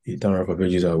Eternal Papa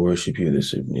Jesus, I worship you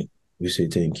this evening. We say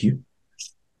thank you.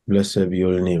 Blessed be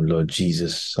your name, Lord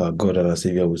Jesus. Our God and our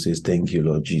Savior, we say thank you,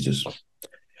 Lord Jesus.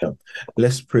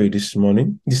 Let's pray this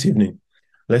evening.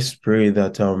 Let's pray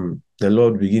that the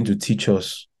Lord begin to teach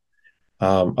us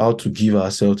how to give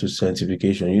ourselves to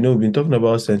sanctification. We've been talking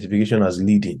about sanctification as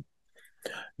leading.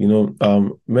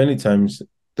 Many times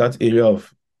that area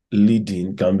of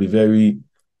leading can be very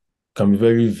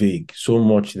vague, so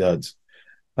much that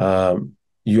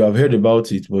you have heard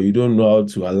about it, but you don't know how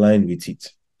to align with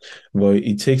it. But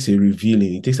it takes a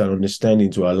revealing, it takes an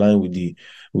understanding to align with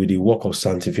the work of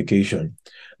sanctification.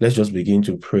 Let's just begin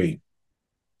to pray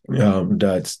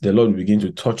that the Lord will begin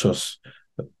to touch us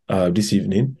this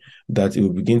evening, that it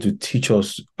will begin to teach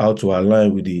us how to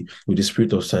align with the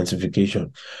spirit of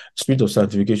sanctification. Spirit of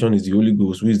sanctification is the Holy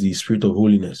Ghost, who is the spirit of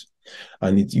holiness,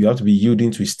 and you have to be yielding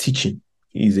to his teaching.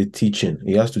 He is a teaching.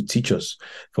 He has to teach us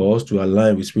for us to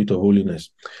align with spirit of holiness.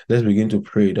 Let's begin to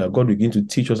pray that God begin to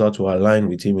teach us how to align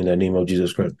with him in the name of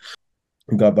Jesus Christ.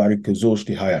 Thank you,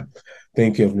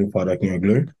 Heavenly Father, King of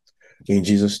glory. In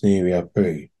Jesus' name we have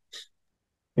prayed.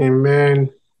 Amen.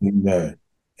 Amen.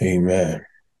 Amen.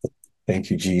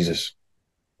 Thank you, Jesus.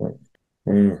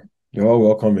 You're all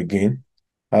welcome again.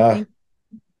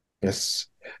 Yes.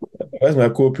 Where's my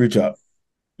co-preacher?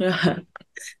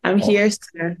 I'm here,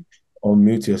 sir.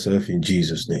 Unmute yourself in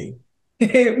Jesus' name.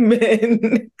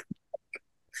 Amen.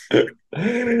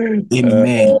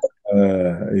 Amen.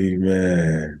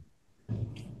 Amen.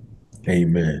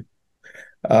 Amen.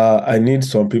 I need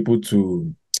some people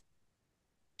to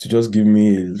just give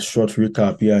me a short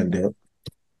recap here and there.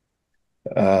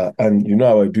 And you know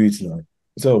how I do it now.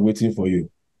 Instead of waiting for you.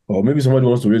 Or maybe somebody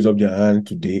wants to raise up their hand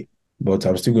today, but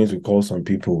I'm still going to call some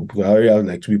people because I already have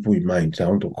like 2 people in mind I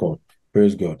want to call.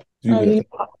 Praise God.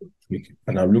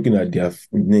 And I'm looking at their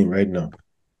name right now.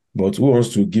 But who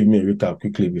wants to give me a recap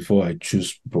quickly before I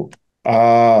choose people?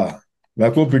 My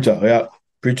co-preacher. Yeah,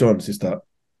 preach on, sister.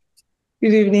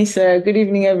 Good evening, sir. Good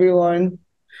evening, everyone.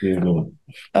 Good evening.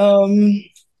 I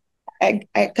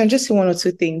can just say one or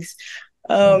two things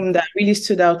that really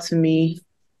stood out to me.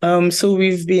 So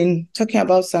we've been talking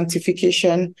about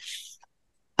sanctification,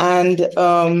 and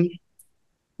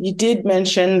you did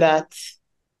mention that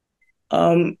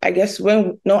when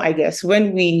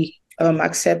we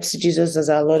accept Jesus as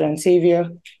our Lord and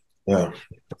Savior, Yeah.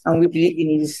 and we believe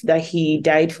in that He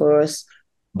died for us,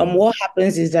 what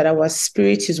happens is that our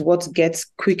spirit is what gets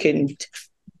quickened,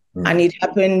 and it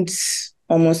happens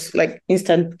almost like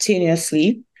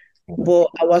instantaneously. But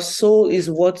our soul is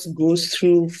what goes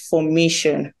through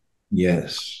formation.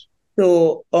 Yes.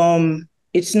 So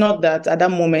it's not that at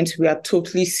that moment we are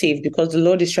totally saved, because the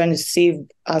Lord is trying to save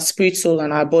our spirit, soul,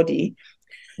 and our body.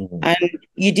 And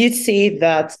you did say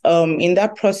that in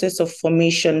that process of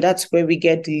formation, that's where we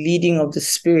get the leading of the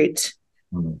Spirit.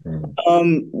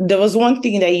 There was one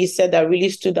thing that you said that really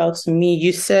stood out to me.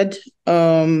 You said,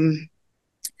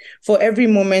 for every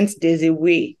moment, there's a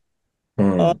way.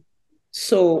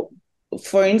 So,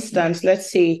 for instance,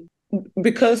 let's say,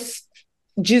 because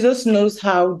Jesus knows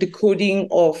how the coding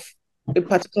of a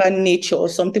particular nature or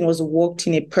something was worked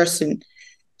in a person.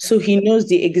 So he knows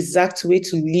the exact way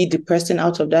to lead the person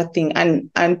out of that thing.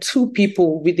 And two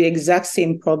people with the exact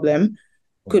same problem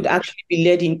could actually be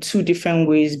led in two different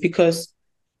ways because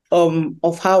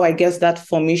of how, I guess, that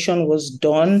formation was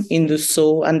done in the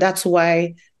soul. And that's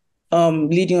why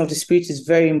leading of the Spirit is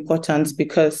very important,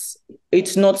 because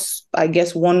it's not, I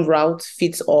guess, one route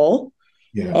fits all.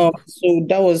 Yeah. So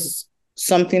that was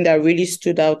something that really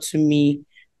stood out to me.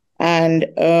 And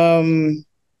I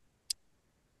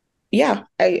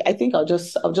think I'll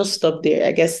just stop there.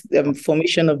 I guess the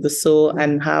formation of the soul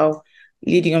and how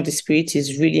leading of the Spirit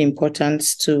is really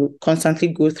important to constantly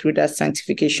go through that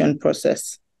sanctification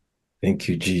process. Thank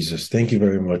you, Jesus. Thank you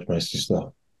very much, my sister.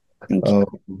 Thank you.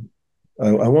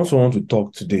 I also want to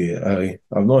talk today.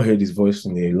 I've not heard his voice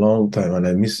in a long time and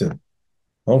I miss him.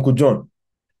 Uncle John.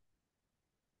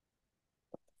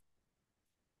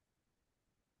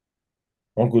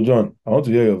 Uncle John, I want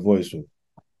to hear your voice.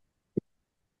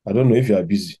 I don't know if you are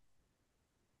busy.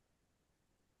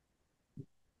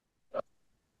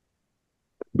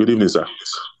 Good evening, sir.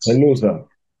 Hello, sir.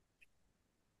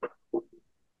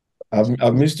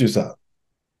 I've missed you, sir.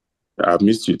 I've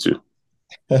missed you too.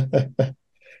 Can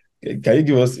you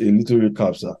give us a little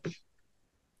recap, sir?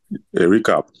 A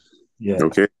recap. Yeah.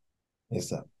 Okay. Yes,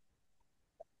 sir.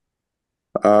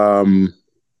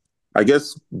 I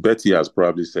guess Betty has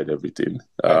probably said everything.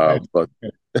 But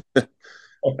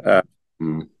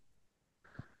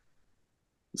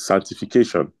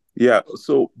sanctification. Yeah.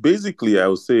 So basically, I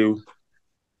would say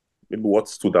maybe what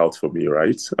stood out for me,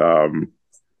 right?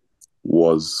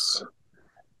 was,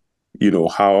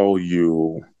 how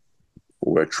you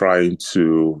were trying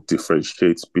to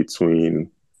differentiate between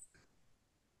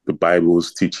the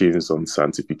Bible's teachings on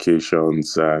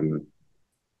sanctifications and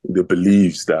the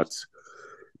beliefs that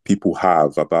people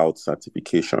have about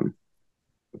sanctification.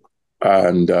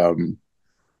 And the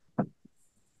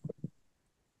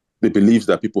beliefs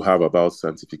that people have about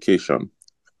sanctification,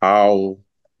 how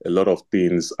a lot of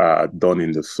things are done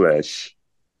in the flesh.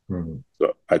 Mm-hmm.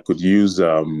 So I could use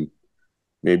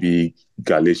maybe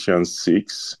Galatians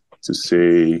 6 to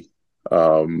say,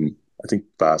 I think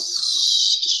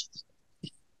verse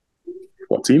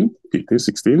 14, 15,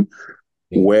 16,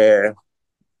 where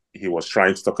he was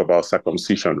trying to talk about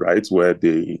circumcision, right? Where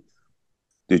the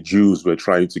Jews were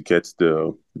trying to get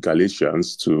the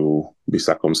Galatians to be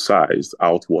circumcised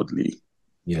outwardly.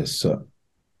 Yes, sir.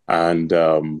 And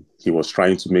he was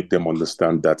trying to make them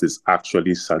understand that it's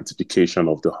actually sanctification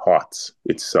of the heart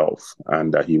itself,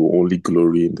 and that he will only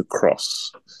glory in the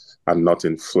cross and not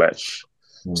in flesh.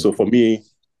 Mm-hmm. So for me,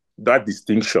 that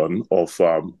distinction of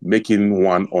making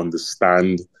one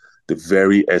understand the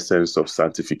very essence of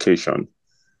sanctification,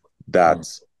 that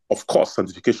of course,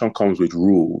 sanctification comes with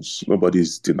rules.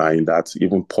 Nobody's denying that.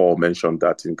 Even Paul mentioned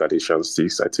that in Galatians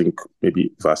 6, I think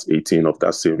maybe verse 18 of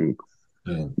that same.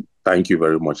 Thank you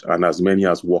very much. And as many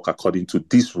as walk according to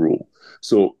this rule.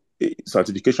 So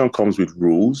sanctification comes with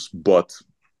rules, but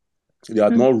they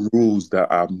are not rules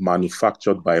that are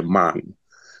manufactured by man.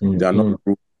 They are not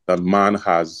rules that man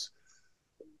has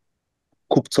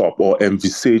cooked up or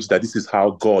envisaged that this is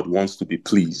how God wants to be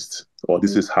pleased, or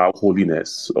this is how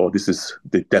holiness, or this is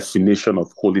the definition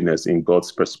of holiness in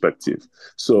God's perspective.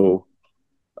 So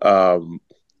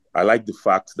I like the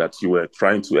fact that you were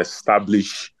trying to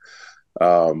establish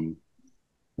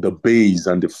the base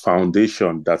and the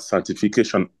foundation that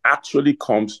sanctification actually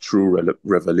comes through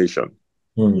revelation.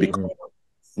 Because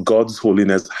God's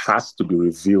holiness has to be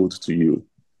revealed to you.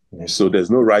 Yes. So there's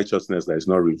no righteousness that is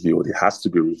not revealed. It has to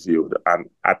be revealed. And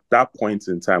at that point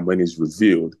in time, when it's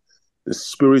revealed, the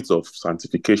spirit of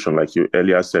sanctification, like you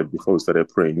earlier said before we started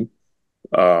praying,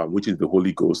 which is the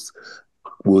Holy Ghost,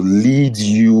 will lead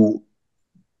you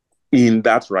in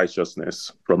that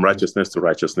righteousness, from righteousness to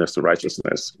righteousness to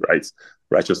righteousness, right?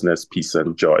 Righteousness, peace,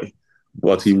 and joy.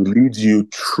 But he will lead you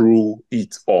through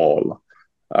it all,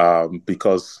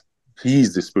 because he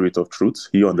is the spirit of truth.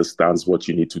 He understands what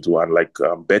you need to do. And like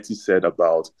Betty said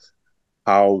about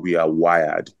how we are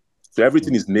wired. So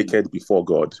everything is naked before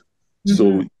God. Mm-hmm.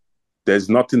 So there's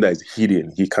nothing that is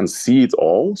hidden. He can see it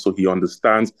all. So he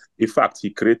understands. In fact,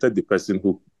 he created the person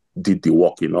who did the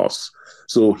work in us.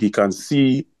 So he can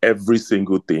see every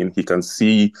single thing. He can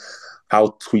see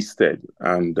how twisted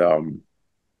and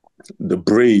the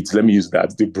braids, let me use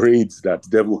that, the braids that the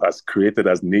devil has created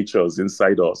as natures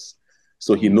inside us.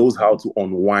 So he knows how to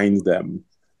unwind them.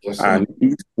 Yes, and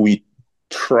if we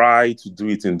try to do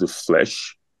it in the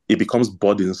flesh, it becomes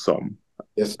burdensome.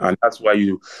 Yes, and that's why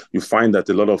you find that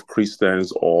a lot of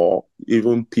Christians, or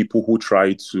even people who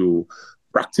try to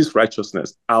practice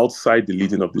righteousness outside the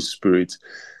leading of the Spirit,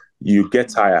 you get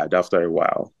tired after a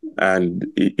while, and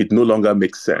it no longer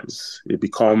makes sense. It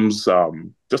becomes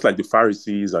just like the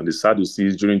Pharisees and the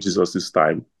Sadducees during Jesus'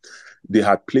 time. They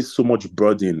had placed so much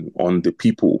burden on the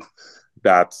people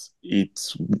that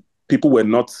people were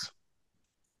not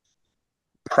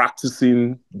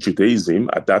practicing Judaism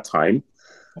at that time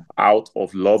out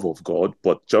of love of God,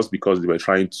 but just because they were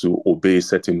trying to obey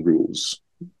certain rules.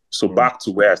 So back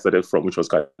to where I started from, which was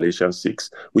Galatians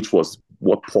 6, which was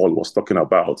what Paul was talking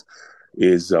about,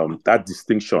 is that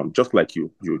distinction, just like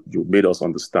you made us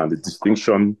understand, the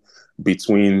distinction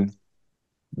between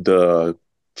the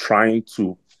trying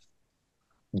to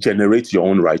generate your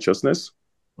own righteousness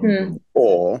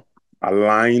or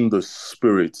align the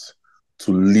Spirit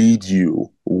to lead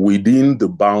you within the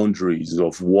boundaries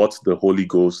of what the Holy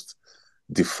Ghost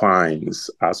defines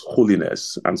as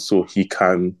holiness. And so he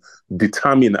can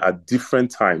determine at different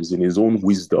times in his own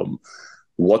wisdom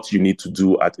what you need to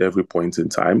do at every point in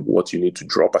time, what you need to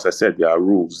drop. As I said, there are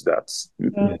rules that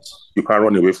you can't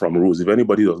run away from rules. If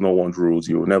anybody does not want rules,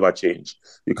 you will never change.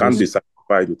 You can't be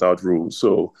satisfied without rules.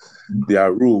 So there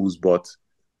are rules, but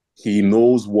he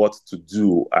knows what to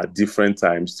do at different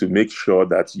times to make sure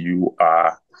that you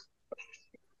are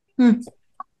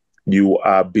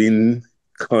being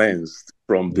cleansed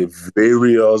from the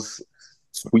various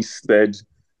twisted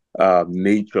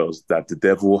natures that the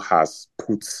devil has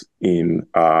put in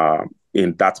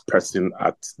that person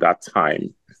at that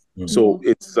time. So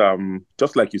it's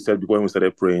just like you said before when we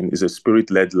started praying, it's a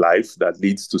spirit-led life that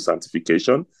leads to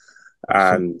sanctification,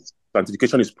 and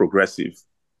sanctification is progressive.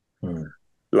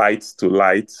 Light to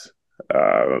light,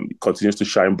 continues to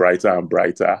shine brighter and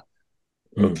brighter.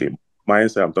 Okay, my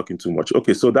answer, I'm talking too much.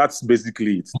 Okay, so that's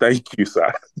basically it. Thank you,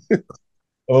 sir.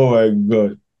 Oh my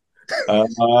God.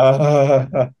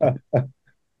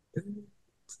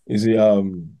 You see,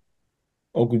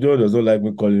 Uncle John does not like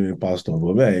me calling me pastor,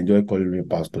 but me, I enjoy calling me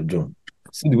Pastor John.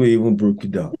 See the way he even broke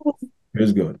it down.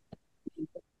 Praise God.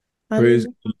 Praise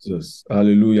Jesus.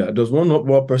 Hallelujah. Does one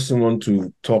more person want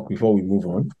to talk before we move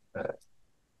on?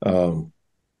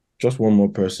 Just one more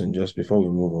person, just before we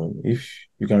move on. If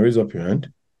you can raise up your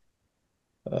hand.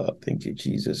 Thank you,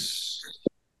 Jesus.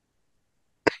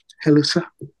 Hello, sir.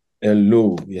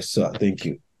 Hello. Yes, sir. Thank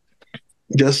you.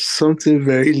 Just something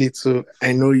very little.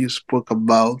 I know you spoke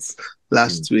about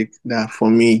last week that for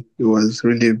me, it was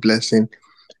really a blessing.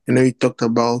 I know you talked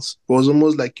about, it was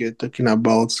almost like you're talking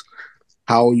about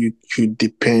how you should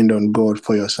depend on God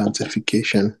for your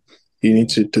sanctification. You need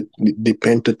to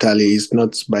depend totally. It's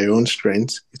not by your own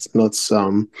strength. It's not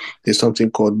there's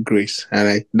something called grace.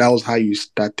 And that was how you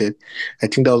started. I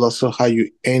think that was also how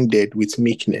you ended with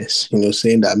meekness,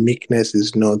 saying that meekness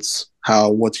is not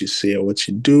what you say or what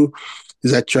you do.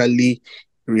 It's actually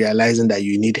realizing that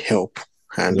you need help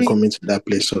and coming to that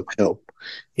place of help.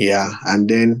 Yeah. And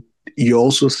then you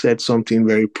also said something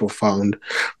very profound.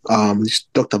 You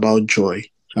talked about joy,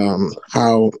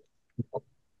 how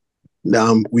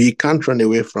we can't run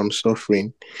away from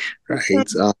suffering, right?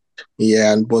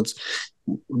 But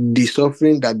the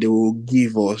suffering that they will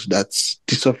give us, that's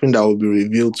the suffering that will be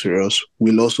revealed to us,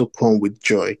 will also come with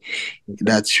joy.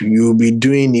 That you'll be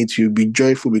doing it, you'll be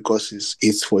joyful because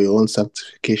it's for your own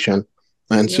sanctification.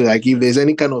 And so, like, if there's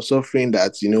any kind of suffering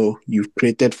that you've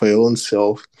created for your own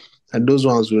self, and those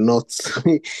ones will not,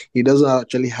 it doesn't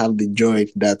actually have the joy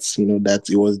that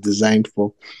it was designed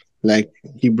for. Like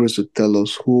Hebrews would tell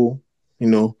us, who,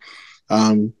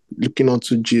 looking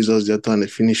unto Jesus, the author and the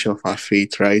finisher of our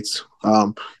faith, right?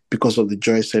 Because of the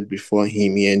joy set before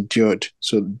him, he endured.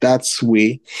 So that's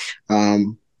way,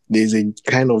 there's a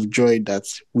kind of joy that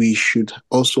we should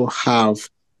also have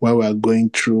while we're going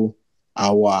through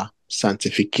our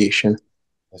sanctification.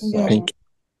 Thank you.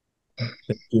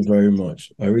 Thank you very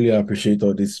much. I really appreciate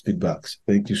all these feedbacks.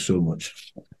 Thank you so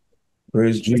much.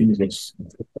 Praise Jesus.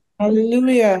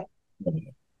 Hallelujah.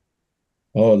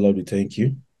 Oh, Lord, we thank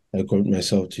you. I commit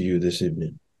myself to you this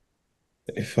evening.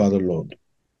 Father, Lord,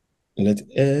 let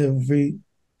every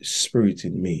spirit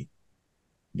in me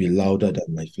be louder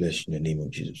than my flesh in the name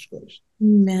of Jesus Christ.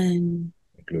 Amen.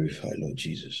 I glorify, Lord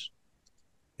Jesus.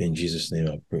 In Jesus' name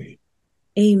I pray.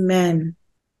 Amen.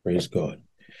 Praise God.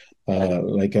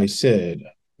 Like I said,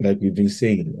 like we've been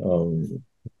saying,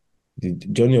 the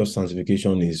journey of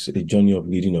sanctification is a journey of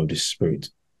leading of the Spirit.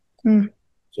 So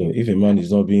if a man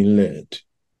is not being led,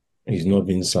 he's not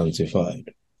being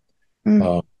sanctified.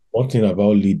 One thing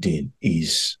about leading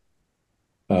is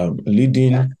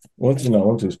leading. One thing I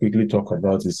want to quickly talk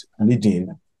about is leading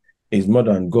is more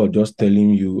than God just telling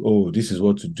you, oh, this is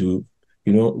what to do.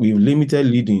 We've limited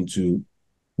leading to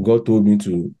God told me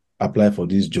to apply for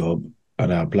this job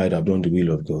and I applied, I've done the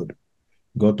will of God.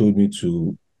 God told me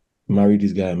to marry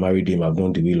this guy, I married him, I've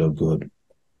done the will of God.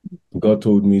 God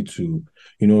told me to,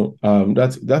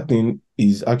 that thing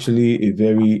is actually a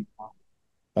very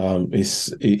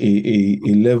it's a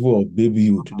level of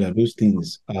babyhood that those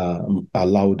things are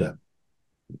louder.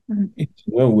 It's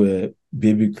when we're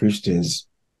baby Christians,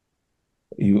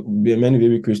 many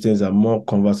baby Christians are more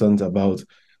conversant about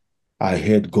I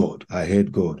heard God, I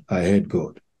heard God, I heard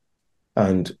God.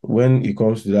 And when it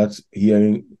comes to that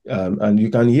hearing, and you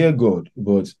can hear God,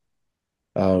 but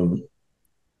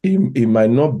it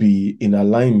might not be in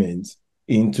alignment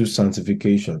into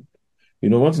sanctification.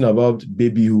 One thing about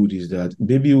babyhood is that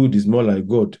babyhood is more like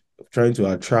God trying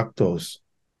to attract us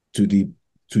to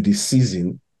the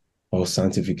season of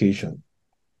sanctification.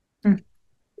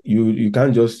 You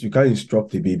can't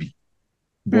instruct a baby,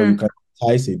 but you can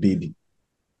entice a baby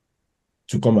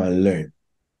to come and learn.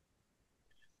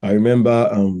 I remember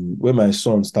when my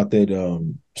son started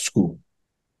school,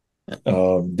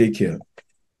 daycare,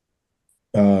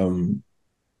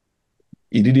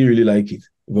 he didn't really like it.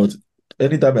 But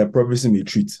anytime I promise him a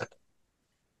treat,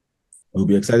 he'll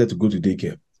be excited to go to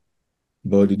daycare.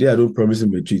 But the day I don't promise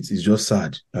him a treat, it's just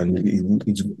sad. And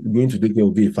it's going to daycare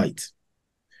will be a fight.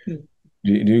 Do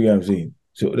you get what I'm saying?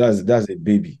 So that's a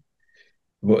baby.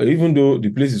 But even though the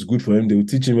place is good for him, they will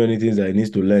teach him many things that he needs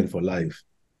to learn for life.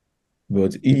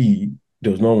 But he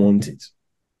does not want it.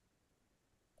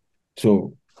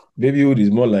 So babyhood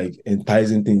is more like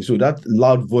enticing things. So that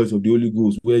loud voice of the Holy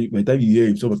Ghost, where by the time you hear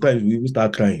him, sometimes you even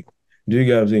start crying. Do you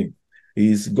get what I'm saying?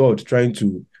 Is God trying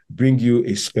to bring you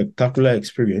a spectacular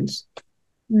experience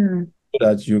so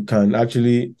that you can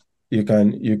actually you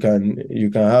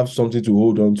can have something to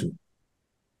hold on to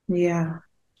Yeah.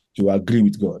 agree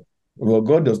with God. Well,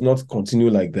 God does not continue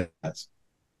like that.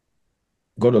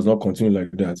 God does not continue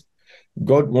like that.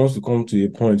 God wants to come to a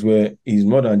point where he's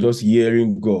more than just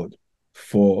hearing God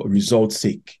for results'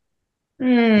 sake.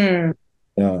 Mm.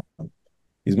 Yeah.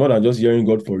 It's more than just hearing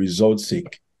God for results'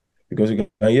 sake. Because you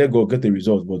can hear God get the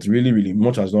results, but really, really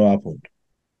much has not happened.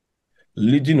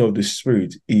 Leading of the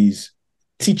Spirit is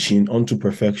teaching unto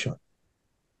perfection.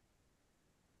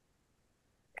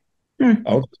 Mm.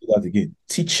 I want to say that again.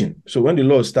 Teaching. So when the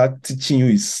Lord starts teaching you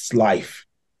his life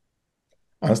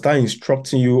and start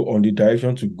instructing you on the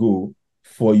direction to go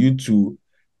for you to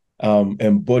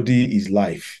embody his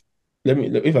life.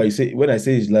 When I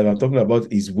say his life, I'm talking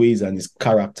about his ways and his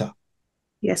character.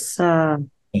 Yes, sir.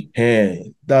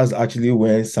 And that's actually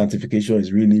when sanctification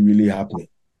is really, really happening.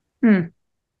 Mm.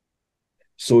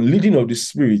 So leading of the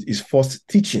Spirit is first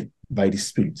teaching by the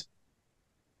Spirit.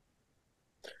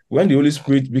 When the Holy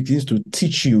Spirit begins to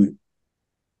teach you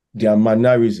their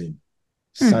mannerism,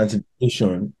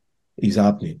 sanctification is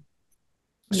happening.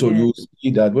 So Yeah. you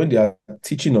see that when they are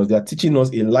teaching us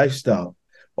a lifestyle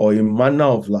or a manner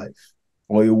of life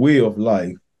or a way of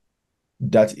life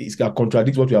that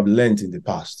contradicts what we have learned in the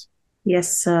past.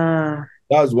 Yes, sir.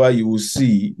 That's why you will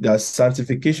see that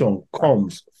sanctification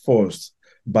comes first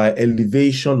by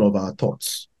elevation of our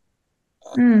thoughts.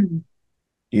 Mm.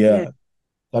 Yeah.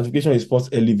 Sanctification is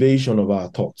first elevation of our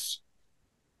thoughts.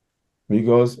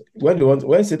 Because when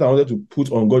Satan wanted to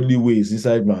put ungodly ways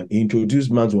inside man, he introduced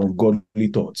man to ungodly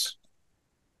thoughts.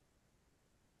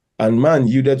 And man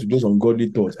yielded to those ungodly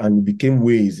thoughts and became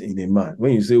ways in a man.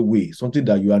 When you say way, something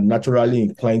that you are naturally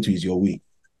inclined to is your way.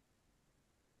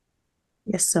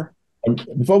 Yes, sir. And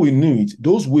before we knew it,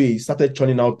 those ways started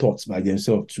churning out thoughts by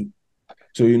themselves too.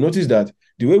 So you notice that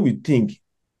the way we think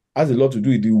has a lot to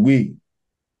do with the way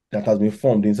that has been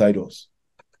formed inside us.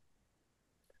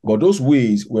 But those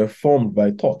ways were formed by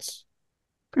thoughts.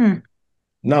 Mm.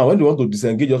 Now, when they want to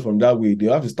disengage us from that way, they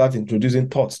have to start introducing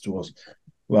thoughts to us.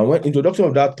 Well, when introduction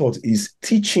of that thought is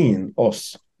teaching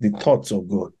us the thoughts of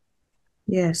God.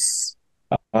 Yes.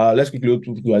 Let's quickly look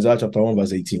to Isaiah chapter 1,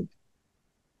 verse 18.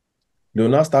 They will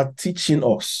now start teaching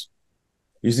us.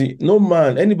 You see, no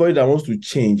man, anybody that wants to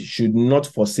change should not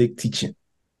forsake teaching.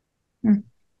 Mm.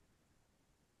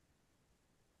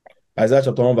 Isaiah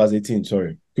chapter 1, verse 18,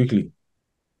 sorry, quickly.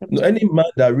 No, any man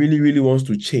that really, really wants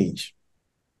to change,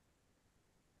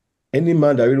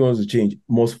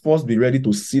 must first be ready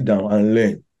to sit down and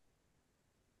learn.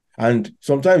 And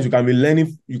sometimes you can be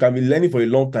learning for a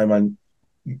long time and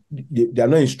they are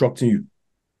not instructing you.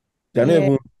 They're not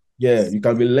even, you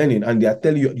can be learning and they are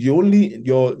telling you,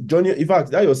 your journey, in fact,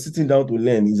 that you're sitting down to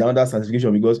learn is another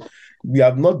sanctification because we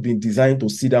have not been designed to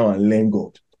sit down and learn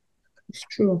God. It's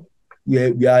true.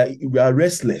 We are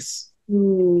restless.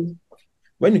 Mm.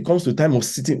 When it comes to time of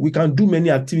sitting, we can do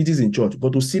many activities in church,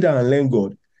 but to sit down and learn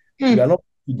God, we are not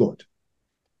God.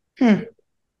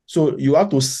 So you have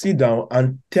to sit down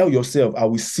and tell yourself, I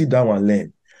will sit down and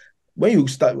learn. When we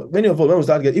start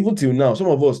getting, even till now, some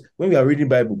of us, when we are reading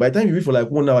Bible, by the time you read for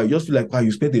like 1 hour, you just feel like, wow,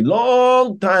 you spent a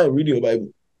long time reading your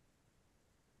Bible.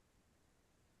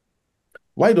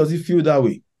 Why does it feel that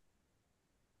way?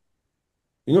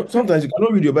 You know, sometimes you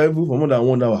cannot read your Bible for more than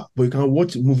 1 hour, but you can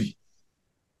watch a movie.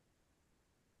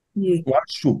 One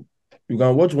show. You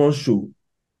can watch one show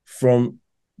from,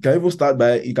 you can start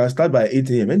by 8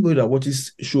 a.m. Anybody that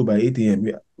watches show by 8 a.m.,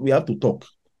 we have to talk.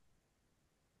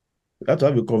 We have to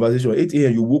have a conversation. 8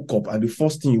 a.m. you woke up and the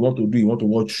first thing you want to do, you want to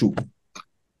watch show.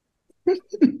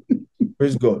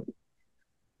 Praise God.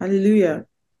 Hallelujah.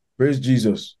 Praise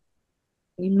Jesus.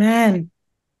 Amen.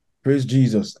 Praise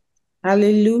Jesus.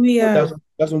 Hallelujah.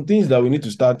 There's some things that we need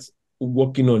to start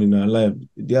working on in our life.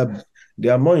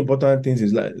 There are more important things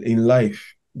in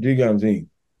life. Do you get what I'm saying?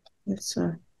 Yes,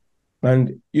 sir.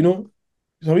 And you know,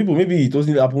 some people maybe it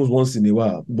doesn't happen once in a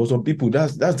while, but some people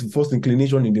that's the first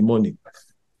inclination in the morning.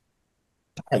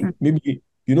 Maybe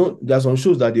there are some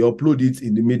shows that they upload it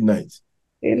in the midnight.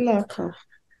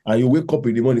 And you wake up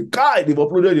in the morning, they've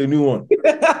uploaded a new one.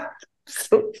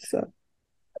 So,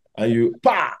 and you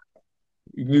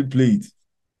will play it.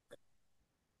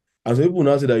 And some people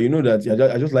now say that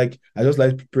I just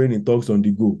like praying in tongues on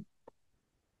the go.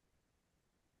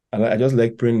 I just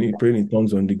like praying in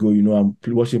tongues on the go. I'm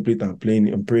watching plate and praying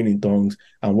in tongues.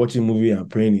 I'm watching movie and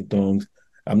praying in tongues.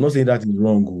 I'm not saying that is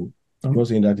wrong. I'm not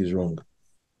saying that is wrong.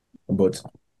 But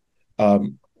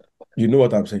you know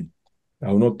what I'm saying.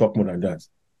 I will not talk more than that.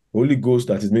 The Holy Ghost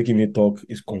that is making me talk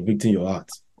is convicting your heart.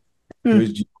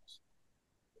 Praise Jesus.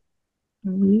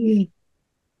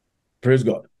 Praise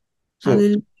God. So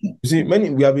you see,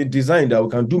 we have been designed that we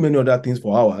can do many other things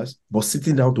for hours, but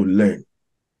sitting down to learn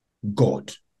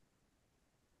God,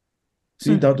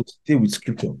 sitting down to stay with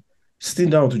scripture,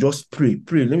 sitting down to just pray.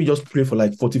 Let me just pray for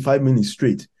like 45 minutes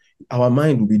straight. Our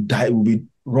mind will be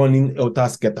running helter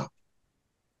skelter.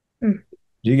 Do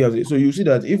you get it? So you see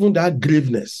that even that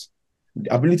graveness,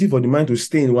 the ability for the mind to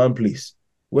stay in one place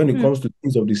when it comes to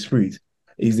things of the spirit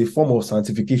is a form of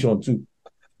sanctification too.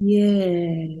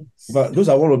 Yes. But those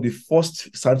are one of the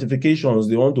first sanctifications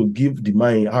they want to give the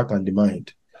mind, heart, and the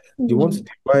mind. They want the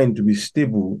mind to be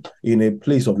stable in a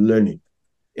place of learning.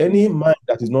 Any mind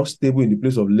that is not stable in the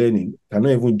place of learning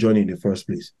cannot even join in the first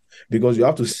place, because you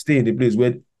have to stay in the place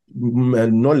where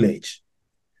knowledge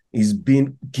is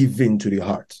being given to the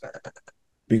heart.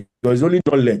 Because only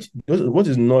knowledge. What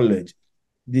is knowledge?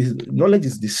 This knowledge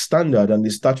is the standard and the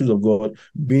statutes of God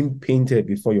being painted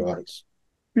before your eyes.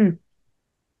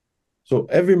 So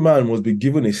every man must be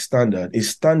given a standard. A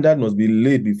standard must be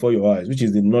laid before your eyes, which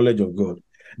is the knowledge of God.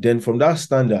 Then from that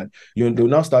standard, you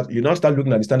now start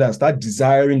looking at the standard and start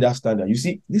desiring that standard. You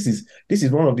see, this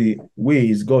is one of the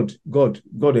ways God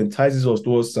entices us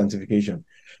towards sanctification.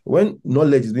 When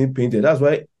knowledge is being painted, that's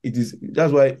why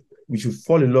we should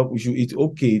fall in love. It's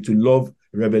okay to love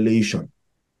revelation.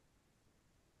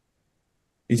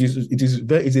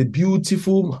 It's a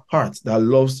beautiful heart that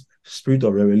loves spirit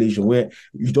of revelation, where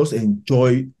you just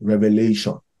enjoy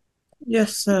revelation.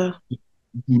 Yes, sir. You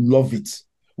love it.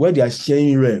 Where they are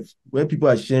sharing where people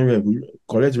are sharing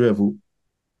correct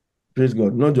praise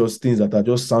God, not just things that are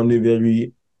just sounding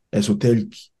very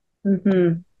esoteric.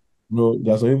 No,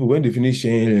 there are some people, when they finish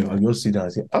sharing I just sit down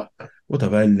and say, what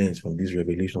have I learned from this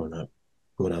revelation now?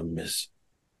 God have mercy.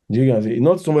 You can say,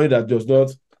 not somebody that is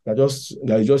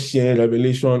just sharing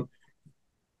revelation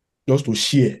just to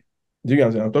share. You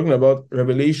can say, I'm talking about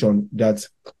revelation that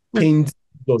paints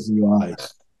us in your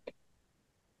eyes.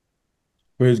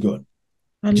 Praise God.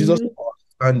 Jesus is our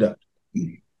standard.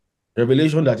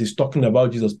 Revelation that is talking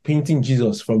about Jesus, painting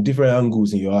Jesus from different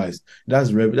angles in your eyes.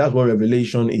 That's what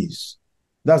revelation is.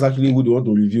 That's actually what they want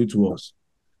to reveal to us.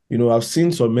 I've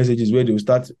seen some messages where they will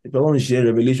start, if I want to share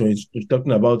revelation, it's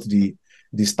talking about the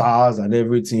stars and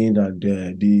everything, and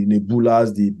the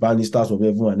nebulas, the banisters of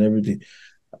heaven and everything.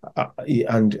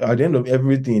 And at the end of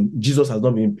everything, Jesus has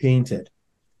not been painted.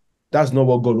 That's not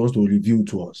what God wants to reveal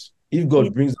to us. If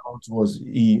God brings it out to us,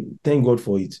 thank God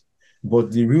for it.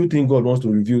 But the real thing God wants to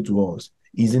reveal to us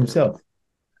is himself.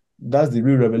 That's the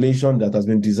real revelation that has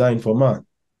been designed for man.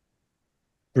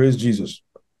 Praise Jesus.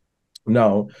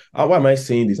 Now, why am I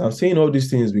saying this? I'm saying all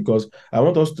these things because I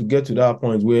want us to get to that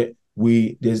point where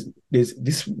we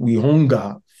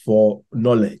hunger for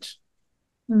knowledge.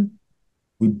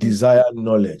 We desire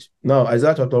knowledge. Now,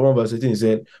 Isaiah chapter 1 verse 18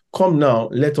 said, come now,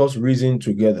 let us reason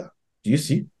together. Do you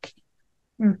see?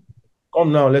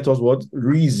 Come now, let us what?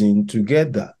 Reason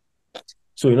together.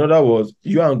 So in other words,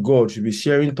 you and God should be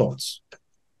sharing thoughts.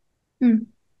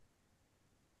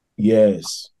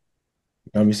 Yes.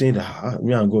 I'm saying that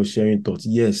me and God sharing thoughts.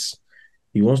 Yes.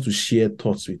 He wants to share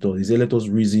thoughts with us. He said, let us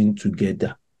reason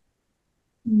together.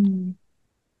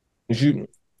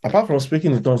 Apart from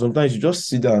speaking in tongues, sometimes you just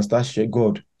sit down and start sharing.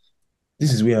 God,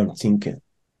 this is where I'm thinking.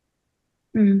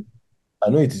 I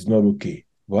know it is not okay,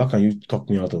 but how can you talk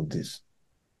me out of this?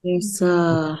 Yes,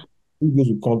 sir. People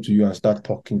will come to you and start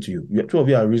talking to you. Two of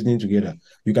you are reasoning together.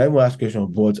 You can even ask questions,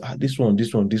 but this one.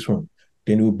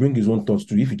 Then he will bring his own thoughts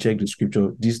to you. If you check the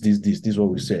scripture, this is what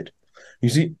we said. You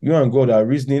see, you and God are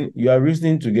reasoning. You are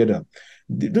reasoning together.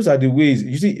 Those are the ways.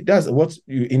 You see, that's what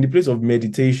in the place of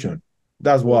meditation.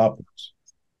 That's what happens.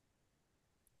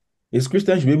 As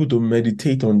Christians should be able to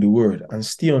meditate on the word and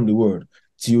stay on the word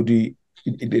till till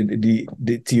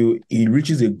he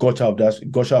reaches a gush of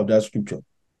that scripture,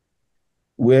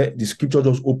 where the scripture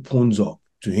just opens up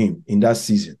to him in that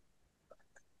season.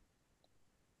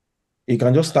 He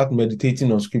can just start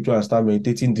meditating on scripture and start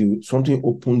meditating till something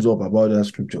opens up about that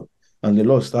scripture, and the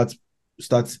Lord starts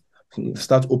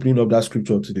opening up that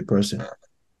scripture to the person.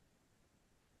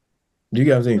 Do you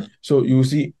get what I'm saying? So you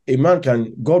see,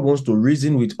 God wants to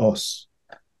reason with us.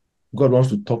 God wants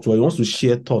to talk to us. He wants to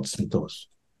share thoughts with us.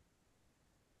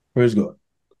 Praise God.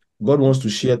 God wants to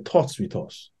share thoughts with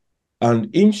us.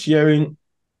 And in sharing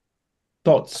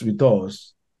thoughts with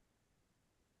us,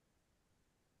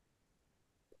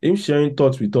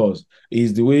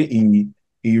 is the way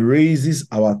he raises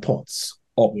our thoughts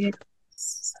up.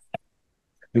 Yes.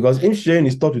 Because in sharing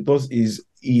his thoughts with us, is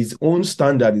his own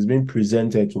standard is being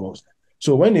presented to us.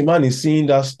 So when the man is seeing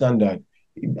that standard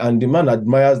and the man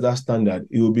admires that standard,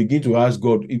 he will begin to ask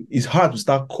God. It's hard to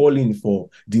start calling for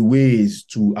the ways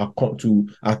to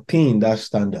attain that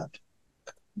standard.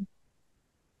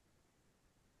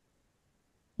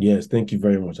 Yes, thank you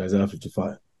very much. Isaiah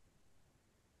 55.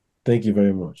 Thank you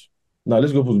very much. Now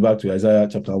let's go back to Isaiah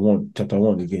chapter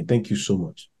 1 again. Thank you so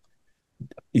much.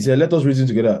 He said, let us reason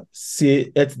together.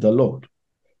 Say at the Lord.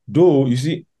 Though, you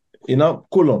see, in our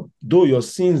column, though your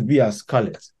sins be as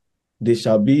scarlet, they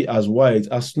shall be as white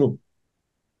as snow.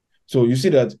 So you see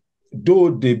that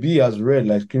though they be as red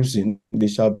like crimson, they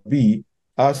shall be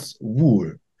as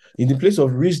wool. In the place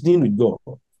of reasoning with God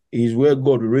is where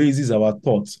God raises our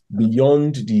thoughts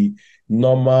beyond the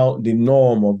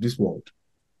norm of this world.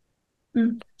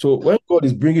 So when God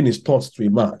is bringing his thoughts to a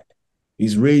man,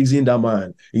 he's raising that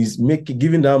man, he's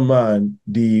giving that man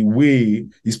the way,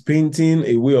 he's painting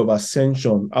a way of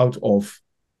ascension out of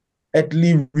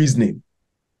earthly reasoning.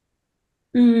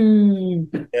 Earthly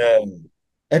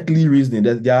reasoning.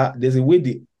 There's a way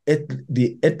the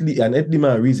earthly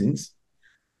man reasons.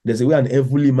 There's a way an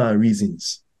heavenly man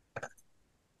reasons.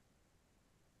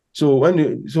 So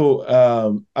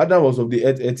Adam was of the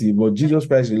earth, but Jesus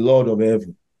Christ is the Lord of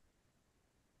heaven.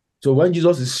 So when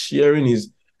Jesus is sharing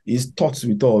his thoughts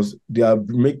with us, they are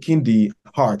making the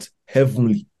heart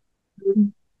heavenly.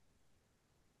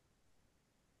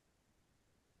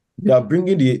 They are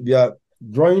drawing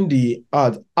the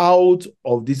heart out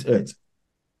of this earth.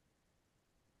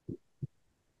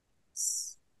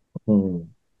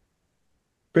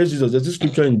 Praise Jesus. There's this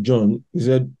scripture in John. He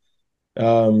said, I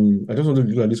just want to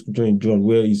look at this scripture in John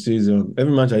where he says,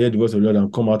 every man shall hear the voice of the Lord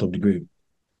and come out of the grave.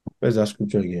 Where's that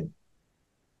scripture again?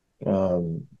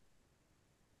 Every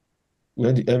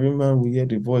man will hear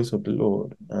the voice of the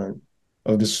Lord and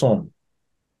of the Son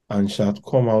and shall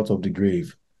come out of the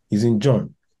grave. It's in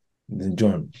John. It's in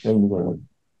John. Let me go on.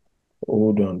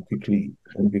 Hold on quickly.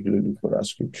 Let me quickly look for that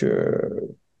scripture.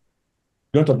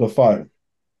 John chapter 5.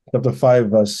 Chapter 5,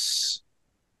 verse.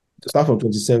 Start from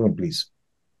 27, please.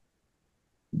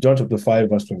 John chapter 5,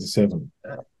 verse 27.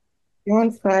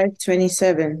 John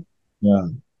 5:27. Yeah.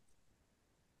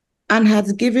 And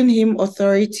hath given him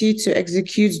authority to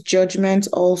execute judgment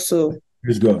also.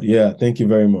 Praise God. Yeah, thank you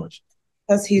very much.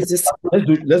 As he's the Let's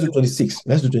do 26.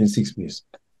 Let's do 26, please.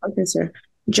 Okay, sir.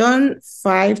 John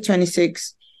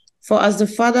 5:26. For as the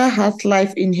Father hath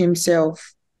life in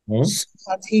himself, so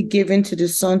hath he given to the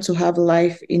Son to have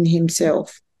life in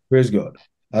himself. Praise God.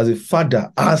 As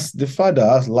the Father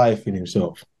has life in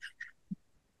himself.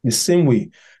 The same way,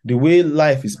 the way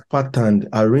life is patterned,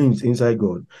 arranged inside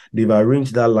God, they've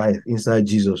arranged that life inside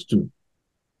Jesus too.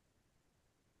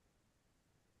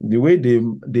 The way they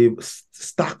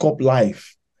stack up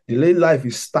life, the way life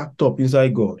is stacked up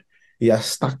inside God, he has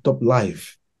stacked up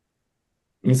life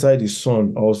inside his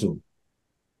Son also.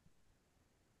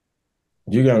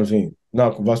 Do you get what I'm saying?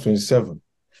 Now, verse 27.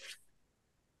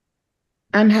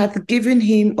 And hath given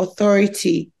him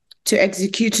authority to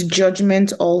execute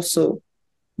judgment also,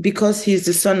 because he is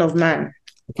the Son of Man.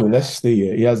 Okay, let's stay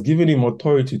here. He has given him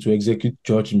authority to execute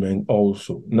judgment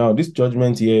also. Now, this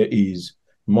judgment here is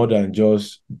more than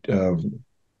just saying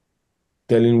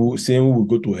who will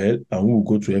go to hell and who will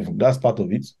go to heaven. That's part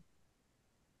of it.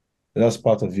 That's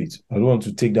part of it. I don't want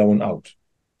to take that one out.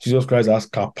 Jesus Christ has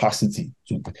capacity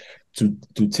to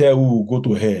tell who will go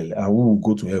to hell and who will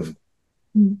go to heaven.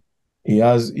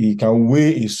 He can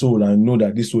weigh a soul and know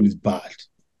that this soul is bad.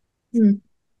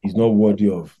 He's not worthy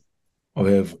of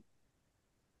heaven.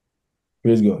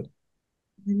 Praise God.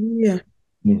 Yeah.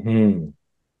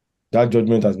 That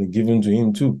judgment has been given to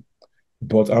him too.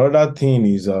 But another thing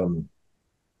is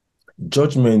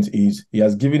judgment is he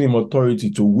has given him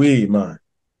authority to weigh man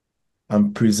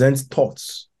and present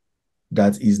thoughts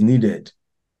that is needed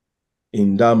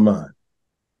in that man.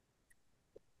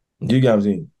 Do you get what I'm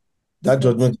saying? That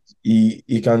judgment,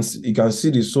 he can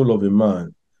see the soul of a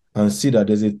man and see that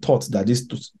there's a thought that is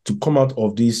to come out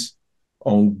of this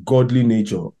ungodly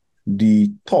nature.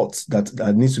 The thoughts that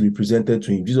needs to be presented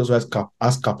to him. Jesus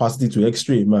has capacity to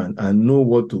x-ray a man and know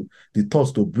the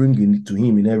thoughts to bring to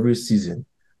him in every season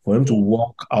for him to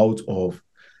walk out of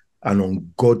an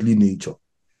ungodly nature.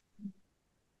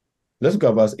 Let's look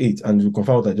at verse 8 and we'll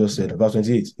confirm what I just said. Verse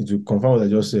 28, it will confirm what I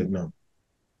just said now.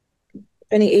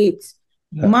 28.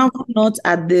 Yeah. Marvel not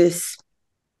at this,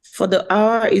 for the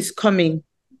hour is coming,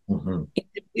 in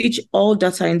which all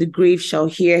that are in the grave shall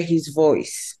hear his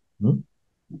voice.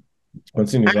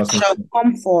 Continue. And shall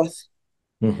come forth,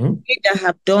 they that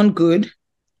have done good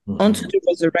unto the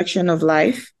resurrection of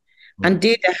life, and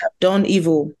they that have done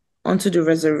evil unto the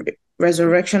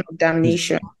resurrection of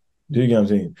damnation. Do you get what I'm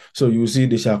saying? So you see,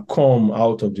 they shall come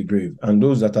out of the grave, and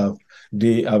those that have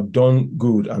done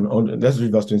good. And let's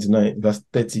read verse 29, verse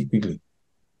 30 quickly.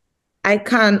 I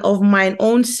can of mine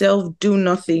own self do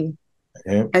nothing.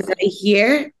 As I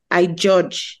hear, I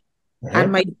judge,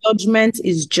 and my judgment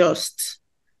is just.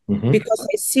 because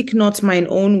I seek not mine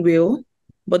own will,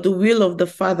 but the will of the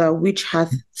Father which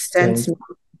hath sent me.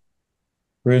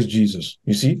 Praise Jesus.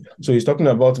 You see? So he's talking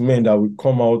about men that will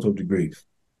come out of the grave.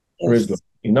 Yes. Praise God.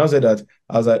 He now said that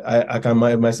as I can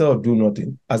myself do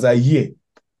nothing. As I hear,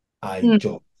 I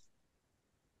judge.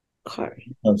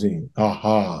 Okay. I'm saying,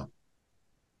 aha.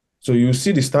 So you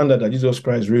see the standard that Jesus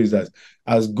Christ raised, that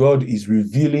as God is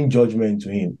revealing judgment to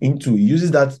him, he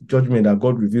uses that judgment that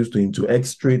God reveals to him to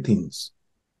x-ray things.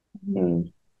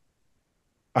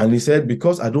 And he said,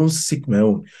 because I don't seek my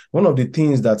own. One of the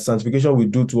things that sanctification will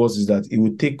do to us is that it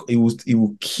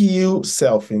will kill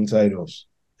self inside us.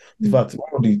 In fact,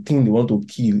 one of the things they want to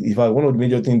kill, in fact, one of the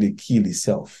major things they kill is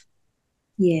self.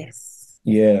 Yes.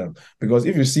 Yeah. Because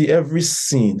if you see, every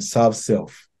sin serves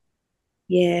self.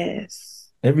 Yes.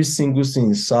 Every single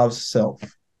sin serves self.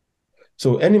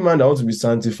 So any man that wants to be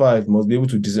sanctified must be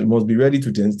ready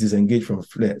to disengage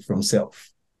from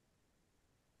self.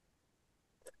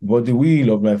 But the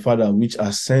will of my Father which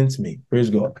has sent me,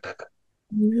 praise God.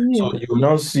 So you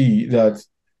now see that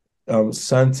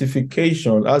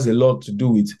sanctification has a lot to do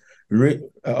with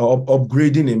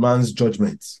upgrading a man's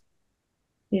judgment.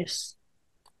 Yes.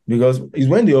 Because it's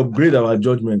when they upgrade our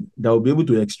judgment that we'll be able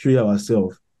to x-ray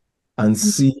ourselves and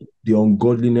see the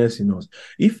ungodliness in us.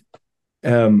 If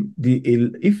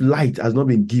light has not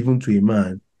been given to a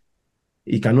man,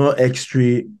 he cannot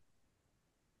x-ray.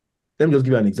 Let me just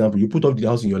give you an example. You put up the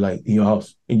house in your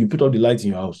house, and you put up the lights in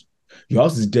your house. Your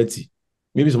house is dirty.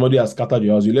 Maybe somebody has scattered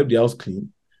your house. You left the house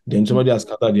clean. Then somebody has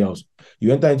scattered the house.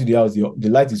 You enter into the house, the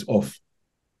light is off.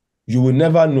 You will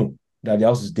never know that the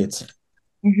house is dirty.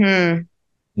 Do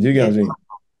you get what I'm saying?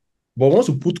 But once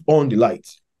you put on the light,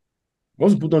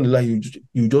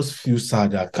 you just feel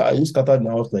sad that you scattered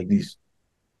the house like this.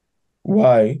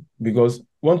 Why? Because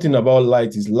one thing about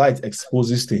light is light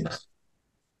exposes things.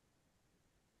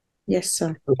 Yes,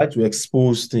 sir. Light will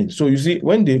expose things. So you see,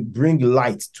 when they bring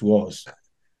light to us,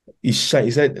 he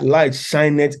said, light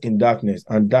shineth in darkness,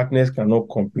 and darkness cannot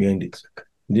comprehend it.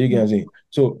 Do you get what I'm saying?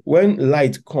 So when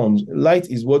light comes, light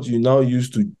is what you now use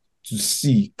to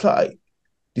see.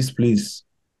 This place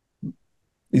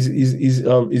is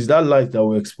that light that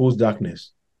will expose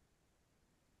darkness.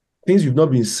 Things you've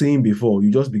not been seeing before,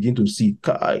 you just begin to see.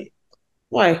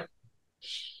 Why?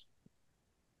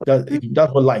 That's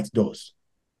what light does.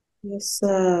 Yes,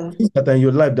 sir. Things that are in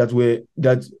your life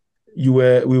we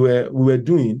were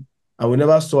doing and we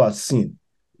never saw as sin.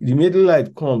 The middle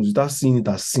light comes, you start seeing it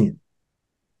as sin.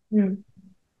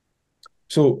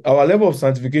 So our level of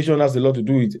sanctification has a lot to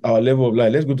do with our level of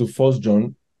light. Let's go to 1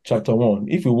 John chapter 1.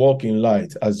 If we walk in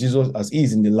light as he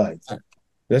is in the light.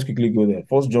 Let's quickly go there.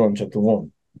 1 John chapter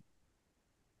 1.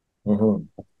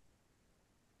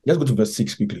 Let's go to verse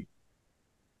 6 quickly.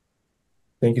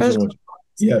 Thank you so much.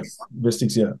 Yes, verse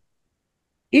 6, yeah.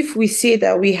 If we say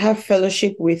that we have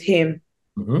fellowship with him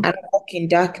and walk in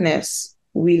darkness,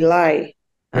 we lie.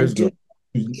 And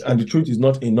the truth is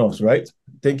not in us, right?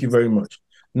 Thank you very much.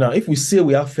 Now, if we say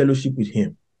we have fellowship with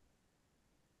him,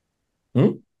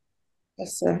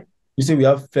 yes, sir. We say we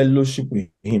have fellowship with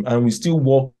him and we still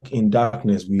walk in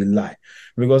darkness, we lie.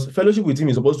 Because fellowship with him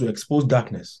is supposed to expose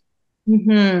darkness.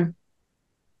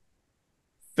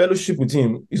 Fellowship with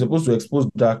him is supposed to expose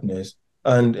darkness.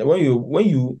 And when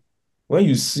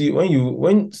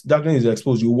darkness is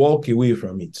exposed, you walk away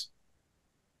from it.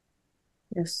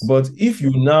 Yes. But if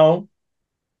you now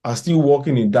are still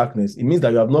walking in darkness, it means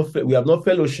that we have not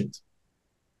fellowshipped.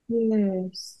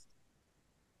 Yes.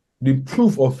 The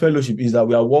proof of fellowship is that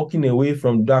we are walking away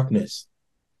from darkness.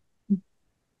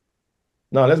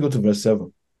 Now let's go to verse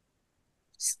 7.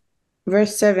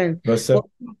 Verse 7. Verse 7.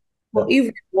 But if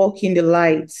we walk in the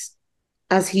light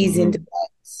as he is in the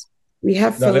light, we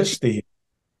have fellowship.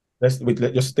 Let's stay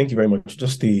here. Just thank you very much.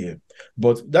 Just stay here.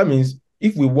 But that means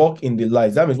if we walk in the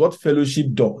light, that means what fellowship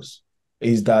does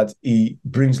is that it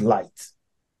brings light.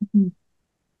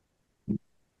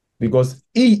 Because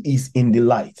he is in the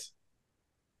light.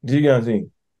 Do you get what I'm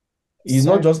saying? He's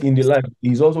not just in the light,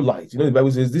 he's also light. You know, the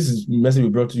Bible says, this is the message we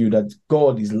brought to you, that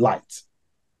God is light.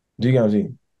 Do you get what I'm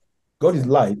saying? God is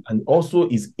light and also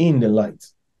is in the light.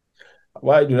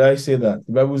 Why did I say that?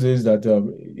 The Bible says that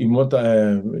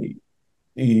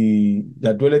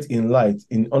that dwelleth in light,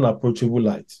 in unapproachable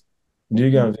light. Do you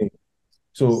get what I'm saying?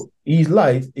 So he's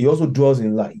light, he also dwells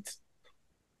in light.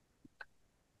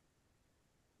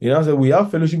 You know, so we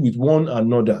have fellowship with one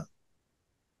another.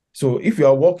 So if you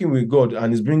are walking with God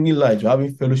and it's bringing light, you're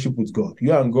having fellowship with God.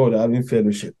 You and God are having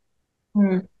fellowship.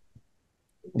 Do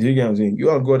you get what I'm saying?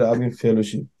 You and God are having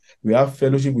fellowship. We have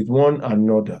fellowship with one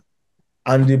another.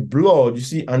 And the blood, you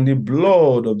see, and the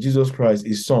blood of Jesus Christ,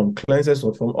 his son, cleanses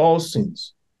us from all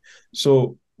sins.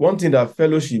 So one thing that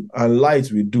fellowship and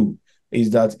light will do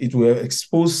is that it will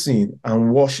expose sin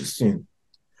and wash sin.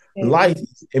 Light,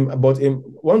 but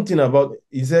one thing about,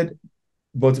 he said,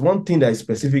 but one thing that is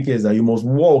specific is that you must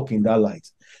walk in that light.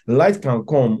 Light can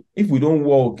come. If we don't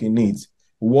walk in it,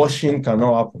 washing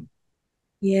cannot happen.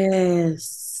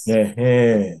 Yes.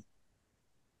 Yeah.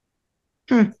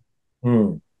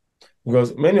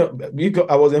 Because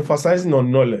I was emphasizing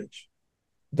on knowledge,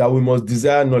 that we must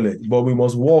desire knowledge, but we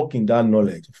must walk in that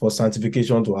knowledge for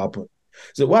sanctification to happen.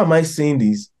 So why am I saying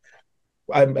this?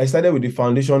 I started with the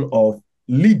foundation of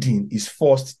leading is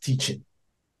first teaching.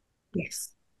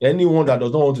 Yes. Anyone that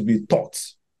does not want to be taught,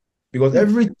 because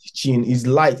every teaching is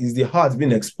light, is the heart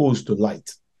being exposed to light.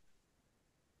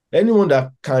 Anyone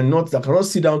that cannot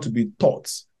sit down to be taught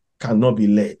cannot be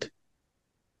led.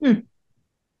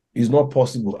 It's not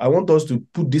possible. I want us to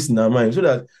put this in our mind so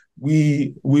that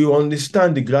we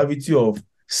understand the gravity of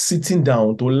sitting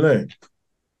down to learn.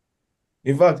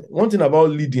 In fact, one thing about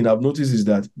leading I've noticed is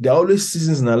that there are always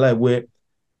seasons in our life where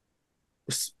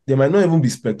there might not even be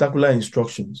spectacular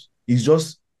instructions. It's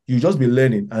just, you just be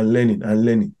learning and learning and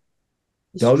learning.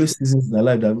 There are always seasons in our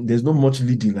life that there's not much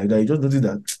leading like that. You just notice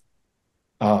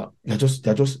that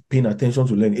they're just paying attention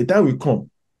to learning. A time will come,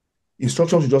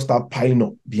 instructions will just start piling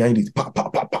up behind it. Pa, pa,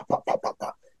 pa, pa, pa, pa, pa,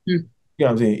 pa. You know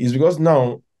what I'm saying? It's because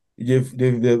now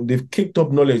they've kicked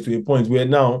up knowledge to a point where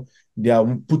now they are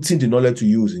putting the knowledge to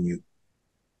use in you.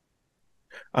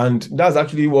 And that's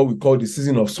actually what we call the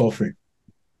season of suffering.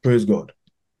 Praise God.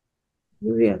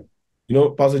 Yeah. You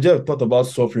know, Pastor Jeff talked about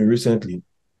suffering recently,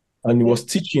 and he was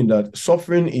teaching that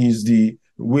suffering is the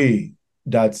way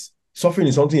that suffering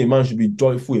is something a man should be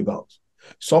joyful about.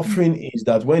 Suffering is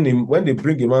that when they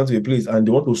bring a man to a place and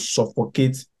they want to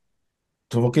suffocate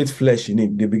flesh in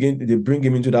him, they bring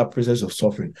him into that process of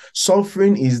suffering.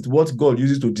 Suffering is what God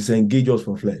uses to disengage us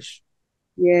from flesh.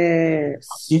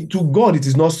 Yes. To God, it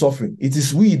is not suffering. It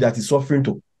is we that is suffering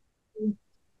to.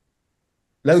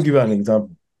 Let me give you an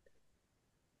example.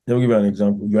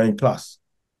 You are in class.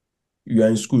 You are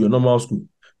in school, your normal school.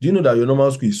 Do you know that your normal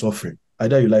school is suffering?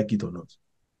 Either you like it or not.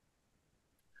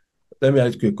 Let me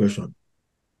ask you a question.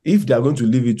 If they are going to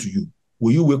leave it to you,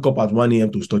 will you wake up at 1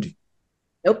 a.m. to study?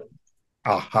 Nope.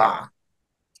 Aha.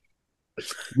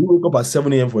 You wake up at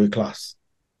 7 a.m. for a class.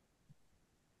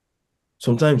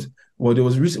 Sometimes, there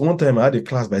was one time I had a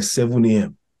class by 7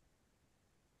 a.m.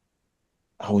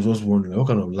 I was just wondering, what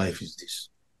kind of life is this?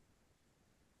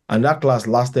 And that class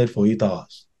lasted for 8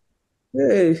 hours.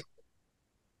 Hey.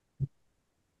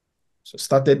 So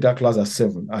started that class at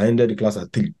 7. I ended the class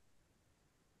at 3.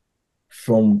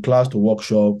 From class to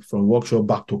workshop, from workshop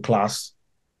back to class.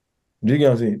 Do you get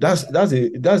what I'm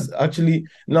saying? That's actually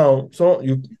now,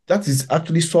 that is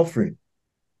actually suffering.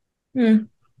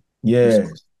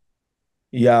 Yes.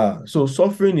 Yeah. So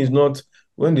suffering is not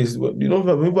when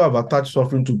people have attached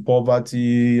suffering to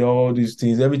poverty, all these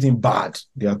things, everything bad,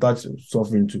 they attach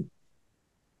suffering to.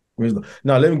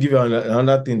 Now, let me give you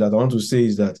another thing that I want to say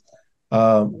is that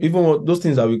even those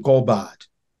things that we call bad,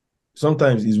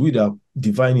 sometimes is we that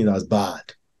define it as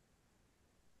bad.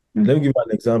 Let me give you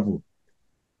an example.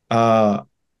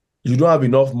 You don't have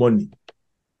enough money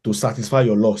to satisfy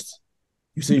your lust.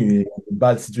 You say you're in a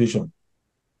bad situation.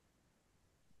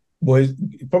 But it's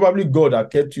probably God that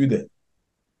kept you there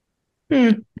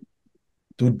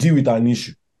to deal with an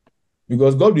issue.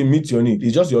 Because God will meet your need.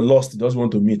 It's just your lust He doesn't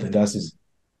want to meet, and that's it.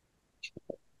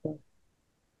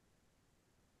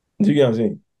 Do you get what I'm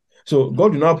saying? So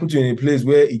God will now put you in a place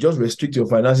where He just restricts your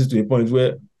finances to a point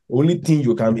where only thing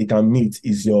He can meet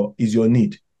is your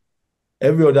need.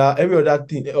 Every other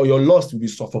thing, or your lust will be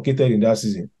suffocated in that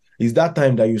season. It's that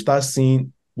time that you start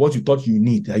seeing what you thought you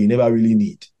need that you never really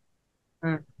need.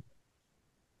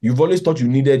 You've always thought you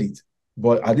needed it,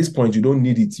 but at this point you don't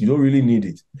need it. You don't really need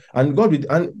it. And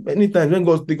many times when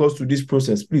God takes us through this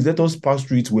process, please let us pass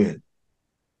through it well,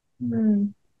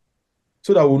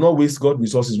 so that we'll not waste God's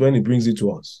resources when He brings it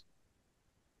to us.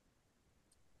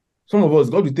 Some of us,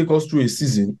 God will take us through a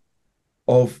season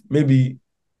of maybe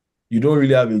you don't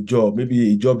really have a job,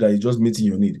 maybe a job that is just meeting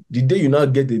your need. The day you now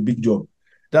get a big job,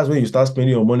 that's when you start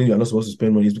spending your money you're not supposed to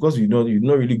spend money. It's because you did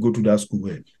not really go to that school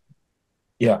well.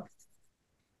 Yeah.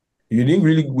 We didn't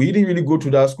really go to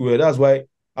that school well. That's why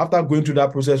after going through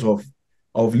that process of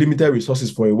limited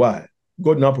resources for a while,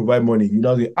 God now provide money. You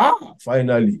now say,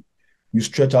 finally, you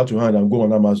stretch out your hand and go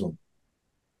on Amazon.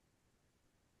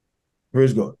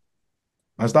 Praise God.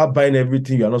 And start buying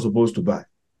everything you're not supposed to buy.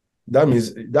 That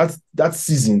means that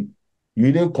season, you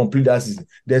didn't complete that season.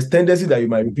 There's tendency that you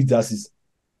might repeat that season.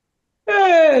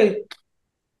 Hey!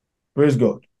 Praise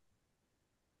God.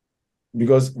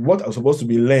 Because what was supposed to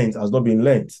be learned has not been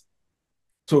learned.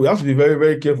 So we have to be very,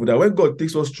 very careful that when God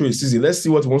takes us through a season, let's see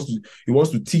what he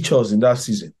wants to teach us in that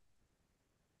season.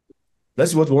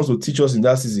 Let's see what he wants to teach us in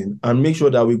that season and make sure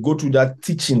that we go through that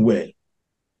teaching well.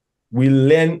 We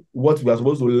learn what we are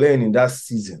supposed to learn in that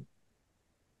season.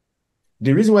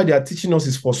 The reason why they are teaching us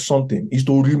is for something, is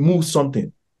to remove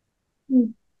something.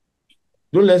 Don't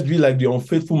let's be like the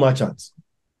unfaithful merchant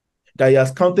that he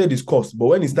has counted his cost, but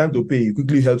when it's time to pay, he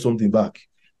quickly held something back.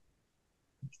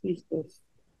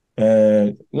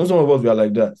 Some of us, we are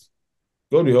like that.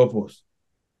 God will help us.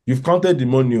 You've counted the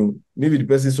money. Maybe the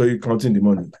person saw you counting the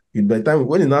money. By the time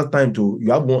when it's not time to,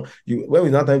 when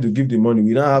it's not time to give the money,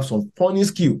 we now have some funny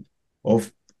skill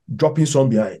of dropping some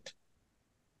behind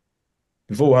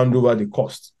before we hand over the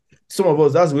cost. Some of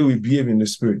us, that's the way we behave in the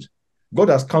spirit. God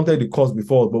has counted the cost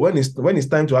before, but when it's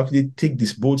time to actually take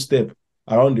this bold step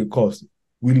around the cost,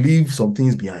 we leave some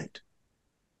things behind.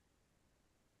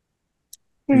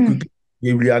 We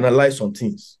reanalyze some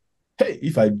things. Hey,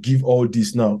 if I give all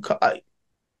this now,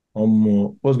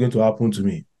 what's going to happen to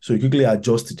me? So you quickly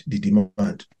adjust the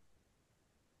demand.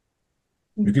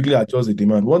 We quickly adjust the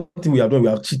demand. One thing we have done, we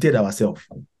have cheated ourselves.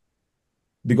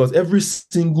 Because every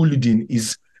single leading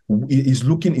is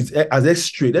looking as X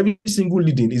straight. Every single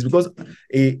leading is because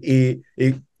a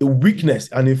weakness,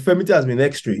 an infirmity has been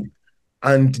X straight,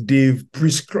 and they've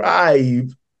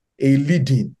prescribed a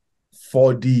leading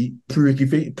for the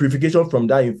purification from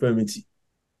that infirmity.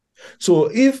 So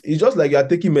if it's just like you are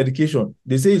taking medication,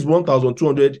 they say it's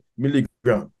 1,200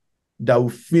 milligrams that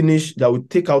will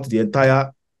take out the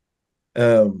entire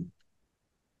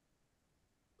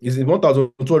is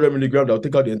 1,200 milligrams that will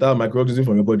take out the entire microorganism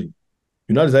from your body.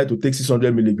 You now decide to take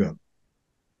 600 milligrams.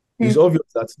 It's obvious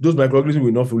that those microorganisms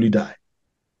will not fully die.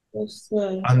 Yes,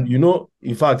 sir. And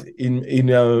in fact, in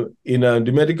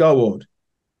the medical world,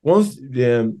 once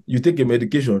you take a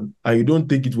medication and you don't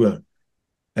take it well,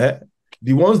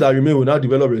 the ones that remain will now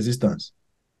develop resistance.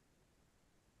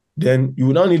 Then you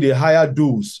will now need a higher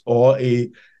dose or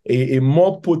a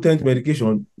more potent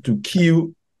medication to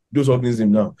kill those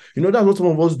organisms now. That's what some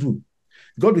of us do.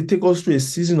 God will take us through a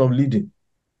season of leading.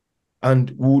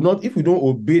 And we will not, if we don't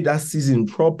obey that season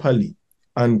properly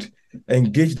and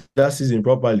engage that season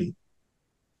properly,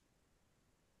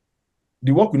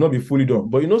 the work will not be fully done.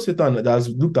 But Satan that has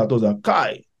looked at us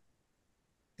like,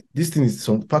 this thing is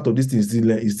some part of this thing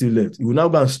is still left. He will now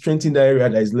go and strengthen the area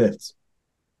that is left.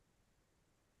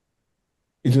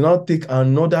 It will now take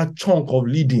another chunk of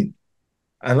leading,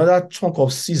 another chunk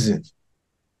of season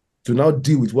to now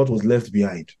deal with what was left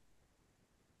behind.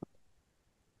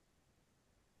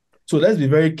 So let's be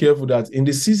very careful that in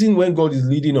the season when God is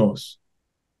leading us,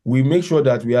 we make sure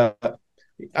that we are.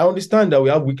 I understand that we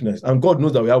have weakness, and God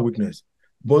knows that we have weakness.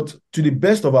 But to the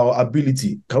best of our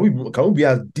ability, can we be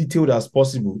as detailed as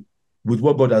possible with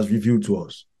what God has revealed to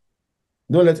us?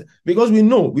 Because we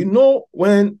know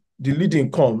when the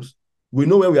leading comes, we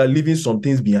know when we are leaving some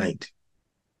things behind.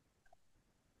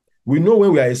 We know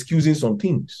when we are excusing some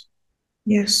things.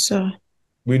 Yes, sir.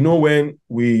 We know when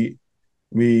we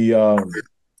are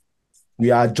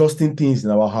adjusting things in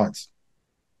our hearts.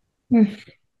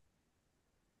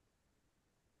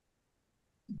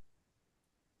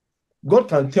 God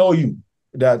can tell you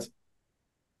that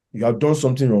you have done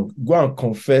something wrong. Go and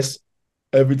confess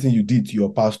everything you did to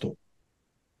your pastor.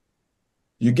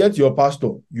 You get your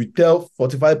pastor, you tell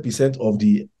 45% of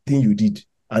the thing you did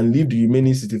and leave the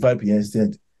remaining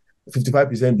 55%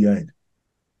 behind.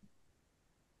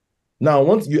 Now,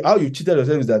 how you cheated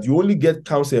yourself is that you only get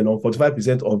counsel on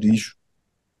 45% of the issue.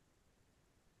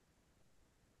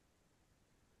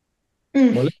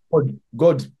 But let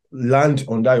God land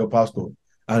under your pastor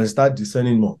and start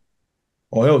discerning more,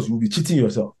 or else you'll be cheating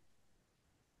yourself.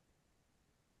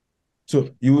 So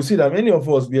you will see that many of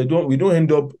us, we don't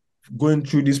end up going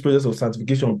through this process of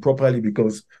sanctification properly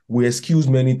because we excuse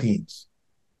many things.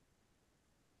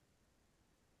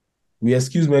 We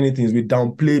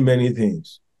downplay many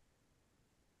things.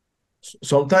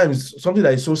 Sometimes something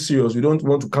that is so serious, we don't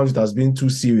want to count it as being too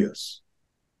serious.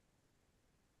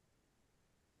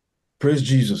 Praise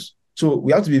Jesus. So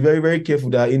we have to be very, very careful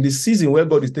that in the season where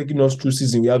God is taking us through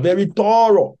season, we are very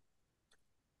thorough.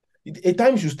 A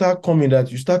time you start coming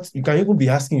that you can even be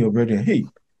asking your brethren, hey,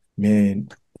 man,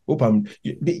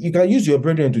 you can use your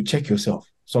brethren to check yourself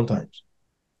sometimes.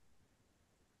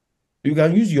 You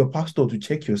can use your pastor to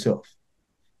check yourself.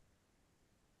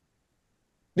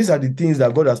 These are the things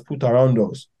that God has put around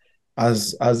us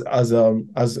as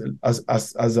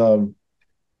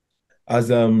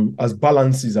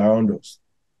balances around us.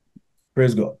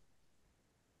 Praise God.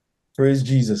 Praise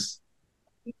Jesus.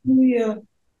 Yeah.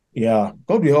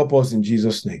 God will help us in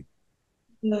Jesus' name.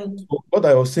 So what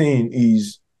I was saying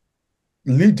is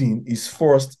leading is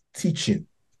first teaching.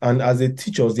 And as the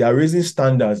teachers, they are raising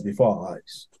standards before our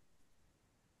eyes.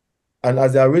 And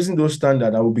as they are raising those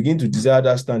standards, I will begin to desire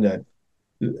that standard.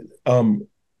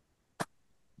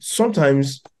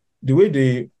 Sometimes the way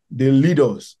they lead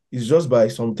us is just by,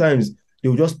 sometimes they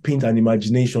will just paint an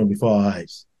imagination before our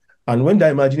eyes. And when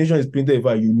that imagination is painted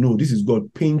before you, know this is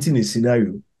God painting a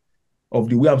scenario of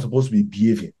the way I'm supposed to be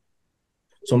behaving.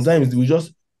 Sometimes they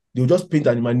will just paint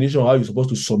an imagination of how you're supposed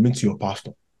to submit to your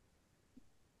pastor,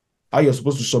 how you're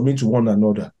supposed to submit to one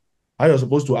another, how you're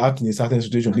supposed to act in a certain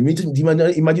situation.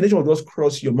 The imagination will just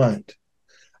cross your mind.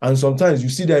 And sometimes you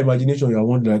see that imagination, you're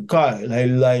wondering,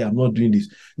 like, I'm not doing this.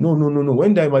 No.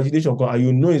 When that imagination comes, and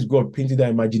you know it's God painting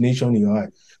that imagination in your eye,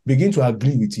 begin to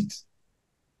agree with it.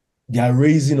 They are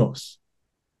raising us.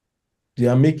 They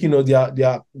are making us,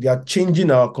 they are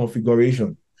changing our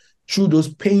configuration through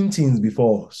those paintings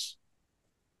before us.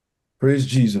 Praise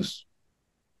Jesus.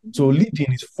 So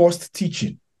leading is first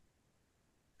teaching.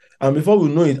 And before we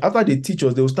know it, after they teach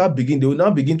us, they will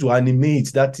now begin to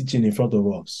animate that teaching in front of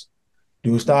us. They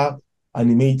will start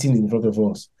animating in front of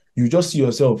us. You just see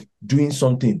yourself doing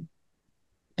something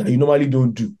that you normally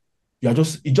don't do.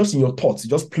 It's just in your thoughts. It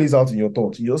just plays out in your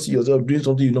thoughts. You just see yourself doing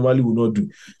something you normally would not do.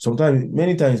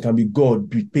 Many times it can be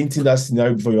God painting that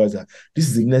scenario before your eyes. This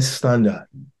is the next standard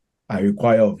I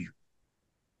require of you.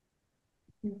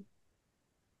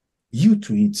 You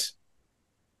to it.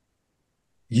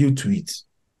 You to it.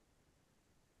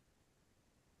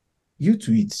 You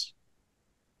to it.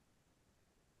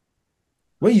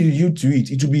 When you to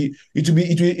it,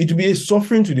 it will be a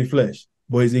suffering to the flesh,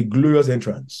 but it's a glorious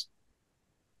entrance.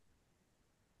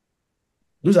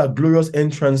 Those are glorious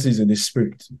entrances in the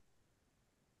spirit.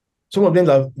 Some of them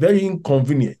are very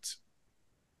inconvenient.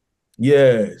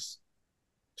 Yes.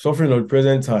 Suffering of the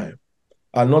present time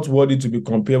are not worthy to be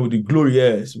compared with the glory,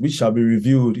 yes, which shall be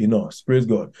revealed in us. Praise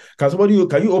God. Can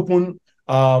you open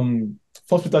 1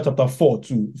 Peter chapter 4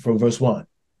 from verse 1?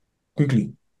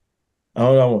 Quickly.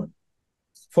 Another one.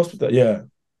 1 Peter, yeah.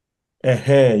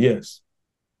 Yes.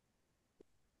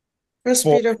 1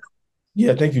 Peter.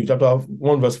 Yeah, thank you. Chapter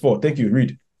 1, verse 4. Thank you.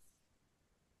 Read.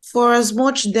 For as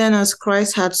much then as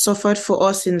Christ had suffered for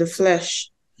us in the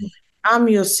flesh, arm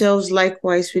yourselves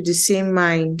likewise with the same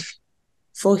mind.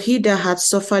 For he that had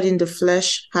suffered in the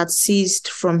flesh had ceased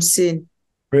from sin.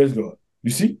 Praise God.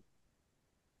 You see?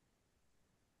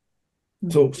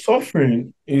 So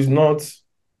suffering is not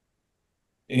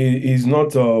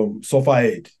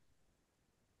suffered.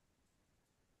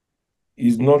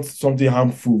 It's not something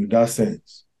harmful in that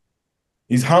sense.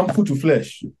 It's harmful to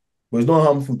flesh, but it's not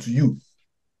harmful to you.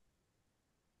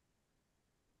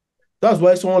 That's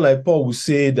why someone like Paul will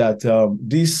say that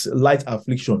this light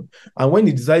affliction, and when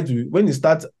he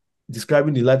starts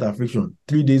describing the light affliction,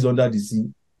 3 days under the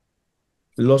sea,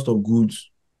 the loss of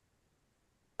goods,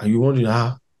 and you're wondering,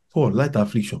 Paul, light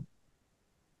affliction.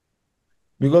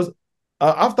 Because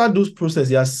after those processes,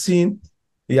 he has seen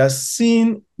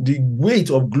the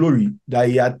weight of glory that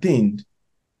he attained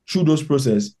through those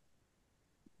processes.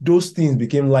 Those things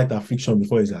became light affliction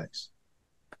before his eyes.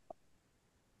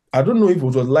 I don't know if it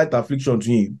was light affliction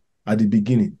to him at the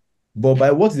beginning, but by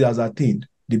what he has attained,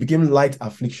 they became light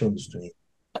afflictions to him.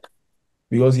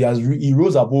 Because he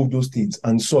rose above those things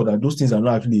and saw that those things are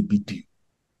not actually a big deal.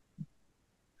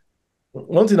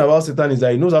 One thing about Satan is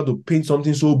that he knows how to paint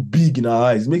something so big in our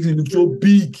eyes. It makes it look so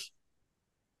big.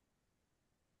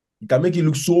 It can make it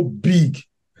look so big.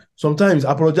 Sometimes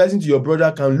apologizing to your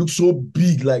brother can look so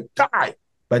big, like, die.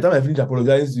 By the time I finish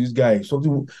apologizing to this guy,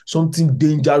 something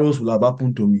dangerous will have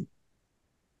happened to me.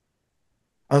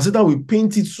 And Satan will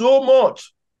paint it so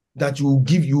much that you will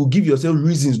give yourself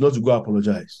reasons not to go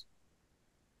apologize.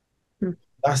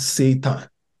 That's Satan.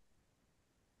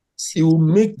 He will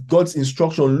make God's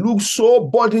instruction look so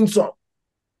burdensome.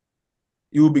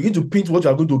 He will begin to paint what you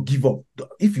are going to give up.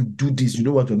 If you do this, you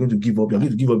know what you're going to give up. You're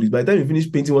going to give up this. By the time you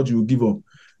finish painting what you will give up,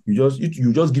 you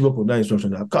just give up on that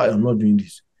instruction. That, I'm not doing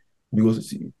this. Because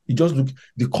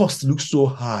the cost looks so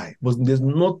high, but there's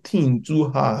nothing too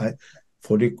high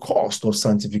for the cost of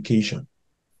sanctification.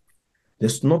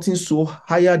 There's nothing so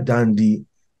higher than the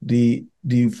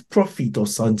profit of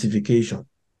sanctification.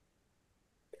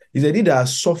 He said, he that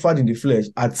has suffered in the flesh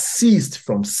had ceased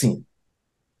from sin.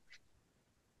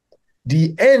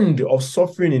 The end of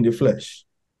suffering in the flesh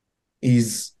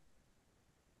is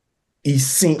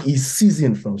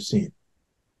ceasing from sin.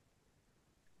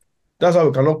 That's why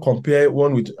we cannot compare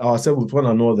ourselves with one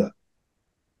another.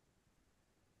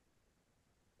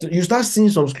 You start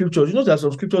seeing some scriptures. You know, there are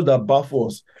some scriptures that baffle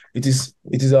us. It is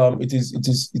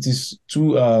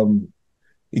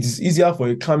easier for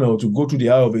a camel to go through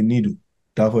the eye of a needle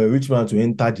than for a rich man to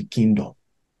enter the kingdom.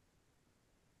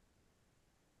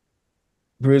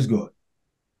 Praise God.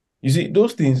 You see,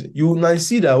 those things, you now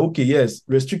see that, okay, yes,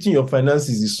 restricting your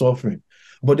finances is suffering.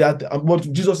 But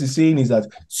what Jesus is saying is that,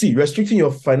 see, restricting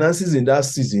your finances in that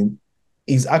season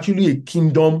is actually a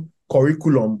kingdom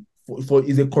curriculum,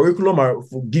 is a curriculum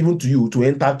given to you to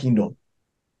enter kingdom.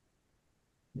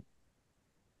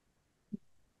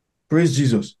 Praise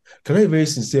Jesus. Can I be very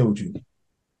sincere with you?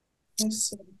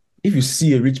 Yes. If you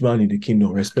see a rich man in the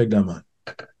kingdom, respect that man.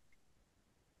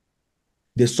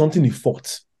 There's something he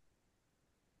fought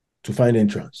to find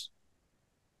entrance.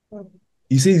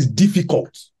 He says it's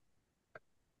difficult.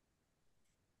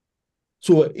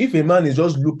 So if a man is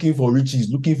just looking for riches,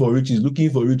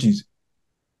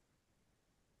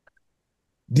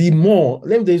 the more,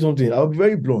 let me tell you something, I'll be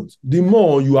very blunt, the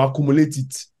more you accumulate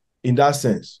it in that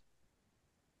sense.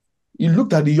 He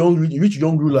looked at the rich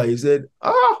young ruler, he said,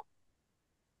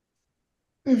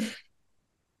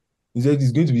 he said,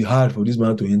 it's going to be hard for this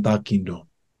man to enter kingdom.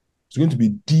 It's going to be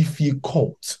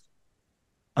difficult.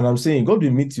 And I'm saying, God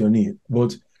will meet your need.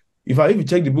 But if you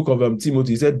check the book of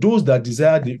Timothy, he said, those that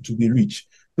desire to be rich,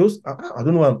 I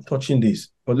don't know why I'm touching this,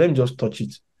 but let me just touch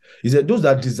it. He said, those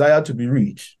that desire to be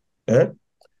rich,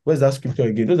 where's that scripture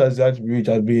again? Those that desire to be rich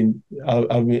have been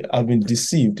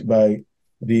deceived by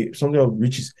something of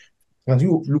riches. Can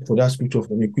you look for that scripture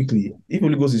for me quickly? If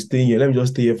Holy Ghost is staying here, let me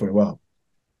just stay here for a while.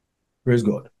 Praise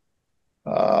God.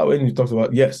 When he talks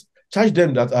about, yes, charge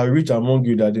them that are rich among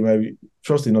you that they might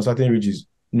trust in certain riches.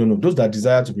 No, those that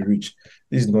desire to be rich.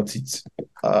 This is not it.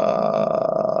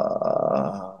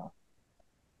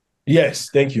 Yes,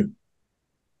 thank you.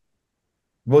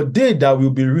 But they that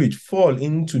will be rich fall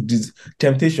into these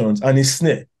temptations and a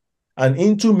snare, and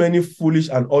into many foolish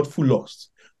and artful lusts,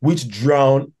 which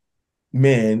drown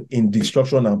men in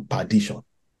destruction and perdition.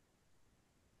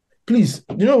 Please,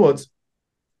 you know what?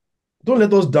 Don't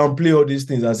let us downplay all these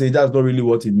things and say that's not really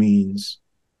what it means.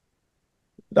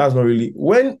 That's not really.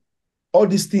 When a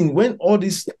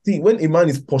man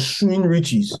is pursuing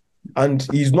riches and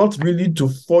he's not really to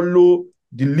follow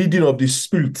the leading of the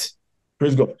Spirit,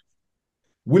 praise God,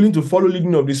 willing to follow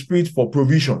leading of the Spirit for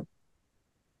provision,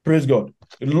 praise God,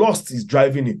 lust is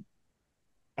driving him.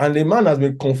 And the man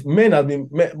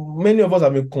many of us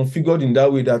have been configured in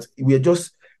that way that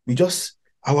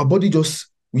our body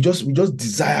we just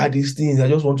desire these things.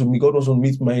 God wants to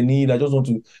meet my need. And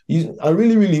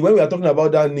really, when we are talking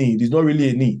about that need, it's not really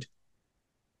a need.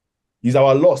 It's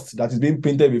our lust that is being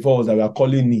painted before us that we are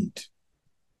calling need.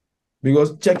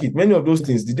 Because check it, many of those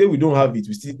things, the day we don't have it,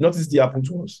 nothing still happen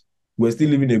to us. We're still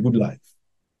living a good life.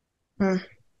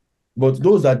 But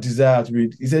those that desire to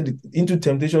read, he said, into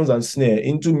temptations and snare,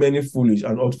 into many foolish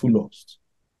and artful lusts,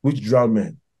 which drown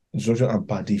men, destruction and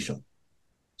perdition.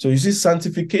 So you see,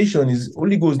 sanctification is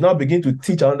Holy Ghost now begin to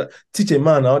teach a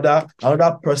man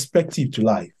another perspective to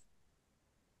life.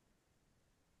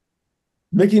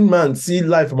 Making man see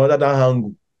life from another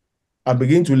angle and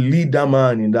begin to lead that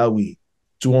man in that way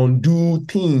to undo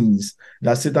things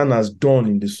that Satan has done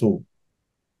in the soul.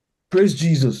 Praise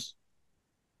Jesus.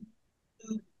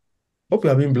 Hope you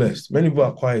have been blessed. Many people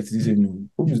are quiet this evening.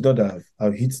 Hope it's not that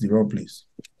I've hit the wrong place.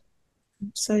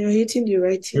 So you're hitting the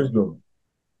right thing. Praise God.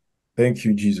 Thank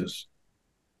you, Jesus.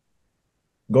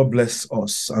 God bless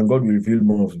us, and God will reveal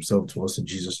more of himself to us in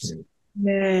Jesus' name.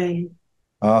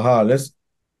 Amen.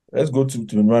 Let's go to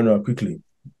Emmanuel quickly.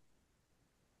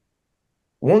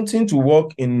 Wanting to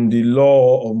walk in the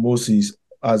law of Moses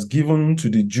as given to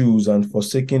the Jews and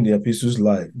forsaking the epistles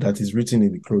life that is written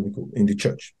in the chronicle in the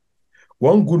church.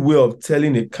 One good way of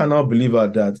telling a carnal believer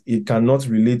that he cannot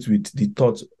relate with the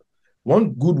thoughts.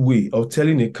 One good way of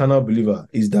telling a carnal believer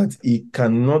is that he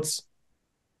cannot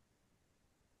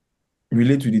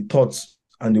relate with the thoughts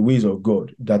and the ways of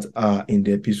God that are in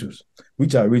the epistles,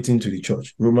 which are written to the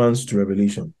church, Romans to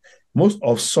Revelation. Most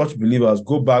of such believers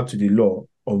go back to the law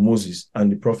of Moses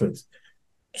and the prophets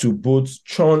to both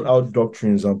churn out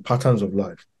doctrines and patterns of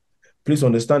life. Please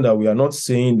understand that we are not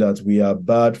saying that we are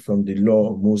bad from the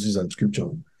law of Moses and scripture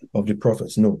of the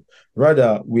prophets. No.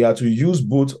 Rather, we are to use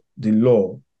both the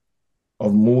law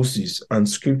of Moses and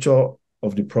scripture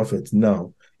of the prophets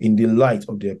now in the light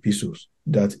of the epistles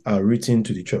that are written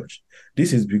to the church.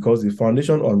 This is because the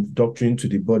foundation of doctrine to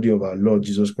the body of our Lord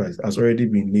Jesus Christ has already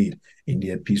been laid in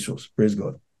the epistles. Praise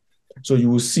God. So you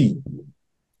will see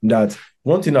that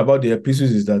one thing about the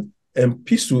epistles is that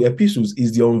epistles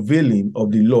is the unveiling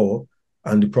of the law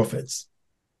and the prophets.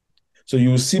 So you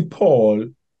will see Paul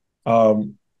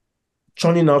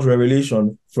churning out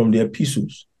revelation from the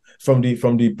epistles, from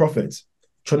the prophets,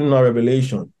 churning out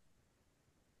revelation.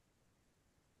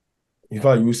 In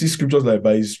fact, you will see scriptures like,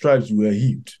 by his stripes you were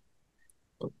healed.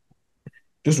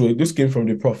 This came from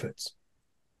the prophets.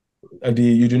 And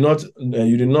you do not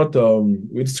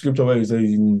with scripture where you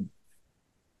say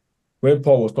when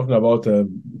Paul was talking about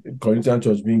Corinthian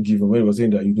church being given, when he was saying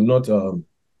that you do not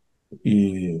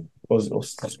what's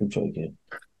the scripture again?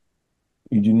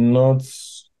 You do not,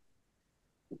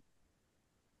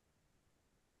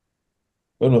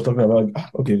 when I was talking about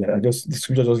the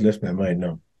scripture just left my mind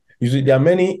now. You see, there are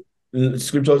many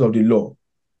scriptures of the law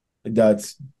that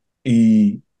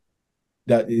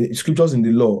scriptures in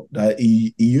the law that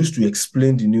he used to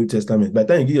explain the New Testament. By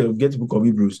the time you get to the book of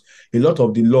Hebrews, a lot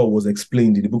of the law was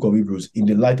explained in the book of Hebrews in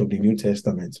the light of the New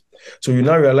Testament. So you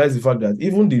now realize the fact that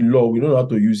even the law, we don't know how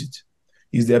to use it.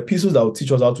 It's the epistles that will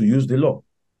teach us how to use the law.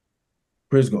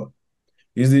 Praise God.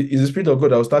 It's the Spirit of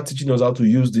God that will start teaching us how to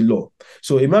use the law.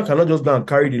 So a man cannot just go and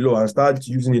carry the law and start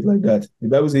using it like that. The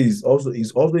Bible says he's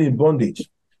also in bondage.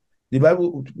 The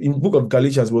Bible in the book of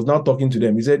Galatians was now talking to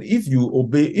them. He said, if you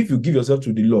give yourself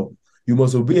to the law, you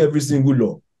must obey every single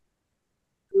law.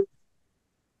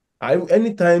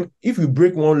 Anytime, if you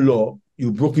break one law,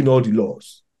 you've broken all the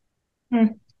laws.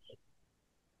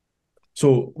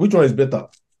 So which one is better?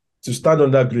 To stand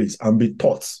under grace and be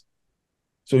taught.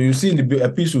 So you see in the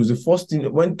epistles, the first thing,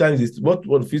 what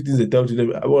the first things they tell to them,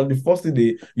 the first thing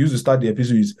they use to start the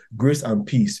epistle is grace and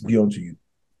peace be unto you.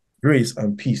 Grace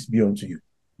and peace be unto you.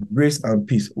 Grace and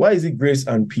peace. Why is it grace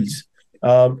and peace?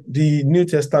 The New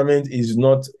Testament is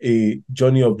not a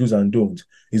journey of do's and don'ts.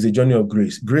 It's a journey of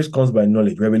grace. Grace comes by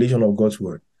knowledge, revelation of God's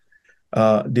word.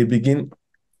 They begin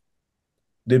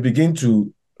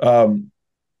to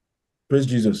praise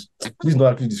Jesus. This is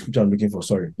not actually the scripture I'm looking for.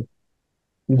 Sorry, this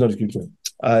is not the scripture.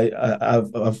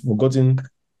 I've forgotten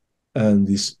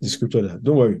the scripture there.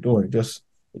 Don't worry. Just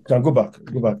can go back.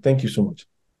 Thank you so much.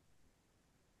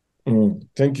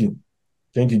 Thank you,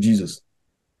 Jesus.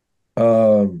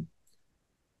 Thank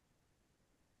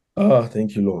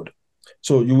you, Lord.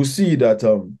 So you will see that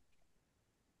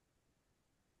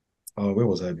where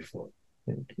was I before?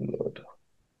 Thank you, Lord.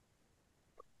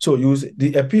 So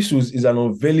the epistles is an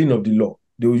unveiling of the law.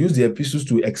 They will use the epistles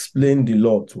to explain the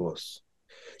law to us.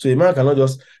 So a man cannot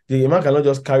just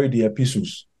carry the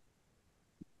epistles.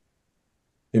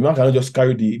 A man cannot just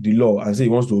carry the law and say he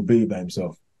wants to obey it by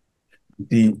himself.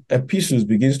 The epistles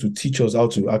begins to teach us how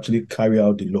to actually carry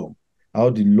out the law.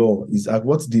 What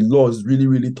the law is really,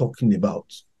 really talking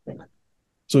about.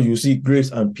 So you see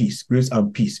grace and peace, grace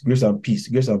and peace, grace and peace,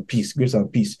 grace and peace, grace and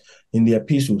peace in the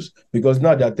epistles. Because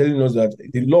now they're telling us that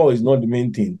the law is not the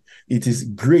main thing. It is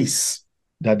grace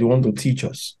that they want to teach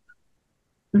us.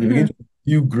 They begin to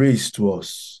give grace to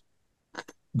us.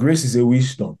 Grace is a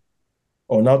wisdom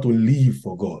on how to live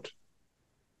for God.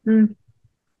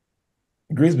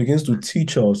 Grace begins to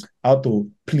teach us how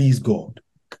to please God.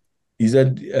 He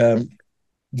said,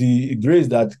 the grace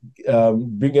that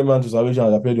bring a man to salvation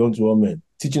has appeared unto all men,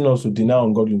 teaching us to deny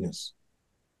ungodliness.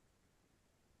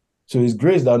 So it's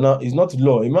grace that now is not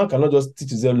law. A man cannot just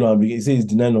teach his law and say he's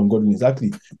denying ungodliness.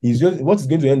 Actually, what is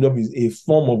going to end up is a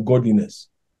form of godliness,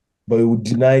 but he will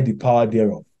deny the power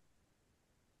thereof.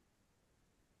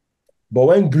 But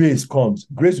when grace comes,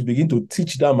 grace will begin to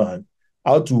teach that man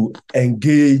how to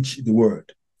engage the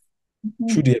word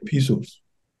through the epistles.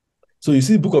 So you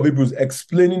see the book of Hebrews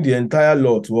explaining the entire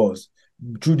law to us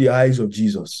through the eyes of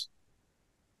Jesus.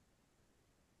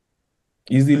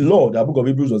 It's the law that book of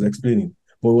Hebrews was explaining,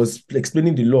 but was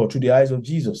explaining the law through the eyes of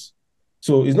Jesus.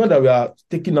 So it's not that we are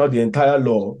taking out the entire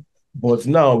law, but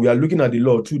now we are looking at the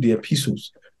law through the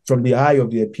epistles, from the eye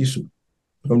of the epistle,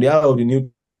 from the eye of the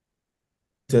New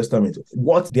Testament.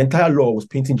 What the entire law was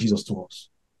painting Jesus to us.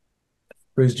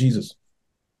 Praise Jesus.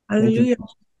 Hallelujah.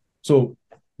 So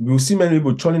we will see many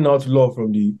people churning out law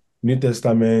from the New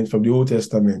Testament, from the Old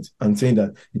Testament, and saying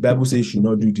that the Bible says you should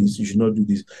not do this, you should not do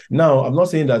this. Now, I'm not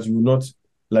saying that you will not,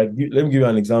 let me give you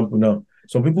an example now.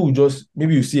 Some people will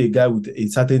maybe you see a guy with a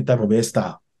certain type of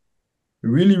hairstyle.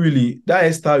 Really, that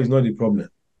hairstyle is not the problem.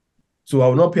 So I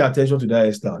will not pay attention to that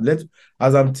hairstyle.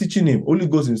 As I'm teaching him, Holy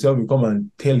Ghost himself will come and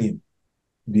tell him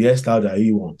the hairstyle that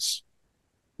he wants.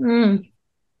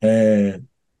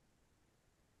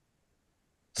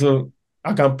 So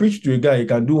I can preach to a guy, he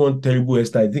can do one terrible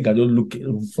hairstyle. I think I don't look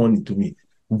funny to me.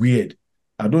 Weird.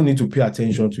 I don't need to pay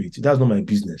attention to it. That's not my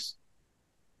business.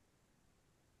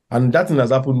 And that thing has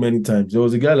happened many times. There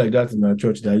was a guy like that in our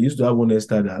church that used to have one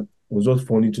hairstyle that was just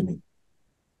funny to me.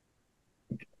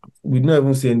 We didn't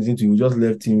even say anything to him. We just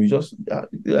left him. We just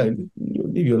live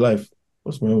your life.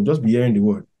 What's my own? Just be hearing the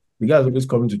word. The guy is always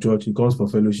coming to church. He comes for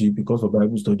fellowship. He comes for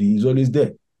Bible study. He's always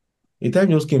there. A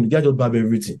time just came. The guy just barbered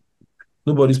everything.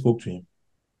 Nobody spoke to him.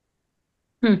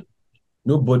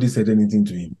 Nobody said anything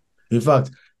to him. In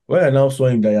fact, when I now saw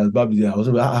him that he has barbed there, I was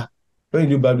like, when you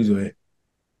do Bible your hair.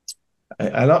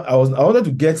 I wanted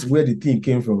to get where the thing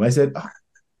came from. I said,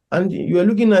 and you are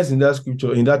looking nice in that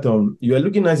scripture, in that you are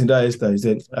looking nice in that hairstyle. He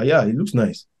said, yeah, it looks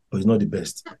nice, but it's not the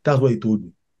best. That's what he told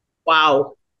me.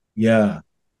 Wow. Yeah.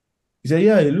 He said,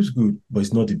 yeah, it looks good, but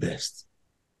it's not the best.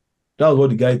 That was what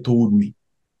the guy told me.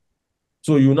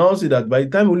 So you now see that by the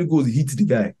time Holy Ghost hit the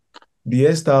guy, the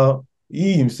hairstyle,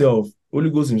 he himself, Holy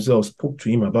Ghost himself spoke to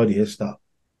him about the hairstyle.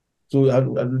 So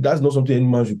that's not something any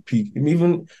man should pick. I mean,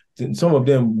 even some of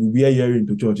them will wear earring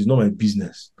to church. It's not my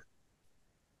business.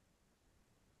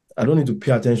 I don't need to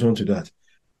pay attention to that.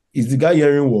 Is the guy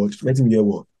hearing what? Let him hear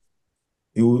what.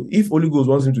 If Holy Ghost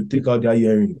wants him to take out that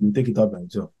hearing, he'll take it out by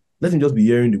himself. Let him just be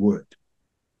hearing the word.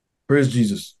 Praise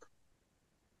Jesus.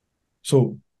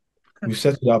 So we've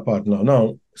settled that part now.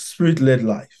 Now, spirit-led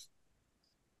life.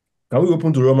 Can we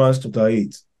open to Romans chapter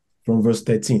 8 from verse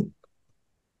 13?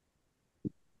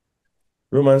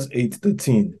 Romans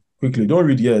 8:13. Quickly, don't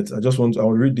read yet. I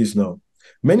will read this now.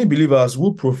 Many believers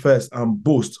who profess and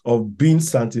boast of being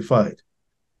sanctified,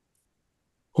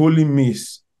 holy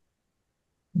miss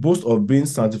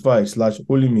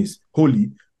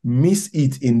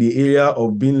it in the area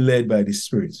of being led by the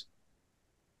Spirit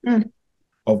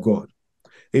of God.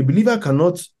 A believer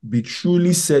cannot be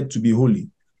truly said to be holy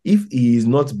if he is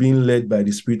not being led by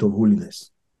the Spirit of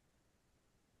holiness.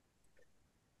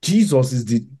 Jesus is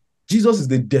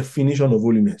the definition of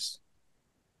holiness.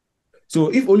 So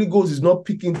if Holy Ghost is not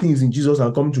picking things in Jesus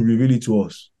and coming to reveal it to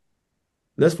us,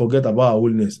 let's forget about our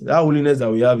holiness. That holiness that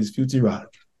we have is filthy rag.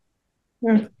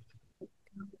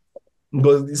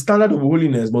 Because the standard of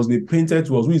holiness must be painted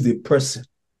to us, who is a person.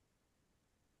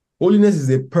 Holiness is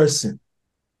a person.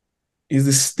 Is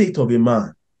the state of a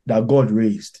man that God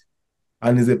raised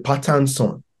and is a pattern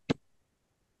son.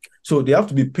 So they have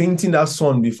to be painting that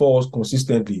son before us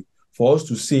consistently for us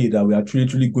to say that we are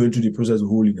truly going through the process of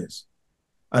holiness.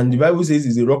 And the Bible says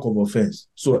he's a rock of offense.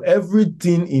 So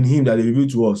everything in him that they reveal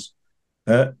to us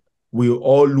will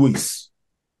always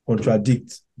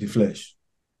contradict the flesh.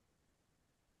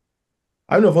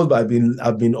 I don't know if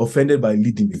I've been offended by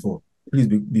leading before. Please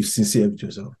be sincere with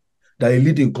yourself. That a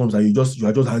leading comes and you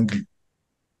are just angry.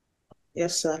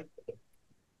 Yes, sir.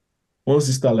 One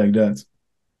sister like that,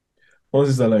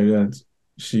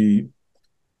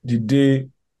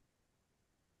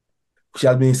 she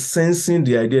had been sensing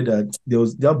the idea that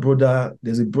there's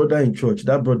a brother in church.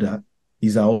 That brother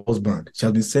is her husband. She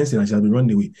has been sensing and she has been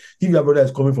running away. If your brother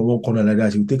is coming from one corner like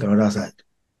that, she will take another side.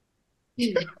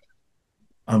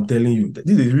 I'm telling you, this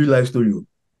is a real life story.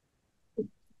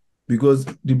 Because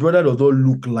the brother does not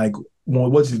look like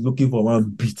what she's looking for, one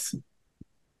bit.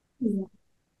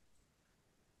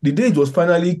 The day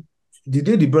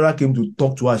the brother came to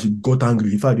talk to her, she got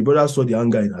angry. In fact, the brother saw the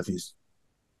anger in her face.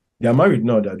 They are married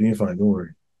now. They're doing fine. Don't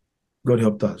worry. God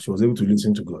helped her. She was able to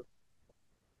listen to God.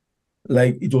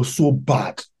 Like, it was so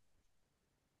bad.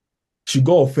 She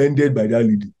got offended by that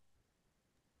lady.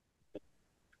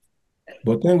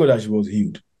 But thank God that she was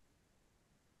healed.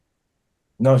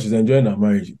 Now she's enjoying her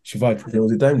marriage. In fact, there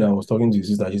was a time that I was talking to the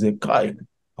sister. She said, Kai,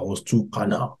 I was too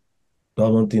carnal. That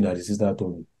was one thing that the sister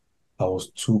told me. I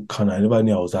was too carnal. I never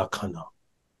knew I was that carnal.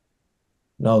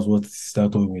 That was what the sister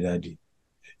told me that day.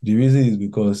 The reason is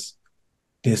because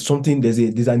there's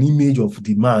an image of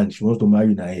the man she wants to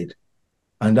marry in her head.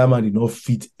 And that man did not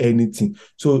fit anything.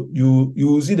 So you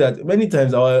will see that many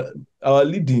times our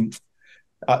leading,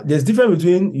 there's difference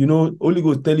between, Holy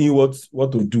Ghost telling you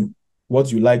what to do,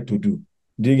 what you like to do.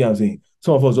 Do you get what I'm saying?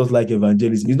 Some of us just like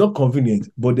evangelism. It's not convenient,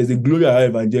 but there's a glory of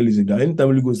evangelism that anytime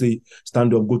Holy Ghost say,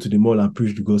 stand up, go to the mall and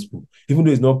preach the gospel. Even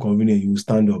though it's not convenient, you will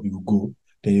stand up, you will go.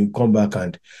 Then you come back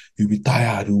and you'll be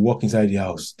tired, you'll walk inside the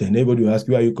house. Then everybody will ask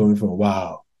you, where are you coming from?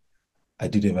 Wow, I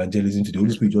did evangelism today. The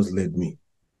Holy Spirit just led me.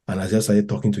 And I just started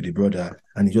talking to the brother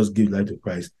and he just gave life to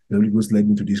Christ. The Holy Ghost led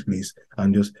me to this place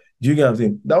and do you get what I'm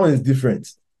saying? That one is different.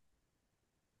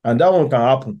 And that one can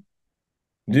happen.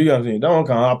 Do you get what I'm saying? That one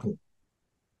can happen.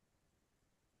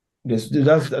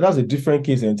 That's a different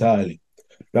case entirely.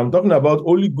 I'm talking about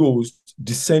Holy Ghost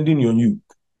descending on you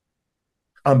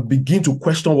and begin to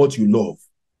question what you love.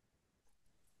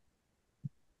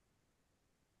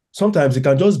 Sometimes it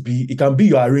can be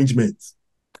your arrangement.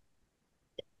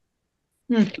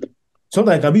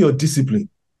 Sometimes it can be your discipline.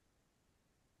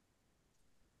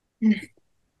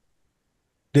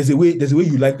 There's a way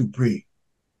you like to pray.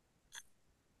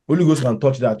 Holy Ghost can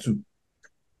touch that too.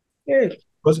 Yeah.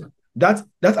 Because that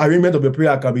arrangement of your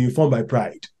prayer can be informed by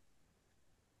pride.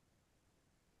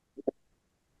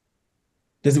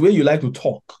 There's a way you like to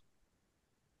talk.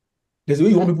 There's a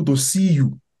way you want people to see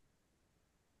you.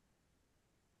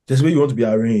 There's a way you want to be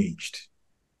arranged.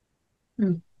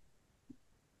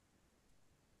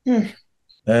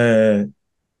 Uh,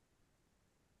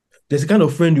 there's a kind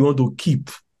of friend you want to keep.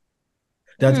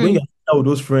 That when you're out with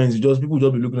those friends, people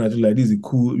just be looking at you like this is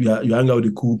cool. You hang out with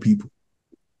the cool people.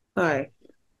 Right.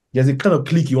 There's a kind of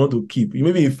clique you want to keep. You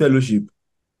maybe in fellowship.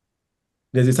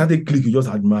 There's a certain clique you just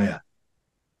admire.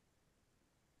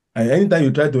 And anytime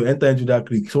you try to enter into that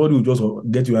clique, somebody will just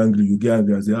get you angry. You get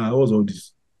angry and say, what's all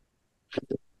this?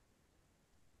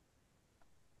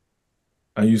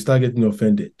 And you start getting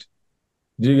offended.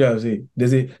 Do you get what I'm saying?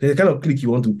 There's a kind of clique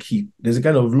you want to keep. There's a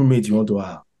kind of roommate you want to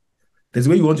have. There's a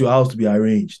way you want your house to be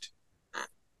arranged.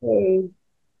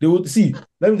 They would see.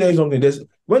 Let me tell you something.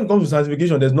 When it comes to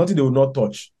sanctification, there's nothing they will not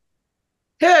touch.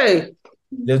 Hey,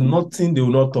 there's nothing they will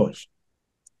not touch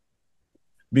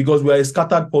because we are a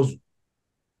scattered puzzle.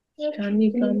 A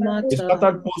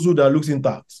scattered puzzle that looks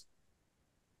intact.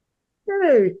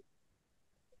 Hey.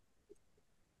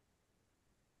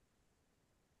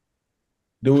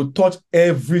 They will touch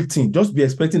everything. Just be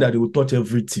expecting that they will touch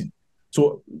everything.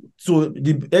 So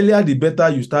the earlier the better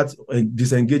you start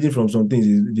disengaging from some things,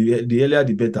 the earlier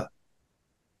the better.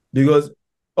 Because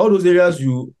all those areas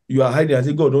you are hiding and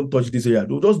say, God, don't touch this area.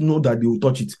 They'll just know that they will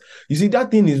touch it. You see,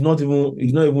 that thing is not even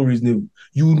reasonable.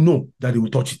 You know that they will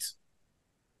touch it.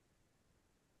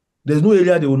 There's no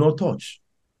area they will not touch.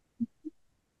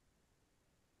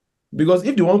 Because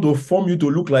if they want to form you to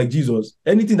look like Jesus,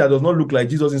 anything that does not look like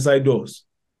Jesus inside doors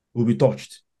will be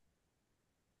touched.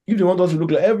 If they want us to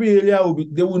look like every area will be,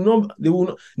 they will not.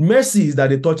 Mercy is that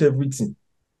they touch everything.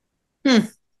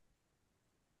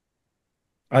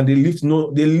 And they leave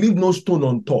no stone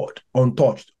untouched,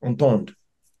 unturned.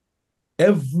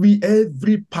 Every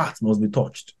part must be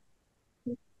touched.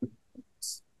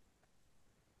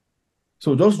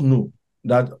 So just know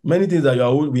that many things that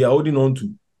we are holding on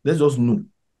to, let's just know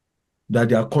that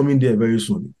they are coming there very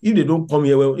soon. If they don't come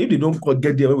here, if they don't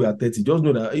get there when we are 30, just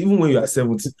know that even when you are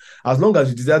 70, as long as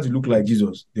you desire to look like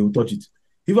Jesus, they will touch it.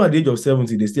 Even at the age of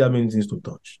 70, they still have many things to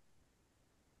touch.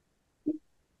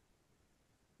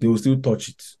 They will still touch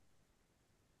it.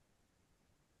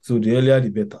 So the earlier, the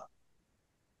better.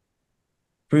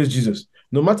 Praise Jesus.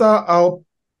 No matter how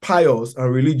pious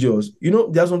and religious,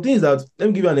 there are some things that, let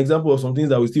me give you an example of some things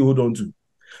that we still hold on to.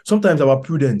 Sometimes our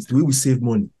prudence, the way we save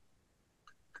money.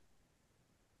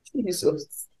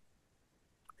 Jesus.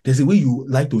 There's a way you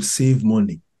like to save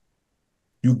money.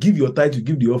 You give your tithe, you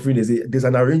give the offering, there's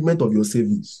an arrangement of your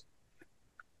savings.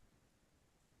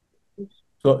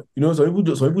 So, some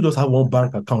people just have one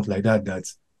bank account like that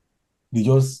they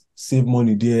just save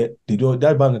money there.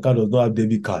 That bank account does not have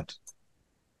debit card.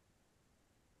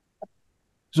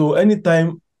 So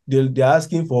anytime they're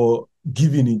asking for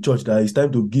giving in church, that it's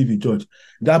time to give in church,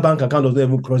 that bank account doesn't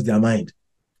even cross their mind.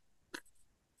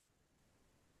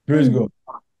 Praise God.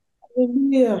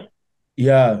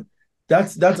 Yeah.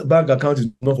 That bank account is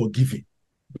not for giving.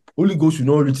 Holy Ghost should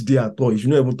not reach there at all. You should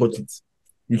not even touch it.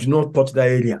 You should not touch that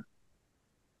area.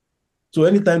 So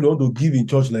anytime you want to give in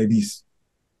church like this,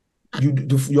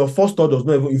 your first thought does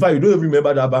not even, in fact, you don't even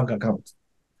remember that bank account.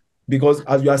 Because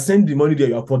as you are sending the money there,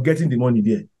 you are forgetting the money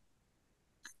there.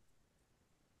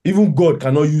 Even God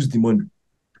cannot use the money.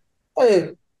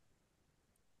 Hey.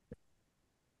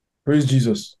 Praise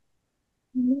Jesus.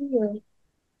 Yeah.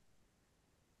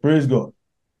 Praise God.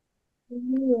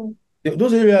 Yeah.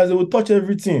 Those areas, they will touch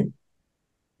everything.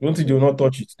 You don't think they will not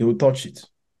touch it? They will touch it.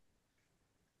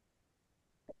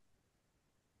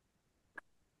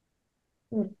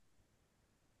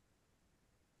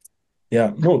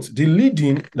 Yeah, note, the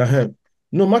leading,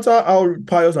 no matter how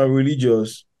pious and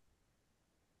religious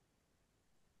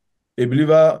a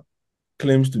believer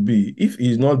claims to be, if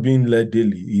he is not being led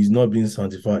daily, he is not being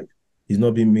sanctified, he is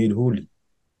not being made holy.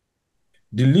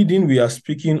 The leading we are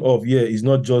speaking of here is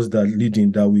not just that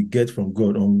leading that we get from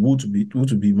God on who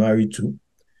to be married to,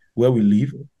 where we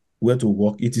live, where to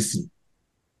work, etc.,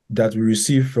 that we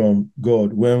receive from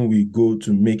God when we go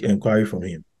to make inquiry from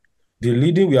him. The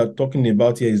leading we are talking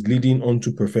about here is leading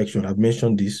unto perfection. I've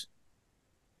mentioned this.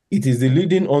 It is the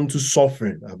leading unto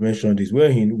suffering. I've mentioned this,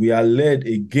 wherein we are led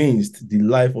against the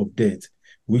life of death,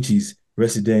 which is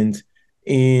resident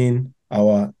in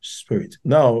our spirit.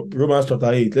 Now, Romans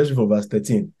chapter 8, let's read from verse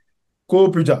 13.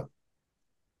 Co-preacher.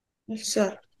 Yes,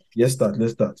 sir. Let's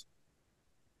start.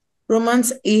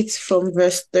 Romans 8 from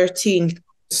verse 13.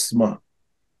 Smart.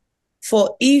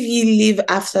 For if ye live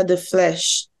after the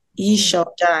flesh, ye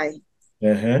shall die.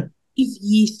 Uh-huh. If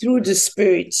ye through the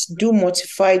Spirit do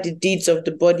mortify the deeds of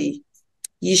the body,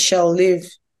 ye shall live.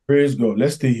 Praise God.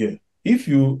 Let's stay here. If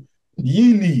ye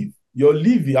live, your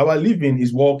living, our living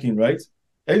is walking, right?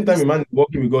 Anytime a man is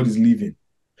walking with God is living.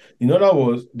 In other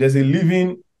words, there's a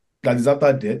living that is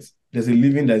after death, there's a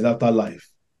living that is after life.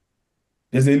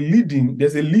 There's a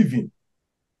living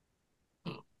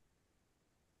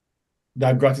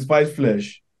that gratifies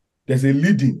flesh. There's a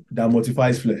leading that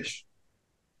mortifies flesh.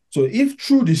 So if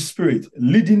through the Spirit,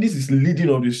 this is leading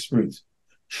of the Spirit,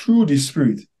 through the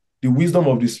Spirit, the wisdom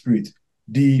of the Spirit,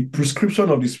 the prescription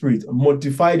of the Spirit,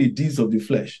 mortify the deeds of the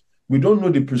flesh. We don't know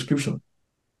the prescription.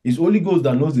 It's Holy Ghost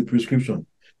that knows the prescription.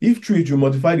 If through it you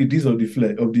mortify the deeds of the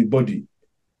flesh, of the body,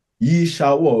 ye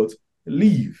shall what?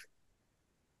 Live.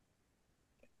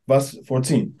 Verse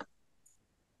 14.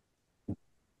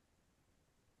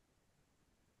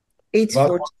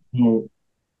 8:14.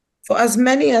 For as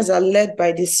many as are led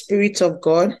by the Spirit of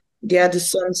God, they are the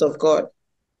sons of God.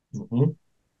 Mm-hmm.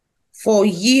 For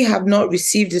ye have not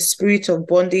received the spirit of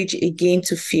bondage again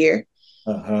to fear.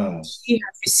 Ye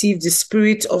have received the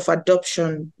spirit of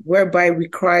adoption, whereby we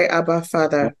cry, Abba,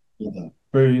 Father.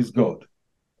 Praise God.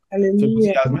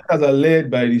 Hallelujah. So as many as are led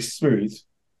by the Spirit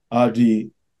are the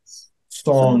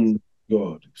sons of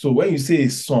God. So when you say a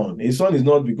son is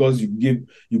not because you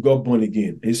got born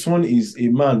again. A son is a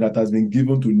man that has been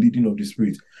given to leading of the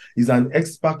Spirit. He's an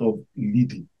expert of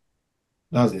leading.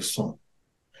 That's a son.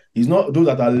 It's not those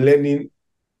that are learning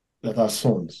that are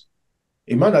sons.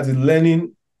 A man that is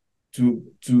learning to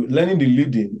learning the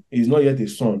leading is not yet a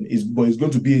son, but is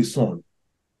going to be a son.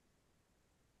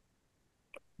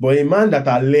 But a man that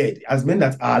are led, as men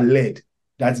that are led,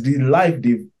 that the life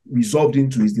they've resolved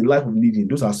into is the life of leading,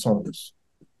 those are sons.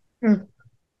 People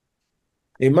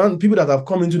that have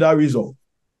come into that resolve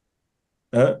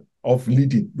of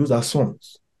leading, those are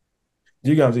sons. Do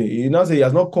you get what I'm saying? He now says he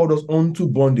has not called us unto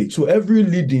bondage. So every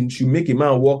leading should make a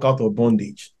man walk out of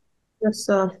bondage. Yes,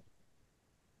 sir.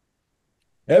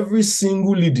 Every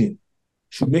single leading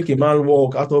should make a man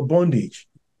walk out of bondage.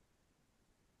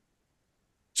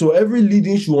 So every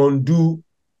leading should undo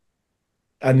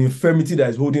an infirmity that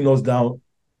is holding us down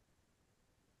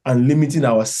and limiting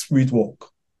our spirit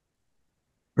walk.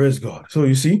 Praise God. So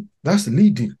you see, that's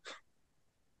leading.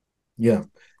 Yeah.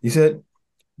 He said,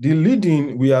 the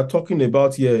leading we are talking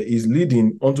about here is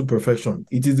leading unto perfection.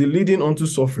 It is the leading unto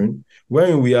suffering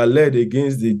when we are led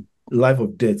against the life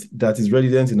of death that is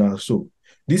resident in our soul.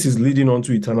 This is leading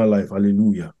unto eternal life.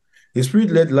 Hallelujah. A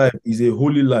spirit-led life is a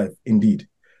holy life indeed.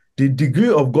 The degree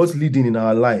of God's leading in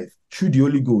our life through the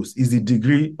Holy Ghost is the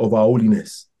degree of our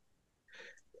holiness.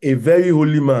 A very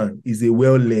holy man is a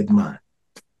well-led man.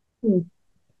 I'm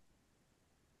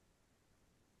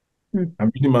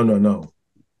reading manual now.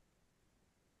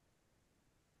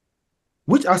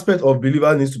 Which aspect of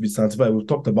believer needs to be sanctified? We've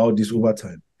talked about this over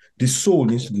time. The soul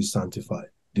needs to be sanctified.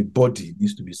 The body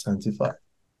needs to be sanctified.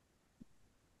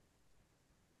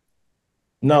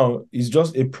 Now, it's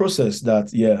just a process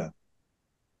that,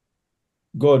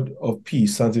 God of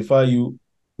peace, sanctify you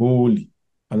wholly.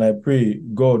 And I pray,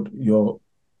 God, your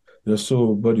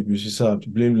soul, body be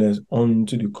preserved, blameless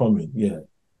unto the coming. Yeah.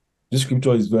 This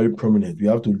scripture is very prominent. We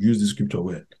have to use this scripture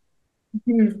well.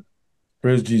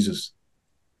 Praise Jesus.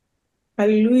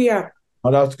 Hallelujah.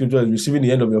 Another scripture is receiving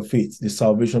the end of your faith, the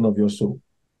salvation of your soul.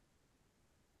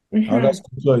 Another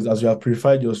scripture is as you have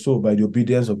purified your soul by the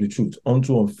obedience of the truth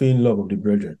unto unfeigned love of the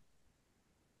brethren.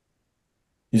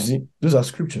 You see, those are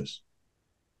scriptures.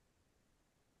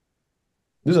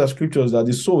 These are scriptures that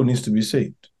the soul needs to be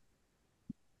saved.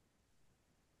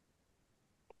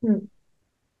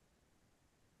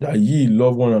 That ye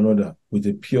love one another with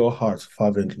a pure heart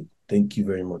fervently. Thank you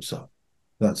very much, sir.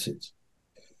 That's it.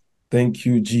 Thank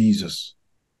you, Jesus.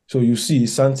 So you see,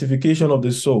 sanctification of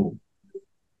the soul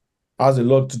has a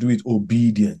lot to do with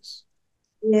obedience.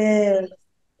 Yeah.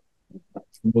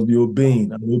 You must be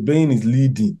obeying, and obeying is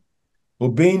leading.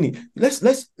 Obeying,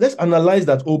 let's analyze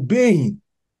that. Obeying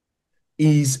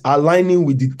is aligning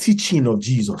with the teaching of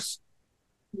Jesus.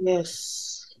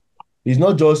 Yes. It's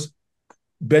not just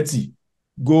Betty,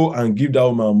 go and give that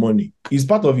woman money. It's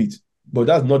part of it, but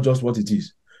that's not just what it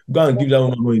is. Go and give that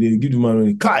woman money. They give the woman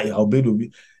money. Kai, I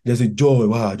obeyed. There's a joy.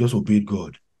 Wow, I just obeyed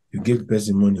God. You gave the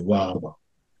person money. Wow.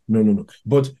 No.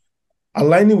 But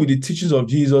aligning with the teachings of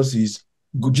Jesus is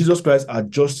Jesus Christ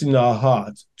adjusting our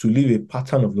hearts to live a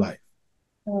pattern of life.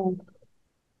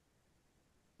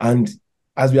 And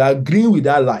as we are agreeing with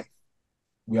that life,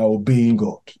 we are obeying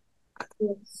God.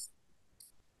 Yes.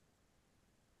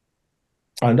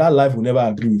 And that life will never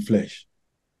agree with flesh.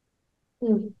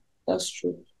 That's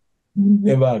true.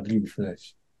 Never agree with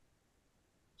flesh.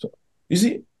 So you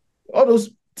see, all those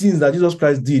things that Jesus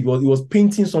Christ did he was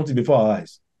painting something before our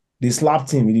eyes. They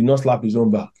slapped him, he did not slap his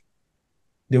own back.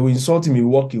 They will insult him, he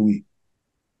will walk away.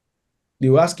 They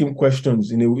will ask him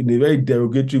questions in a very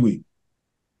derogatory way.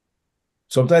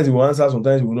 Sometimes he will answer,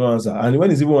 sometimes he will not answer. And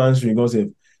when he's even answering, God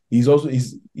said, his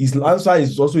answer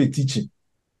is also a teaching.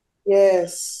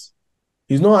 Yes.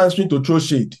 He's not answering to throw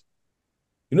shade.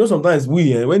 You know, sometimes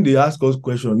when they ask us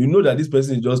questions, you know that this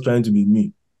person is just trying to be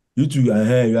mean. You two, you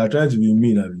are trying to be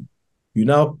mean. I mean, you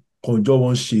now conjure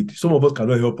one shade. Some of us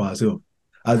cannot help ourselves.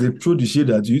 As they throw the shade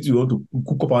at you, you want to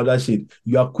cook up another shade.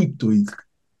 You are quick to it.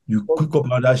 You cook up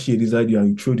another shade inside you and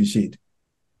you throw the shade.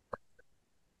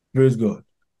 Praise God.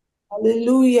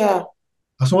 Hallelujah.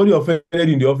 As somebody offended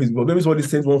in the office, but maybe somebody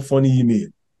sent one funny email.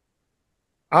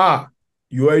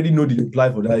 You already know the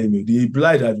reply for that email. The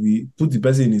reply that we put the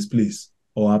person in his place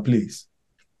or her place.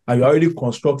 And you're already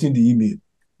constructing the email.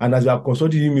 And as you are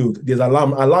constructing the email, there's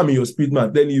alarm in your spirit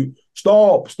man telling you,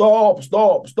 stop, stop,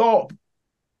 stop, stop.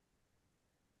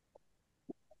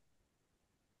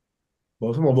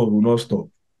 But some of us will not stop.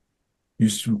 You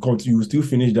should continue, you still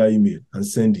finish that email and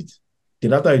send it.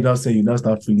 Then after you now send, you now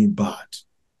start feeling bad.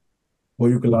 But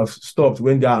you could have stopped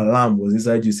when that alarm was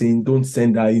inside you saying, don't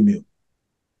send that email.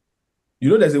 You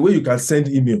know, there's a way you can send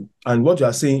email. And what you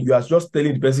are saying, you are just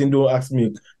telling the person, don't ask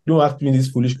me this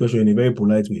foolish question in a very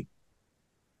polite way.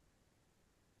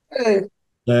 Hey.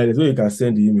 There's a way you can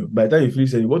send the email. By the time you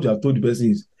finish saying, what you have told the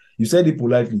person is, you said it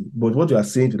politely, but what you are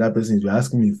saying to that person is, you're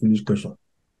asking me a foolish question.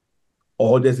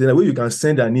 Or there's a way you can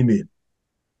send an email.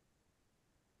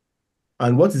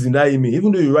 And what is in that email,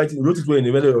 even though you wrote it well in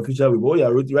a very official way, but what you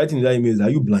are writing in that email is, are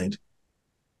you blind?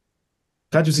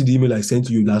 Can't you see the email I sent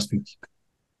to you last week?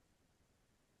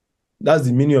 That's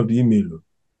the meaning of the email.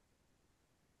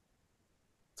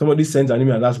 Somebody sent an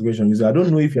email and asked a question. You say, I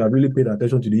don't know if you have really paid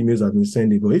attention to the emails I've been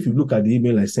sending, but if you look at the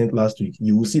email I sent last week,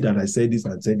 you will see that I said this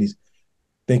and said this.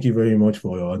 Thank you very much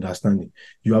for your understanding.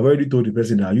 You have already told the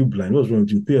person, are you blind? What's wrong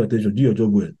with you? Pay attention, do your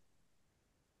job well.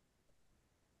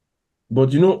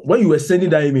 But you know, when you were sending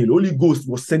that email, Holy Ghost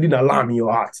was sending alarm in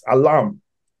your heart. Alarm.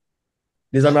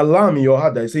 There's an alarm in your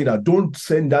heart that is saying that don't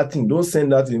send that thing,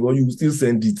 but you will still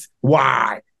send it.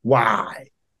 Why? Why?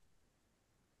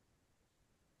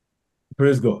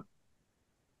 Praise God.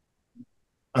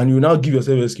 And you now give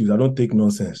yourself an excuse. I don't take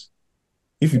nonsense.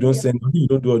 If you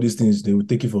don't do all these things, they will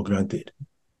take it for granted.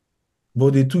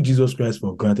 But they took Jesus Christ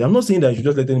for granted. I'm not saying that you should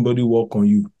just let anybody walk on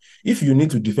you. If you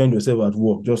need to defend yourself at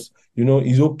work, just,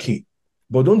 it's okay.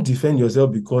 But don't defend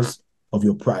yourself because of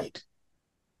your pride.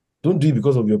 Don't do it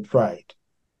because of your pride.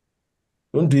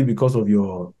 Don't do it because of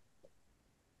you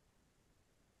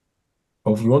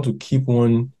want to keep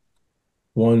one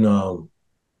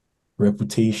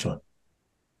reputation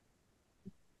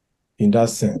in that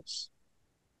sense.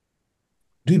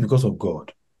 Do it because of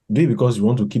God. Do it because you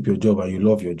want to keep your job and you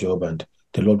love your job and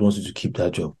the Lord wants you to keep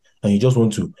that job. And you just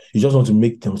want to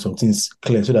make some things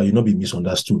clear so that you not be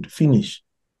misunderstood. Finish.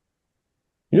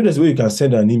 There's a way you can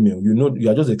send an email. You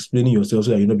are just explaining yourself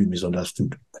so that you not be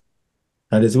misunderstood.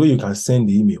 And there's a way you can send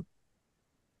the email.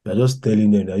 You are just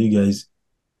telling them that you guys,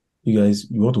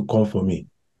 you want to come for me.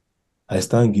 I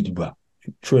stand Gidigba.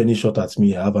 Throw any shot at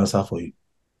me, I have answer for you.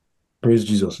 Praise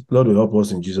Jesus. Lord will help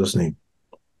us in Jesus' name.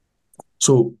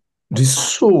 So the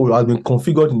soul has been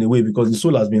configured in a way because the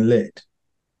soul has been led.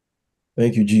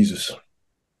 Thank you, Jesus.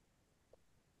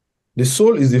 The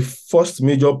soul is the first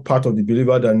major part of the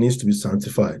believer that needs to be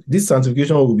sanctified. This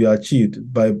sanctification will be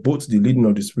achieved by both the leading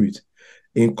of the Spirit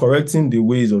in correcting the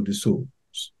ways of the soul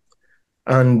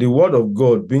and the word of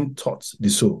God being taught the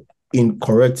soul in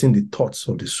correcting the thoughts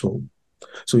of the soul.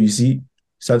 So you see,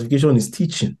 sanctification is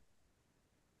teaching.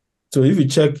 So if you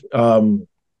check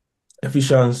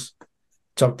Ephesians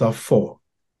chapter 4,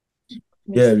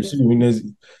 receive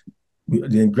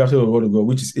the engrafted of the word of God,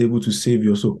 which is able to save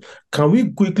your soul. Can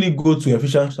we quickly go to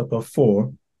Ephesians chapter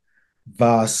 4,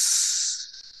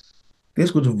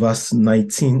 let's go to verse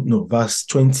 19, no, verse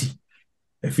 20.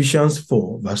 Ephesians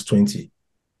 4, verse 20.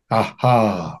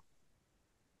 Aha.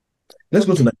 Let's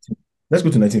go to 19. Let's go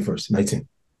to 19 first. 19.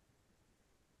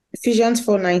 Ephesians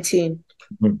 4:19.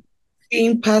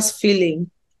 Being past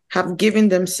feeling, have given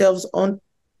themselves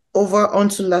over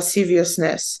unto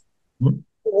lasciviousness,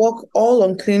 walk all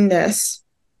uncleanness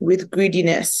with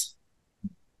greediness.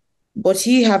 But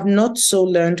ye have not so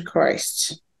learned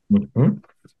Christ.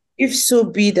 If so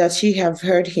be that ye have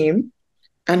heard him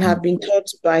and have been taught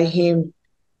by him,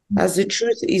 as the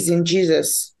truth is in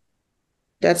Jesus,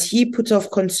 that ye put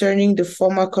off concerning the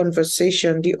former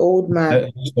conversation the old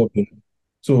man.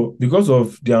 So because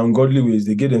of their ungodly ways,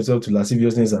 they gave themselves to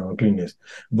lasciviousness and uncleanness.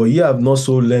 But ye have not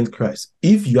so learned Christ.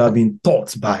 If you have been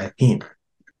taught by him,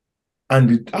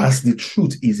 and as the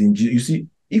truth is in Jesus, you see,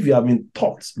 if you have been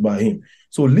taught by him,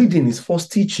 so leading is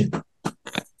first teaching.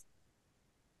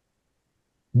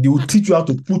 They will teach you how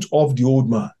to put off the old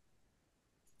man.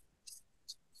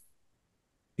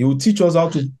 He will teach us how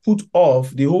to put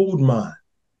off the old man.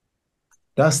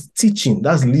 That's teaching,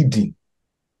 that's leading.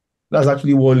 That's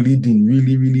actually what leading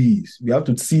really, really is. We have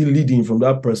to see leading from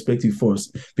that perspective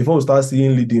first before we start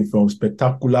seeing leading from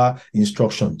spectacular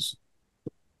instructions.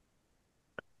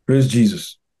 Praise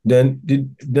Jesus. Then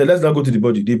let's now go to the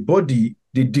body. The body,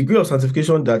 the degree of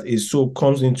sanctification that a soul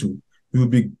comes into will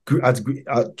be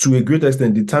to a great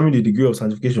extent determine the degree of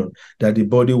sanctification that the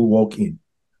body will walk in.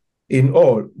 In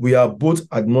all, we are both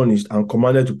admonished and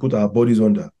commanded to put our bodies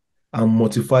under and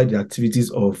mortify the activities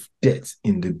of death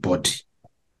in the body.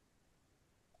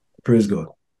 Praise God.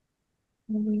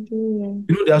 You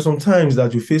know, there are some times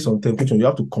that you face some temptation, you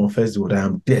have to confess that I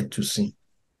am dead to sin.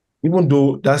 Even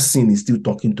though that sin is still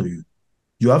talking to you,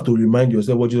 you have to remind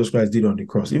yourself what Jesus Christ did on the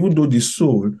cross. Even though the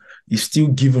soul is still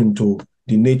given to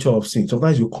the nature of sin,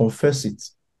 sometimes you confess it.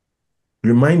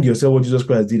 Remind yourself what Jesus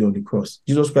Christ did on the cross.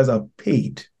 Jesus Christ has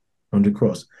paid on the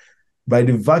cross. By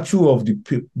the virtue of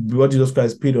what Jesus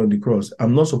Christ paid on the cross,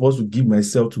 I'm not supposed to give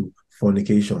myself to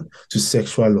fornication, to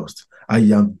sexual lust. I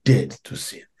am dead to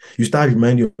sin. You start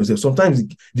reminding yourself. Sometimes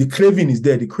the craving is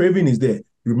there. The craving is there.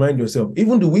 Remind yourself.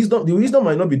 Even the wisdom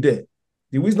might not be there.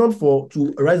 The wisdom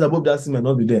to rise above that sin might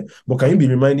not be there. But can you be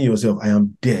reminding yourself, I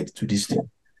am dead to this thing.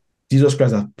 Jesus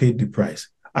Christ has paid the price.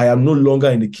 I am no longer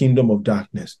in the kingdom of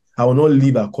darkness. I will not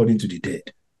live according to the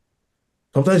dead.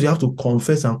 Sometimes you have to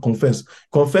confess and confess.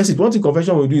 Confess it. One thing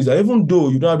confession will do is that even though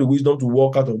you don't have the wisdom to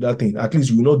walk out of that thing, at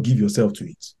least you will not give yourself to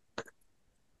it.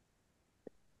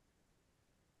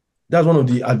 That's one of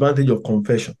the advantages of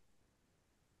confession.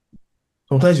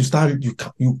 Sometimes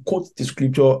you quote the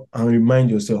scripture and remind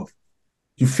yourself.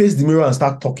 You face the mirror and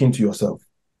start talking to yourself.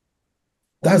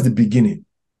 That's the beginning.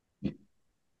 Do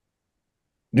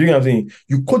you know what I'm saying?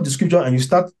 You quote the scripture and you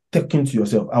start talking to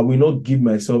yourself. I will not give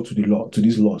myself to the Lord, to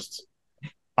this lust.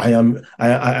 I am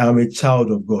a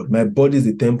child of God. My body is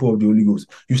the temple of the Holy Ghost.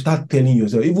 You start telling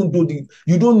yourself, even though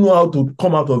you don't know how to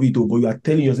come out of it, but you are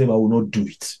telling yourself, I will not do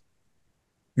it.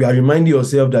 You are reminding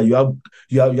yourself that you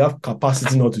have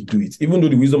capacity not to do it, even though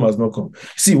the wisdom has not come.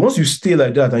 See, once you stay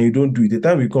like that and you don't do it, the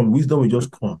time will come, wisdom will just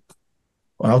come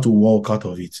on how to walk out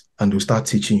of it, and they'll start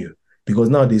teaching you. Because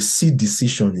now they see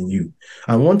decision in you.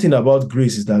 And one thing about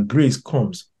grace is that grace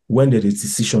comes when there is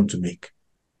decision to make.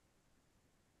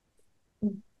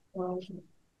 Wow.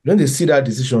 When they see that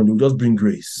decision, they'll just bring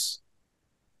grace.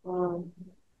 Wow.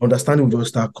 Understanding will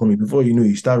just start coming. Before you know it,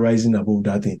 you start rising above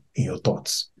that thing in your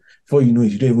thoughts. Before you know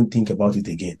it, you don't even think about it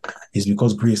again. It's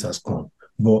because grace has come.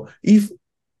 But if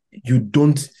you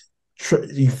don't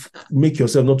make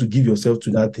yourself not to give yourself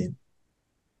to that thing,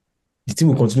 the thing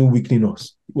will continue weakening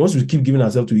us. Once we keep giving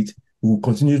ourselves to it, we will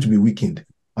continue to be weakened.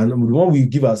 And the more we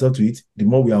give ourselves to it, the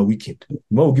more we are weakened. The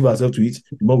more we give ourselves to it,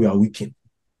 the more we are weakened.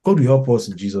 God will help us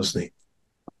in Jesus' name.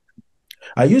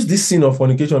 I use this sin of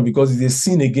fornication because it's a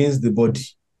sin against the body.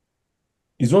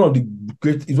 It's one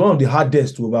of the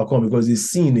hardest to overcome because it's a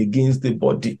sin against the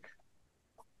body.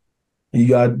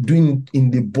 You are doing it in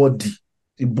the body.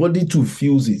 The body too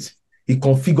feels it. It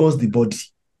configures the body.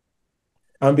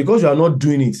 And because you are not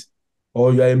doing it,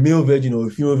 or you are a male virgin or a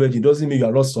female virgin, doesn't mean you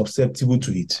are not susceptible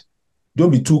to it.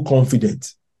 Don't be too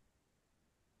confident.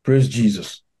 Praise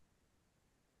Jesus.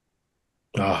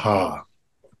 Aha.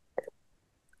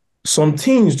 Some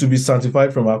things to be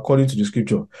sanctified from according to the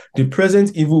scripture. The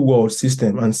present evil world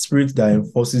system and spirit that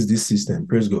enforces this system.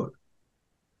 Praise God.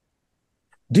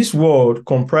 This world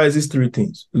comprises three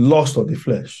things: lust of the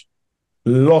flesh,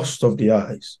 lust of the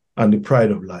eyes, and the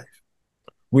pride of life.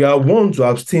 We are warned to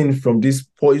abstain from this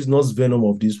poisonous venom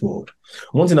of this world.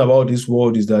 One thing about this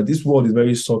world is that this world is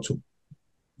very subtle.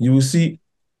 You will see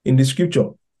in the scripture.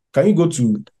 Can you go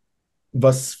to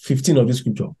verse 15 of this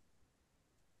scripture?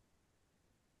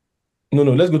 No,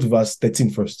 let's go to verse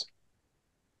 13 first.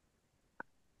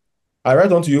 I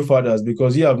write unto you, fathers,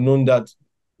 because ye have known that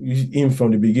him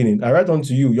from the beginning. I write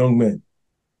unto you, young men,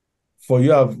 for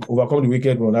you have overcome the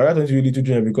wicked one. I write unto you, little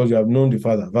children, because you have known the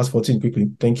Father. Verse 14, quickly.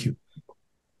 Thank you.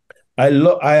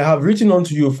 I have written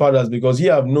unto you, fathers, because ye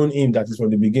have known him that is from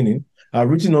the beginning. I have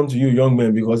written unto you, young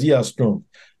men, because ye are strong,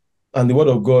 and the word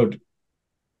of God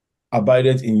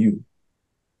abideth in you,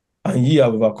 and ye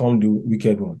have overcome the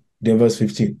wicked one. Then verse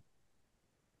 15.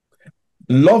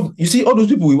 Love, you see, all those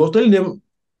people, he was telling them,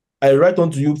 I write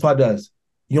unto you, fathers,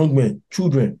 young men,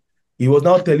 children. He was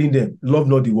now telling them, love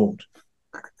not the world.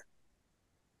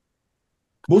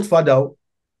 Both father,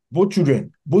 both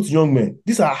children, both young men.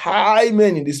 These are high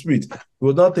men in the spirit. He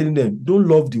was now telling them, don't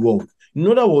love the world. In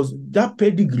other words, that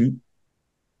pedigree,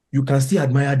 you can still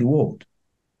admire the world.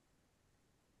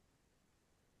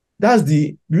 That's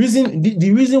the reason,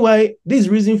 the reason why, this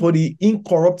reason for the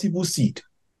incorruptible seed.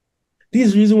 This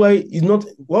is the reason why it's not,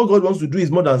 what God wants to do is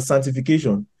more than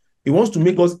sanctification. He wants to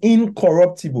make us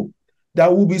incorruptible.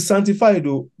 that will be sanctified,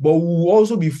 though, but will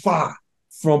also be far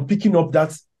from picking up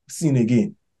that sin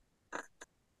again.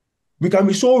 We can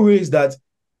be so raised that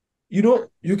you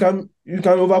can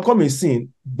overcome a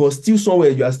sin, but still somewhere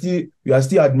you are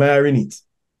still admiring it.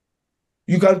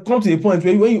 You can come to a point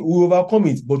where when you overcome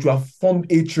it, but you have formed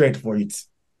hatred for it.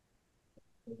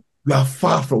 We are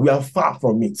far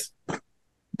from it.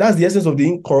 That's the essence of the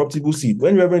incorruptible seed.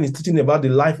 When Reverend is teaching about the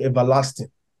life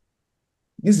everlasting,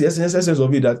 this is the essence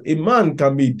of it, that a man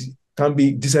can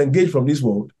be disengaged from this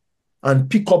world and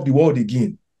pick up the world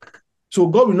again. So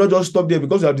God will not just stop there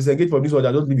because you have disengaged from this world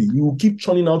and don't leave it. He will keep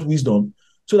churning out wisdom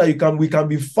so that we can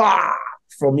be far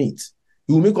from it.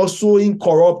 He will make us so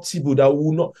incorruptible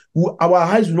that our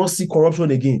eyes will not see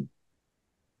corruption again.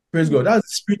 Praise God. That's the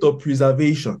spirit of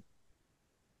preservation.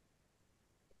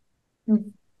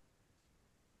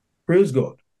 Praise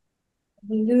God.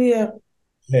 Hallelujah.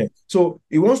 Yeah. So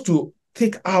he wants to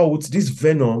take out this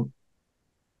venom,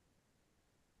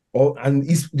 and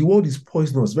the world is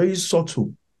poisonous, very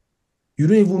subtle. You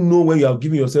don't even know when you are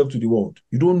giving yourself to the world.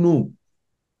 You don't know.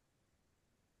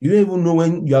 You don't even know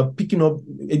when you are picking up.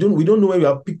 We don't know when you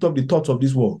have picked up the thoughts of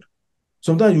this world.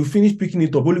 Sometimes you finish picking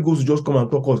it up. Holy Ghost will just come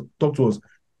and talk to us.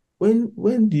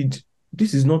 When did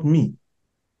this is not me?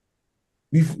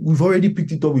 We've already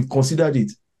picked it up. We've considered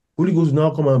it. Holy Ghost will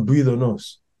now come and breathe on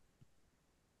us.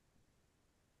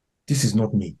 This is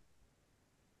not me.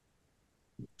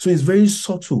 So it's very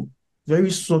subtle,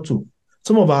 very subtle.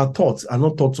 Some of our thoughts are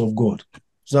not thoughts of God.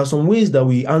 So there are some ways that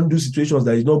we undo situations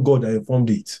that is not God that informed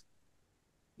it.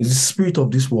 It's the spirit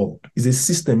of this world. It's a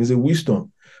system. It's a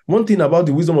wisdom. One thing about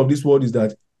the wisdom of this world is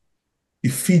that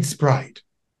it feeds pride.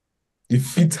 It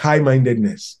feeds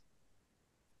high-mindedness.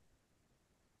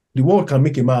 The world can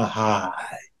make a man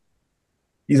high.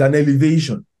 It's an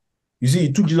elevation. You see,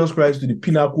 he took Jesus Christ to the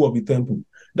pinnacle of the temple.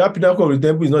 That pinnacle of the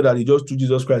temple is not that he just took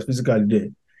Jesus Christ physically there.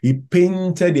 He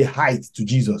painted a height to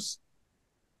Jesus.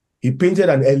 He painted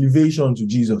an elevation to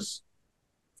Jesus.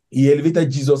 He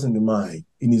elevated Jesus in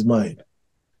his mind.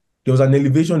 There was an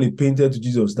elevation he painted to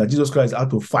Jesus that Jesus Christ had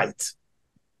to fight.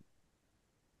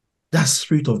 That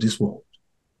spirit of this world.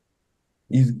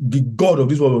 The God of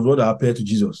this world was what that appeared to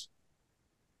Jesus.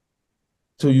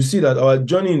 So you see that our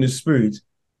journey in the spirit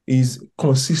is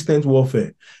consistent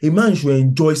warfare. A man should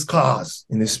enjoy scars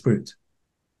in the spirit.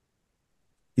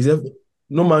 He said,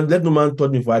 let no man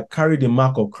touch me, for I carry the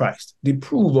mark of Christ. The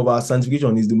proof of our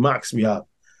sanctification is the marks we have,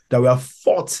 that we have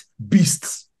fought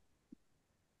beasts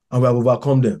and we have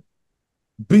overcome them.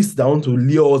 Beasts that want to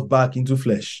lure us back into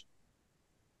flesh.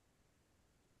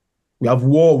 We have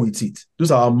war with it.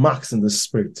 Those are our marks in the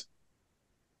spirit.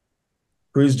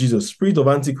 Praise Jesus. Spirit of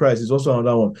Antichrist is also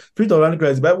another one. Spirit of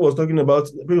Antichrist, the Bible was talking about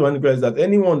spirit of Antichrist, that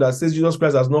anyone that says Jesus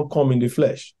Christ has not come in the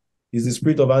flesh is the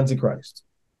spirit of Antichrist.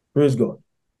 Praise God.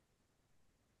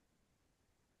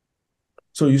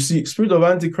 So you see, spirit of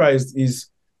Antichrist is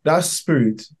that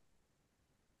spirit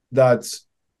that,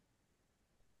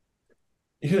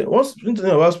 what's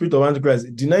interesting about spirit of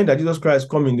Antichrist, denying that Jesus Christ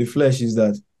come in the flesh, is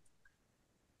that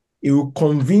it will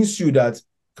convince you that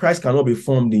Christ cannot be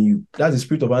formed in you. That's the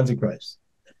spirit of Antichrist.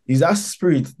 It's that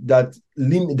spirit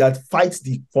that fights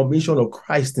the formation of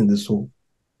Christ in the soul.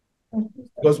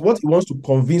 Because what he wants to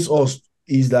convince us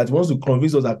is that he wants to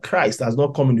convince us that Christ has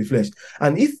not come in the flesh.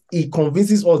 And if he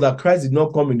convinces us that Christ did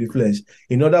not come in the flesh,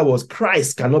 in other words,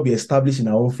 Christ cannot be established in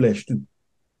our own flesh too.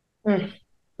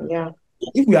 Yeah.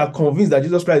 If we are convinced that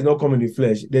Jesus Christ is not coming in the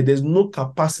flesh, then there's no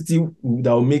capacity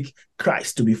that will make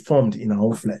Christ to be formed in our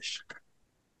own flesh.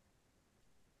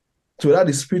 So that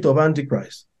is the spirit of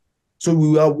Antichrist. So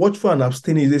we are watchful and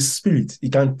abstaining. Is a spirit.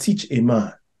 It can teach a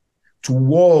man to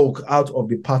walk out of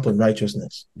the path of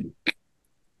righteousness.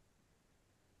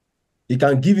 It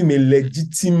can give him a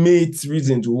legitimate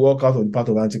reason to walk out of the path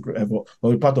of Antichrist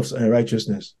or the path of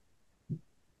righteousness.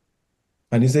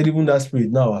 And he said, even that spirit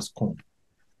now has come.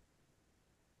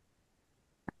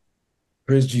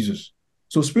 Praise Jesus.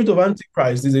 So spirit of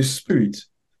Antichrist is a spirit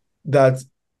that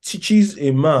teaches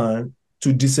a man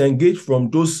to disengage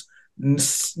from those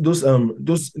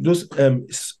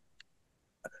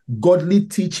godly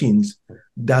teachings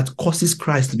that causes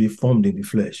Christ to be formed in the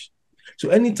flesh. So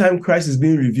anytime Christ is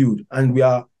being revealed and we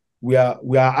are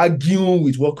arguing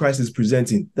with what Christ is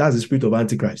presenting, that's the spirit of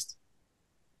Antichrist.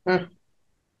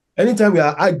 Anytime we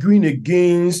are arguing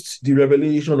against the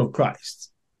revelation of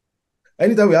Christ,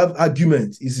 anytime we have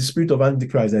argument, it's the spirit of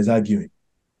Antichrist that is arguing.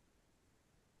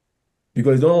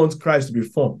 Because he don't want Christ to be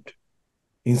formed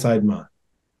inside man.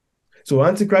 So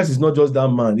Antichrist is not just that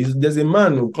man. There's a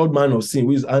man called man of sin,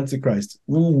 who is Antichrist,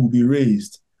 who will be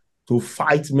raised to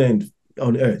fight men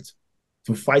on earth.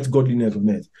 to fight godliness on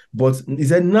earth. But he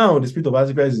said now the spirit of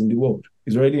Antichrist is in the world.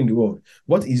 It's already in the world.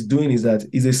 What he's doing is that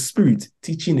is a spirit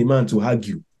teaching a man to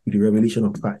argue with the revelation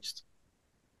of Christ.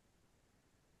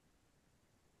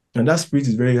 And that spirit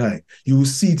is very high. You will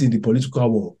see it in the political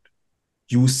world.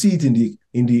 You will see it in the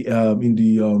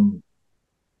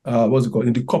what's it called?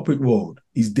 In the corporate world.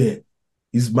 He's there.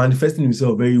 He's manifesting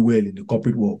himself very well in the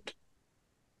corporate world.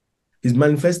 He's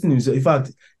manifesting himself. In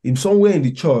fact, in somewhere in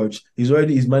the church, he's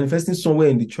manifesting somewhere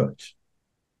in the church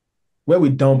where we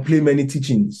downplay many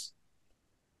teachings.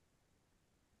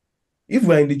 If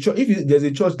we're in the church, if there's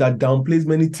a church that downplays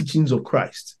many teachings of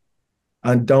Christ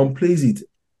and downplays it,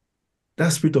 that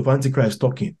spirit of Antichrist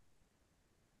talking.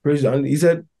 Praise God. And he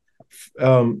said,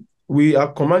 we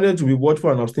are commanded to be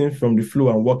watchful and abstain from the flow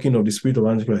and working of the spirit of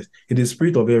Antichrist. It is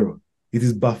spirit of error. It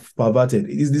is perverted.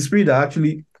 It is the spirit that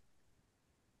actually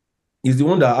is the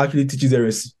one that actually teaches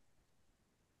heresy.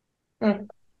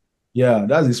 Yeah,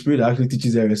 that's the spirit that actually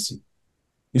teaches heresy.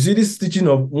 You see, this teaching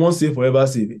of once saved, forever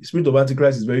saved, the spirit of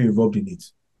Antichrist is very involved in it.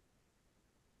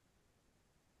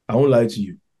 I won't lie to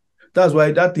you. That's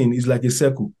why that thing is like a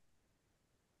circle.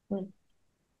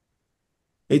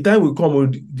 A time will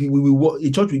come,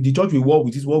 the church will walk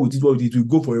with it, will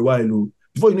go for a while.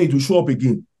 Before you know it will show up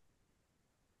again.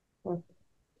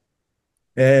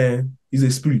 It's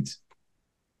a spirit.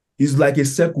 It's like a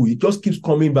circle. It just keeps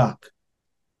coming back.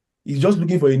 He's just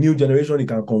looking for a new generation he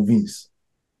can convince.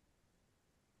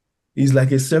 It's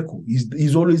like a circle.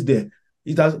 He's always there.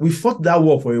 We fought that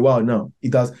war for a while now.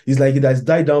 It's like it has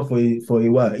died down for a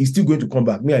while. He's still going to come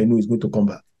back. Me, I know he's going to come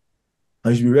back.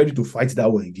 And you should be ready to fight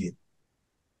that war again.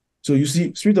 So you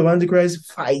see, spirit of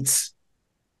Antichrist fights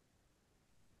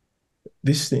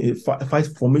this thing, fights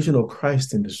formation of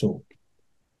Christ in the soul.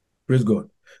 Praise God.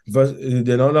 Then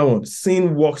another one, sins,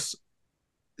 works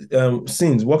of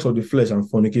the flesh and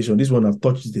fornication. This one I've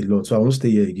touched it a lot, so I won't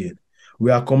stay here again. We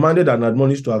are commanded and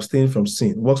admonished to abstain from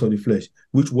sin, works of the flesh,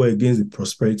 which were against the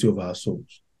prosperity of our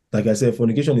souls. Like I said,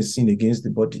 fornication is sin against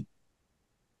the body.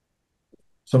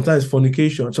 Sometimes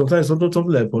fornication, sometimes something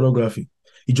like pornography.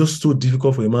 It's just so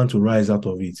difficult for a man to rise out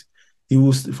of it. He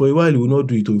will, for a while, he will not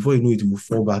do it, or before you know it, he will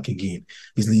fall back again.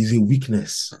 It's a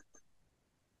weakness.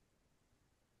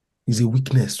 It's a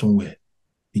weakness somewhere.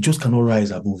 He just cannot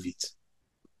rise above it.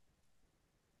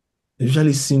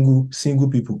 Especially single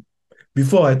people.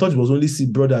 Before, I thought it was only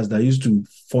brothers that used to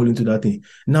fall into that thing.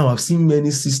 Now, I've seen many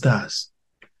sisters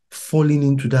falling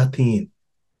into that thing.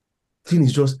 The thing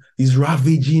is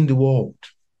ravaging the world.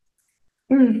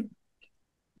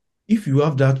 If you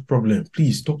have that problem,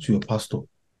 please talk to your pastor.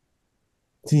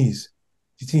 The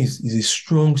thing is a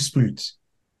strong spirit.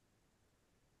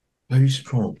 Very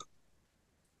strong.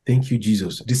 Thank you,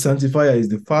 Jesus. The sanctifier is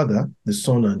the Father, the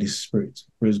Son, and the Spirit.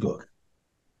 Praise God.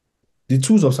 The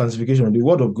tools of sanctification, the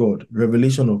word of God,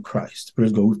 revelation of Christ.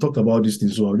 Praise God. We've talked about these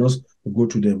things, so I'll just go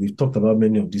through them. We've talked about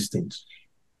many of these things.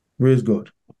 Praise God.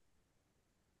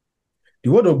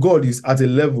 The word of God is at the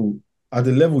level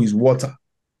is water.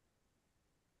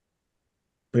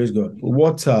 Praise God.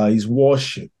 Water is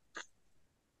worship.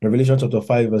 Revelation chapter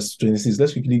 5, verse 26.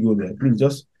 Let's quickly go there. Please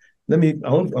just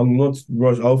I'm not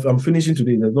rush. I'm finishing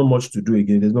today. There's not much to do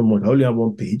again. There's not much. I only have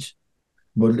one page,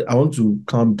 but I want to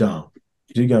calm down.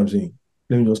 Do you get what I'm saying?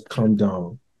 Let me just calm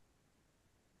down.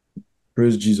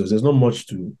 Praise Jesus. There's not much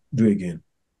to do again.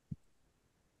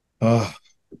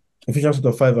 Ephesians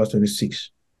chapter 5, verse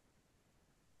 26.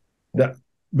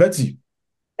 Betty.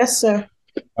 Yes, sir.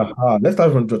 Let's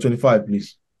start from 25,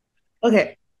 please.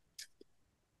 Okay.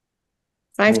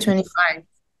 5:25.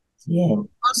 Yeah.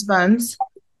 Husbands,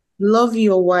 love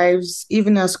your wives,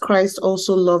 even as Christ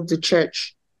also loved the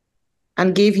church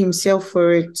and gave himself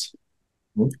for it,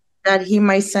 that he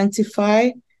might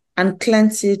sanctify and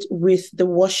cleanse it with the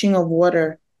washing of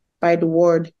water by the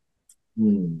word,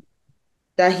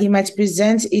 that he might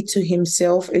present it to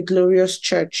himself a glorious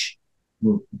church,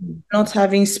 not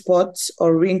having spots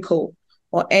or wrinkle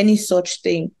or any such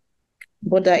thing,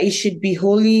 but that it should be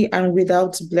holy and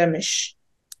without blemish.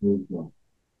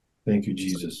 Thank you,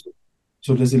 Jesus.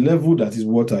 So there's a level that is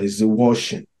water, is a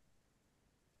washing.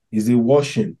 Is a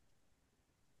washing.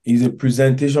 Is a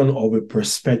presentation of a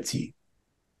perspective.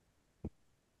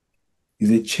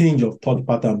 Is a change of thought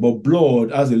pattern. But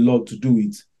blood has a lot to do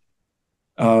with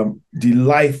the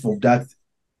life of that,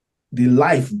 the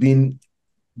life being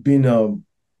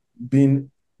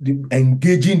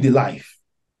engaging the life.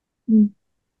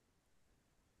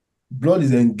 Blood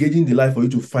is engaging the life for you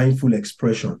to find full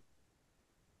expression.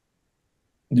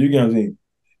 Do you get what I'm saying?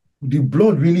 The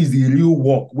blood really is the real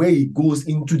work where it goes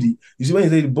into the. You see, when you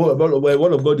say the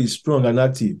word of God is strong and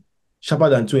active, sharper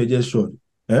than two-edged sword.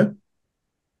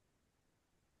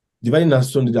 Dividing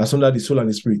asunder the soul and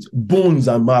the spirit, bones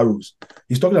and marrows.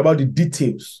 He's talking about the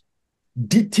details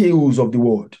of the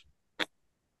word.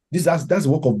 That's the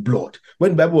work of blood.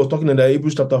 When the Bible was talking in the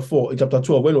Hebrews chapter 4, chapter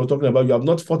 12, when it was talking about you have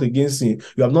not fought against sin,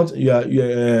 you have not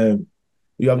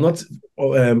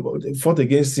fought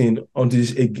against sin until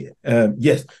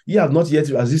yes, you have not yet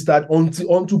resisted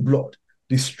unto blood,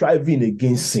 the striving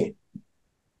against sin.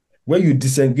 When you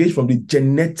disengage from the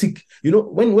genetic,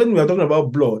 when we are talking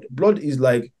about blood is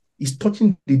like it's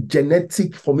touching the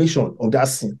genetic formation of that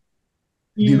sin,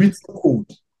 the written code.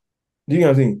 Do you know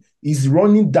what I'm saying? Is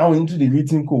running down into the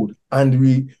written code and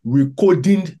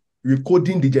recoding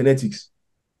the genetics.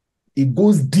 It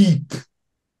goes deep.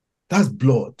 That's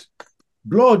blood.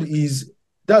 Blood is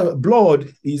when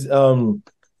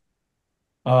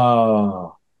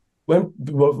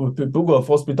people of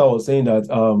First Peter was saying that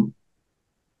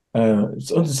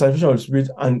unto salvation of the spirit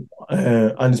and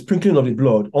the sprinkling of the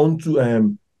blood unto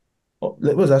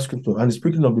what was that scripture? And the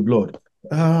sprinkling of the blood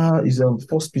is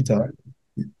First Peter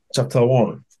chapter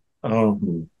 1.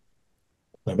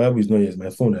 My Bible is not here. My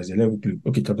phone has 11.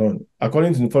 Okay, chapter 1.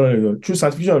 According to the following, through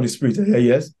sanctification of the spirit,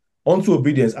 yes, unto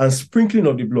obedience and sprinkling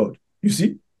of the blood. You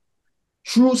see,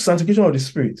 through sanctification of the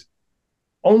spirit,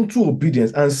 unto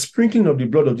obedience and sprinkling of the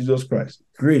blood of Jesus Christ,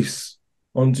 grace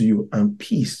unto you and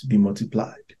peace be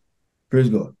multiplied. Praise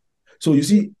God. So you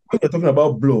see, when you're talking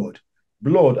about blood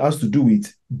has to do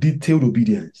with detailed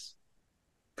obedience.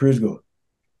 Praise God.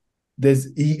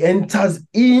 He enters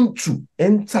into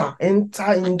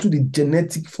the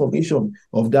genetic formation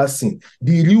of that sin.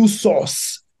 The real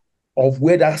source of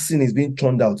where that sin is being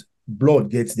turned out,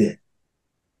 blood gets there.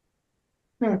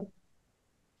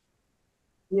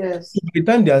 Yes. So by the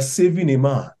time they are saving a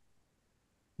man,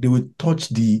 they will touch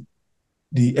the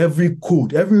every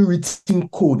written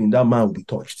code in that man will be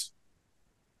touched.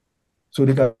 So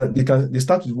they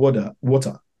start with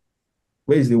water.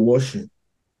 Where is the washing?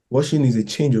 Washing is a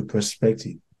change of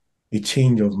perspective, a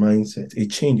change of mindset, a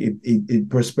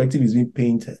perspective is being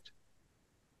painted.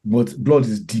 But blood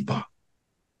is deeper.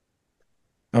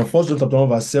 And 1 John chapter 1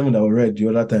 verse 7 that we read the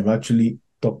other time actually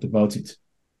talked about it.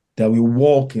 That we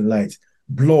walk in light.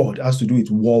 Blood has to do with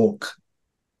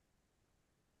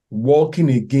walking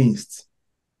against,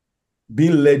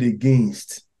 being led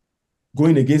against,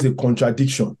 going against a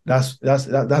contradiction. That's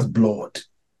blood.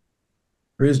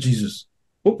 Praise Jesus.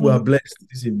 Hope we are blessed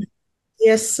this evening.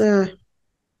 Yes, sir.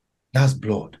 That's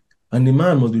blood. And the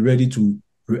man must be ready to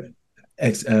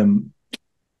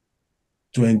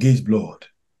engage blood.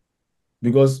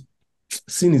 Because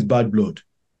sin is bad blood.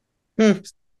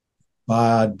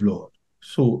 Bad blood.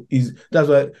 So that's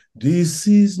why this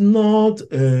is not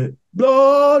a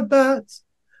bloodbath.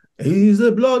 It is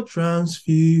a blood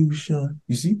transfusion.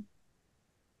 You see?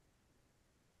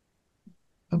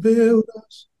 Availed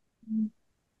us.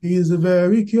 He is the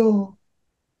very cure.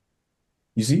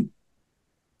 You see?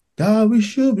 That we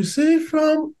should be saved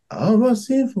from our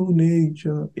sinful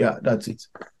nature. Yeah, that's it.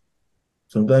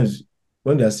 Sometimes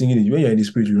when they are singing it, when you're in the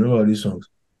spirit, you remember all these songs.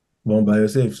 But by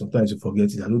yourself, sometimes you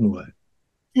forget it. I don't know why.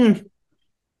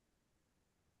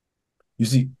 You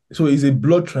see, so it's a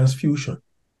blood transfusion.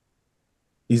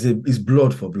 It's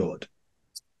blood for blood.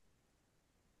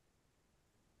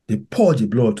 They pour the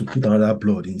blood to put another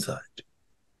blood inside.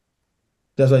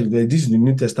 That's why this is the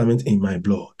New Testament in my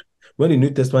blood. When the New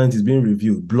Testament is being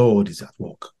revealed, blood is at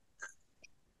work.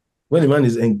 When a man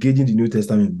is engaging the New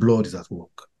Testament, blood is at work.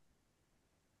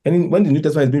 And when the New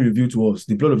Testament is being revealed to us,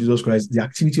 the blood of Jesus Christ, the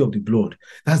activity of the blood,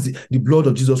 that's the blood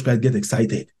of Jesus Christ gets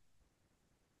excited.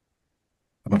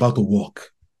 I'm about to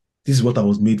walk. This is what I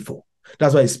was made for.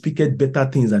 That's why it speaketh better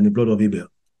things than the blood of Abel.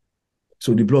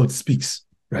 So the blood speaks,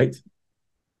 right?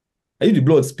 And if the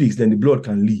blood speaks, then the blood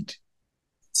can lead.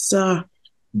 Sir.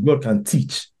 The blood can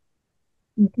teach.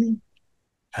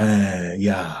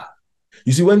 Yeah.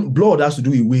 You see, when blood has to do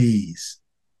with ways.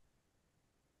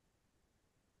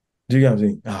 Do you get what I'm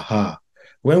saying? Aha.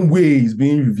 When way is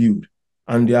being revealed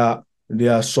and they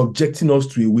are subjecting us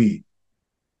to a way,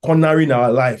 cornering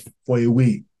our life for a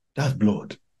way, that's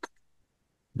blood.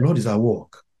 Blood is at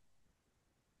work.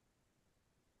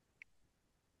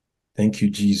 Thank you,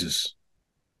 Jesus.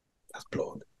 That's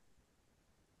blood.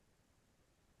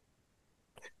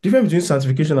 Difference between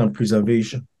sanctification and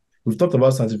preservation. We've talked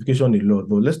about sanctification a lot,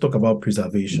 but let's talk about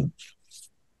preservation.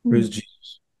 Praise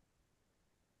Jesus.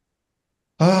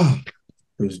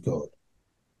 Praise God.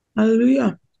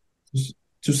 Hallelujah.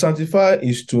 To sanctify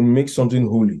is to make something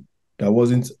holy that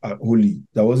wasn't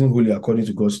holy according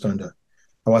to God's standard.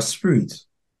 Our spirit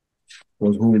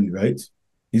was holy, right?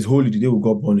 It's holy the day we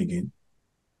got born again.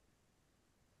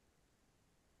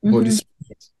 But the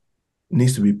spirit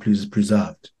needs to be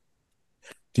preserved.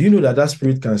 Do you know that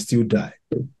spirit can still die?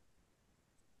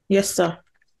 Yes, sir.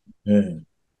 Yeah.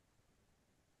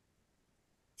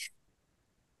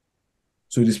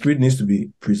 So the spirit needs to be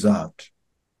preserved.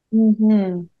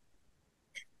 Mm-hmm.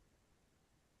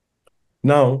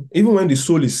 Now, even when the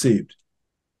soul is saved,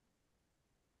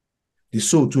 the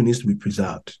soul too needs to be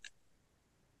preserved.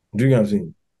 Do you get what I'm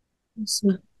saying? Yes,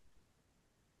 sir.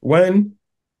 When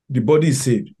the body is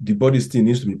saved, the body still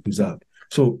needs to be preserved.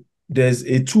 So there's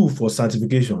a tool for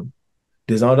sanctification.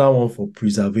 There's another one for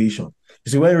preservation.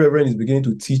 You see, when Reverend is beginning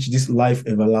to teach this life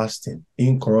everlasting,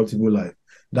 incorruptible life,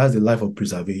 that's the life of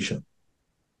preservation.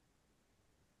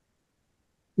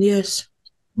 Yes.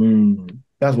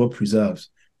 That's what preserves.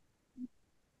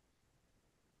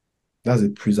 That's a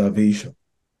preservation.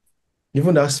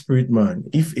 Even that spirit man,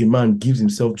 if a man gives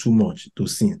himself too much to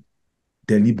sin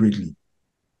deliberately,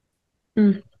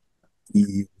 he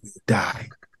will die.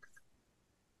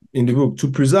 In the book, to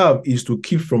preserve is to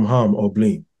keep from harm or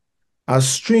blame. As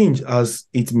strange as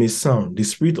it may sound, the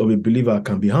spirit of a believer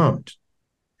can be harmed.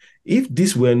 If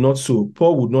this were not so,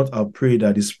 Paul would not have prayed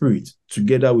that the spirit,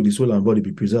 together with the soul and body,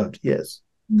 be preserved. Yes,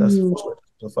 that's the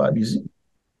first one. You see,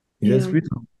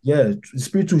 the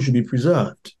spirit too should be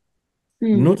preserved.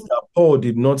 Note that Paul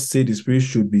did not say the spirit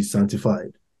should be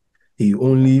sanctified. He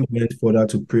only went further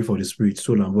to pray for the spirit,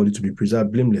 soul, and body to be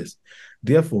preserved blameless.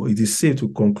 Therefore, it is safe to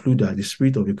conclude that the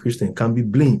spirit of a Christian can be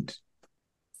blamed.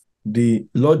 The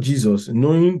Lord Jesus,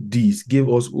 knowing this, gave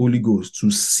us Holy Ghost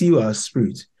to seal our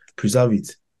spirit, preserve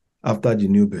it after the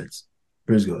new birth.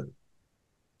 Praise God.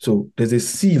 So there's a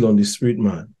seal on the spirit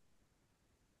man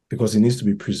because it needs to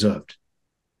be preserved.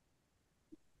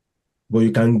 But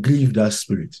you can grieve that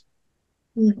spirit.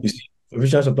 You see,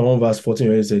 Ephesians chapter 1, verse 14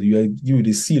 already said, you are given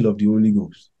the seal of the Holy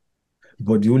Ghost.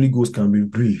 But the Holy Ghost can be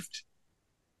grieved.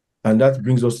 And that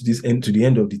brings us to the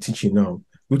end of the teaching now,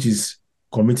 which is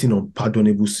committing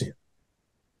unpardonable sin.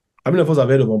 How many of us have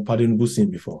heard of unpardonable sin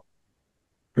before?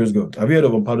 Praise God. Have you heard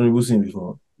of unpardonable sin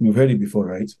before? You've heard it before,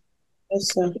 right?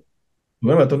 Yes, sir.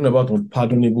 When we're talking about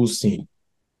unpardonable sin,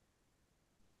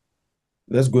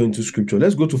 let's go into scripture.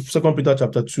 Let's go to 2 Peter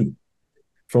chapter 2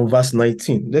 from verse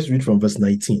 19. Let's read from verse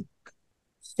 19.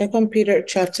 2 Peter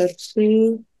chapter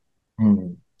 2,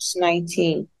 verse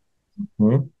 19.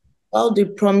 While they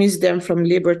promise them from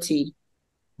liberty,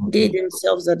 they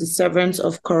themselves are the servants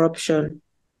of corruption.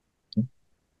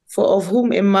 For of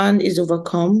whom a man is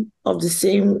overcome, of the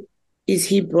same is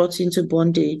he brought into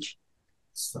bondage.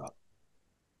 Stop.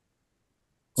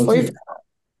 For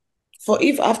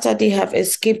if after they have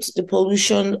escaped the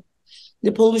pollutions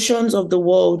of the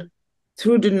world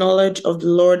through the knowledge of the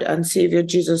Lord and Savior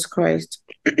Jesus Christ,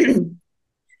 they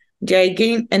are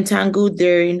again entangled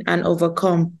therein and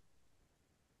overcome.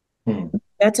 The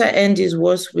latter end is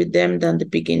worse with them than the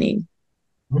beginning.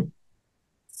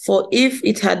 For if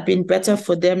it had been better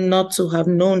for them not to have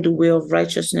known the way of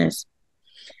righteousness,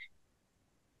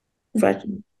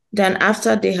 than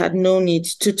after they had known it,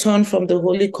 to turn from the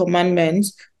holy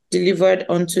commandments delivered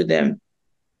unto them.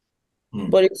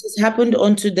 But it has happened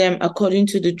unto them according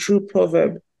to the true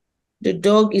proverb, the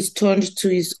dog is turned to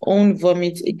his own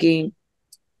vomit again,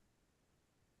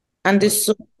 and the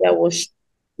soul that was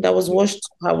washed to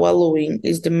her wallowing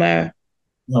is the mire.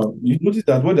 Now, you notice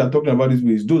that what they're talking about this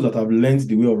way is those that have learned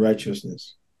the way of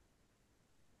righteousness.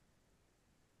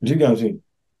 Do you get what I'm saying?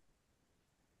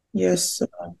 Yes, sir.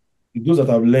 Those that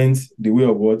have learned the way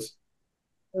of what?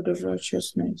 Word of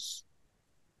righteousness.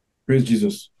 Praise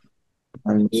Jesus.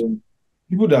 And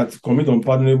people that commit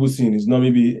unpardonable sin is not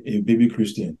maybe a baby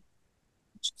Christian.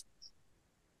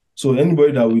 So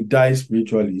anybody that will die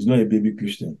spiritually is not a baby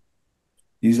Christian.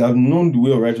 Is have known the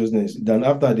way of righteousness, then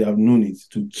after they have known it,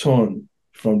 to turn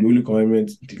from the holy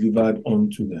commandment delivered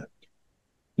unto them.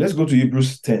 Let's go to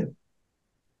Hebrews 10.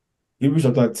 Hebrews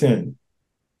chapter 10,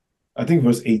 I think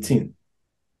verse 18.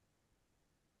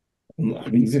 I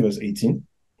think it's verse 18.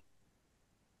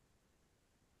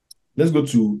 Let's go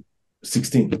to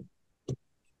 16.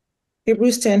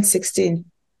 Hebrews 10:16.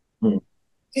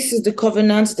 This is the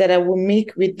covenant that I will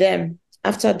make with them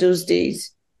after those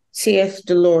days, saith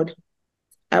the Lord.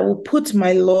 I will put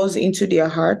my laws into their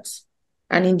hearts,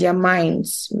 and in their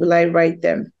minds will I write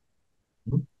them.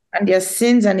 And their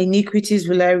sins and iniquities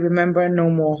will I remember no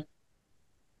more.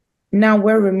 Now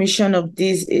where remission of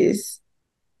these is,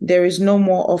 there is no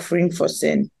more offering for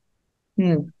sin.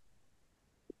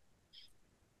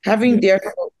 Having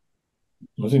therefore,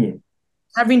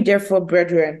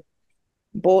 brethren,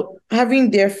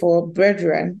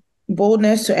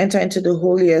 boldness to enter into the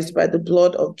holiest by the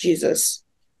blood of Jesus,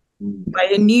 by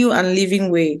a new and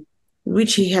living way,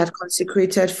 which he had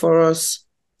consecrated for us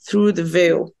through the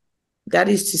veil, that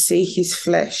is to say, his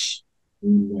flesh.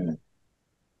 Amen.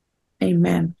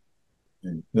 Amen.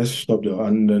 Let's stop there.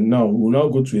 And now we'll now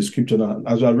go to a scripture now.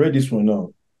 As I read this one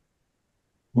now,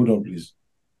 hold on, please.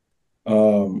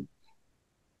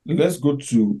 Let's go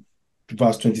to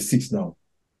verse 26 now.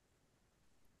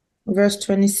 Verse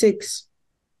 26.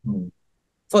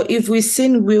 For if we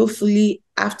sin willfully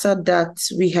after that,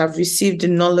 we have received the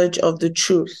knowledge of the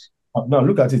truth. Now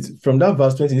look at it. From that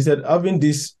verse 20, he said, having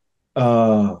this,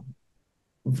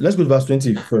 let's go to verse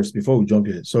 20 first before we jump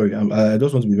here. Sorry, I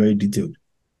just want to be very detailed.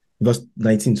 Verse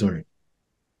 19, sorry.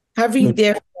 Having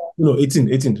therefore... No,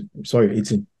 18. Sorry,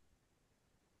 18.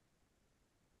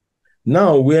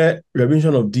 Now, where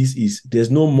revelation of this is,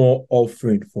 there's no more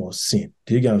offering for sin.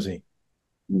 Do you get what I'm saying?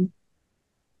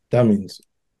 That means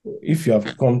if you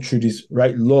have come through this,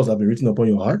 right, laws have been written upon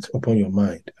your heart, upon your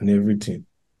mind, and everything.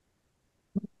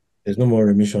 There's no more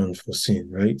remission for sin,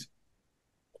 right?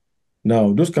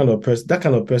 Now, that kind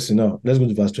of person now, let's go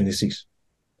to verse 26.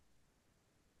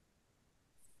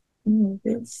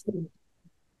 Let's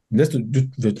do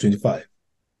verse 25.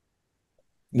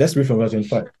 Let's read from verse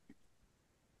 25.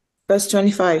 Verse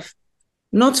 25.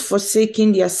 Not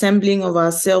forsaking the assembling of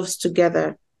ourselves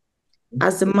together,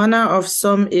 as the manner of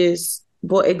some is,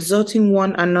 but exhorting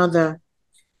one another,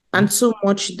 and so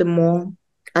much the more,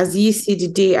 as ye see the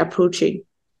day approaching.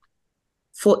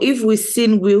 For if we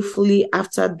sin willfully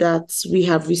after that we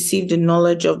have received the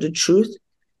knowledge of the truth,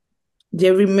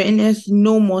 there remaineth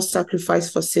no more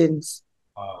sacrifice for sins.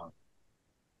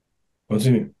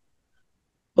 Continue.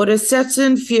 But a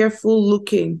certain fearful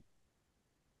looking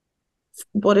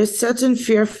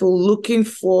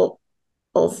for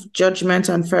of judgment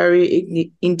and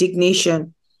fiery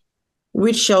indignation,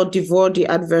 which shall devour the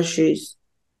adversaries.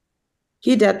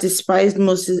 He that despised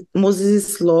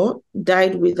Moses' law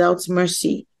died without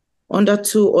mercy, under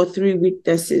 2 or 3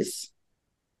 witnesses.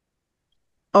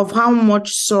 Of how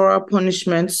much sorer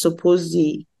punishment suppose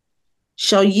ye?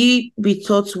 Shall ye be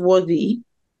thought worthy,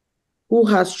 who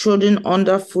hath trodden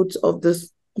underfoot the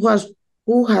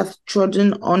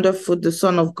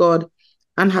Son of God,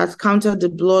 and hath counted the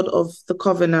blood of the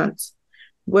covenant,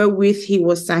 wherewith he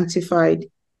was sanctified,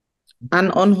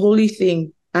 an unholy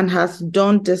thing, and hath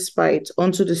done despite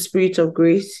unto the Spirit of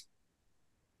grace?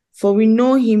 For we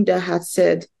know him that hath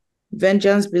said,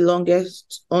 Vengeance belongeth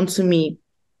unto me,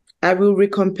 I will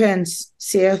recompense,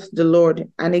 saith the Lord.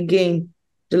 And again,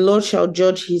 the Lord shall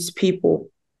judge his people.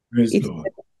 Praise God.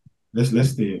 Let's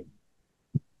stay.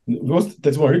 What's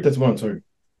 31? Read 31, sorry.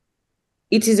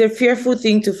 It is a fearful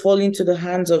thing to fall into the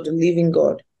hands of the living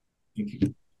God. Thank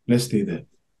you. Let's stay there.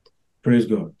 Praise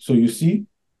God. So you see,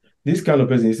 this kind of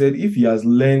person, he said, if he has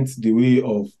learned the way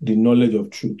of the knowledge of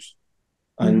truth,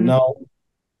 and now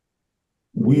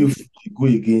will go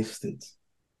against it.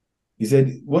 He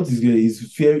said, what is there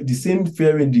is fear, the same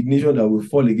fear indignation that will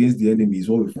fall against the enemy is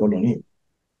what will fall on him.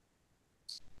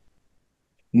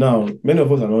 Now, many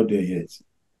of us are not there yet.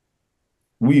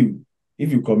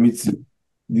 If you commit sin,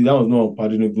 that was not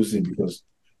unpardonable sin, because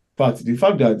the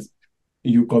fact that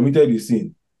you committed the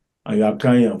sin and you are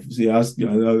crying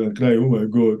and crying, oh my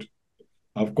God,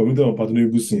 I've committed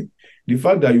unpardonable sin. The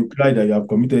fact that you cry that you have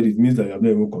committed it means that you have not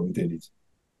even committed it.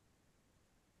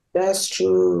 That's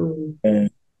true.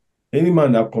 Any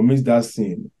man that commits that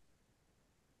sin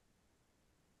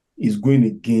is going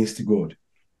against God.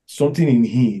 Something in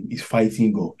him is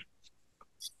fighting God.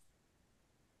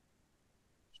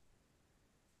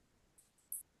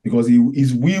 Because he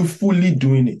is willfully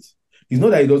doing it. It's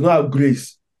not that he does not have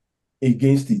grace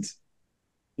against it.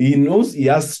 He knows he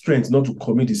has strength not to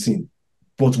commit the sin,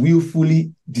 but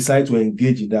willfully decide to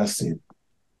engage in that sin.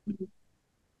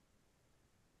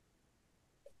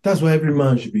 That's why every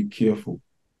man should be careful.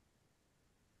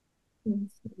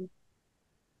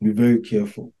 Be very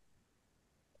careful.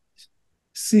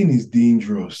 Sin is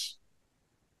dangerous.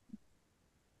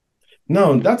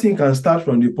 Now, that thing can start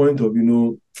from the point of,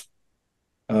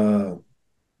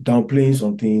 downplaying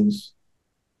some things,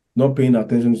 not paying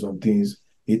attention to some things.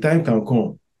 A time can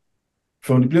come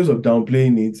from the place of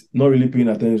downplaying it, not really paying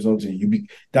attention to something.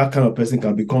 That kind of person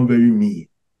can become very mean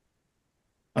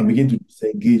and begin to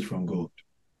disengage from God.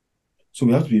 So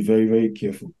we have to be very, very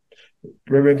careful.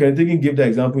 Reverend Kennedy gave that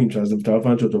example in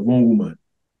Triumphant Church of one woman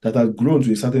that has grown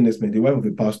to a certain extent, the wife of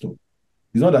a pastor.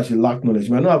 It's not that she lacked knowledge.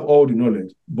 She might not have all the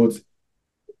knowledge, but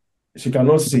she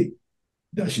cannot say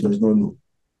that she does not know.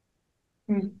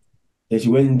 Then she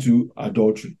went into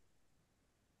adultery.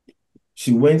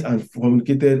 She went and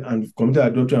fornicated and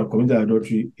committed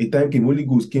adultery. A time came, Holy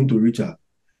Ghost came to reach her.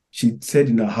 She said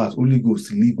in her heart, Holy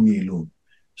Ghost, leave me alone.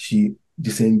 She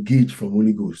disengaged from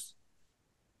Holy Ghost.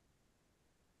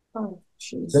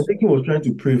 The thinking was trying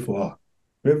to pray for her.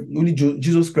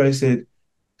 Jesus Christ said,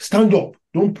 Stand up.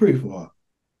 Don't pray for her.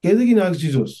 Gehazi asked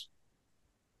Jesus,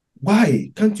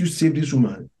 why can't you save this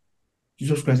woman?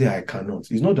 Jesus Christ said, I cannot.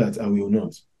 It's not that I will not.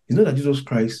 It's not that Jesus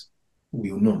Christ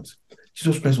will not.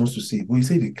 Jesus Christ wants to save, but he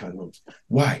said he cannot.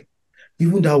 Why?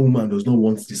 Even that woman does not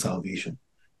want the salvation.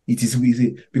 It is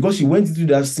because she went into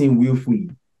that sin willfully.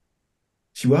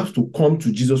 She will have to come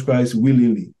to Jesus Christ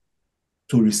willingly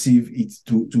to receive it,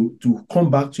 to come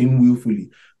back to him willfully.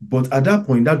 But at that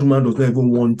point, that woman does not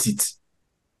even want it.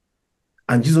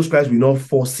 And Jesus Christ will not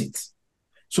force it.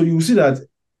 So you will see that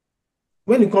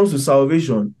when it comes to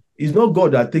salvation, it's not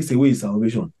God that takes away his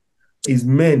salvation. It's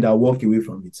men that walk away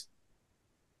from it.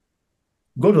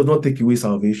 God does not take away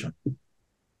salvation.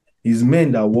 It's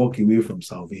men that walk away from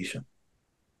salvation.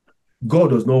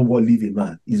 God does not leave a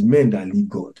man. It's men that leave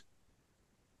God.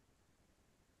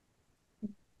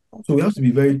 So we have to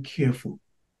be very careful.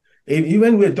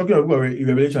 Even we're talking about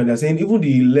Revelation, they're saying even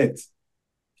the elect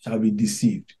shall be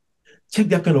deceived. Check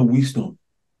that kind of wisdom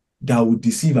that will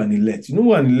deceive an elect. You know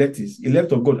what an elect is?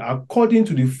 Elect of God, according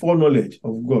to the foreknowledge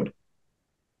of God.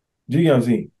 Do you get what I'm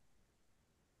saying?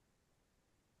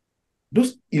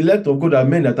 Those elect of God are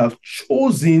men that have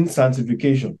chosen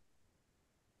sanctification.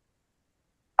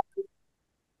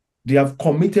 They have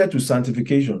committed to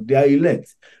sanctification. They are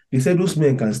elect. They said those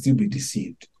men can still be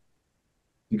deceived.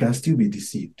 You can still be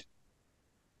deceived.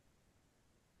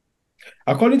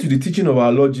 According to the teaching of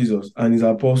our Lord Jesus and his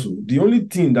apostle, the only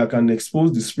thing that can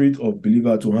expose the spirit of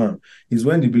believer to harm is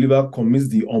when the believer commits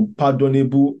the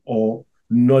unpardonable or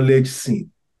knowledge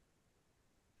sin,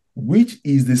 which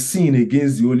is the sin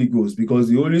against the Holy Ghost, because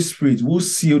the Holy Spirit who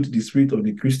sealed the spirit of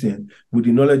the Christian with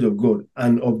the knowledge of God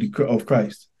and of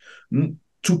Christ.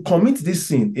 To commit this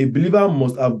sin, a believer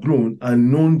must have grown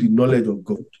and known the knowledge of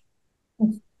God.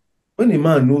 When a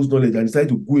man knows knowledge and decides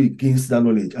to go against that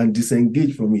knowledge and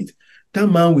disengage from it, that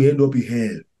man will end up in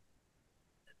hell.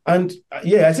 And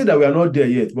yeah, I said that we are not there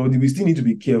yet, but we still need to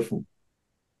be careful.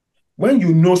 When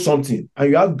you know something and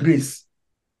you have grace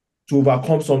to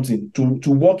overcome something,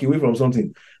 to walk away from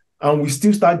something, and we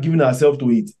still start giving ourselves to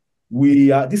it,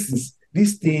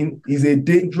 this thing is a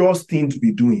dangerous thing to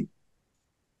be doing.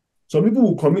 Some people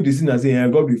will commit the sin and say,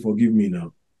 God will forgive me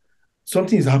now.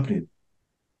 Something is happening.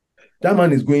 That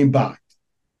man is going bad.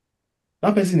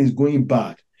 That person is going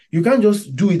bad. You can't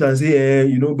just do it and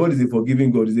say, God is a forgiving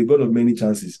God. He's a God of many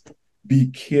chances. Be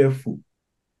careful.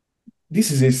 This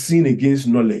is a sin against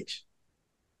knowledge.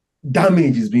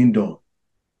 Damage is being done.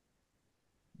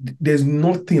 There's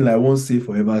nothing like once saved,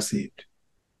 forever saved.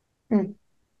 If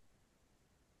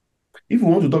we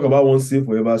want to talk about once saved,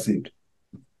 forever saved,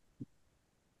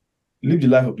 live the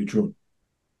life of the throne.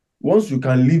 Once you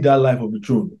can live that life of the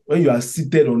throne, when you are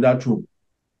seated on that throne,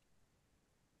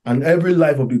 and every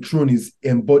life of the throne is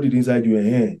embodied inside your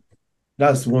hand,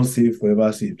 that's once saved,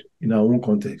 forever saved in our own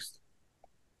context.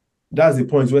 That's the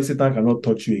point where Satan cannot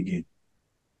touch you again.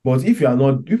 But if we are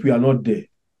not there,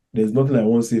 there's nothing like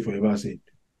once saved, forever saved.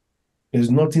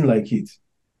 There's nothing like it.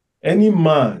 Any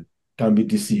man can be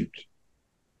deceived.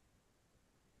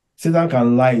 Satan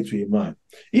can lie to a man.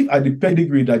 If at the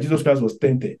pedigree that Jesus Christ was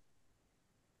tempted,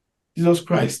 Jesus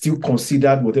Christ still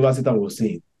considered whatever Satan was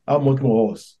saying, how much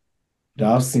more us that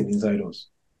have sin inside us?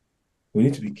 We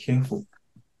need to be careful.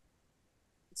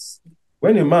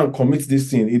 When a man commits this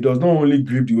sin, it does not only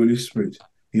grieve the Holy Spirit,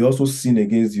 he also sins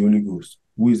against the Holy Ghost,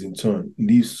 who is in turn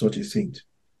leaves such a saint.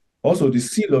 Also, the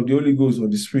seal of the Holy Ghost or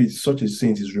the Spirit, such a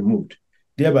saint, is removed,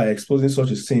 thereby exposing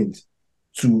such a saint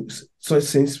to such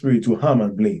saint spirit to harm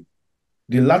and blame.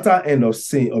 The latter end of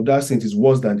that saint is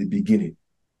worse than the beginning.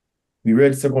 We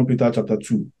read 2 Peter chapter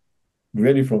 2. We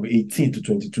read it from 18 to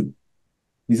 22.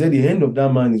 He said the end of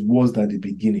that man is worse than the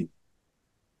beginning.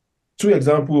 2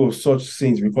 examples of such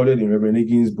saints recorded in Reverend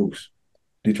Higgins' books,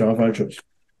 The Triumphant Church.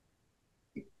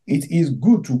 It is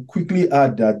good to quickly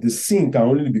add that the sin can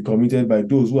only be committed by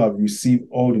those who have received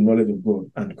all the knowledge of God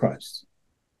and Christ.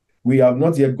 We have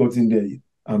not yet gotten there,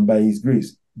 and by his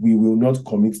grace, we will not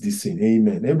commit this sin.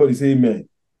 Amen. Everybody say amen.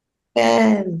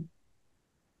 Amen.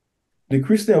 The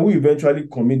Christian who eventually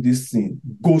commit this sin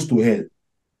goes to hell.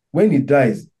 When he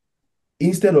dies,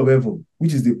 instead of heaven,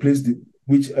 which is the place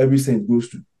which every saint goes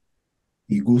to,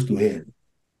 he goes to hell.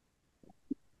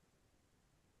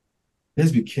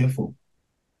 Let's be careful.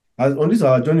 As on this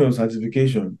our journey of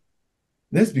sanctification,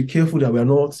 let's be careful that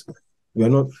we are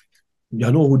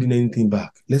not holding anything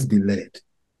back. Let's be led.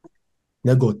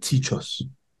 Let God teach us.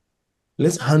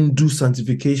 Let's handle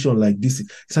sanctification like this.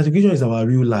 Sanctification is our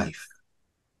real life.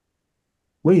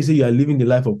 When you say you are living the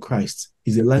life of Christ,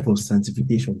 it's a life of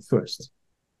sanctification first.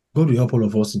 God will help all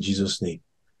of us in Jesus' name.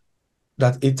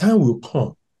 That a time will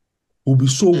come, we'll be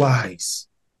so wise.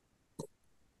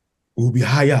 We'll be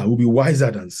higher. We'll be wiser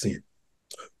than sin.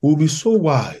 We'll be so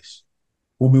wise.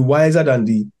 We'll be wiser than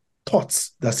the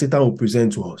thoughts that Satan will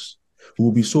present to us.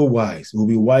 We'll be so wise. We'll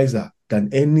be wiser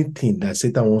than anything that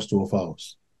Satan wants to offer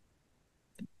us.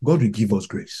 God will give us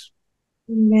grace.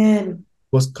 Amen.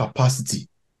 Give us capacity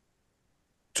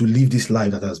to live this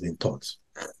life that has been taught.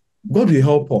 God will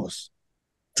help us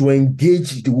to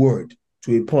engage the word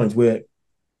to a point where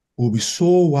we'll be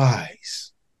so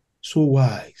wise,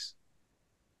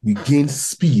 we gain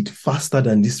speed faster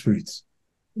than the spirits.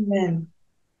 Amen.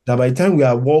 That by the time we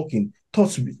are walking,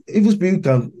 thoughts, evil spirit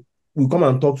will come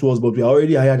and talk to us, but we are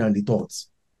already higher than the thoughts.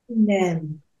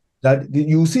 Amen. That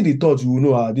you see the thoughts, you will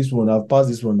know, this one, I've passed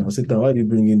this one now. Satan, why are you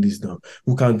bringing this down?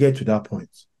 We can get to that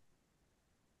point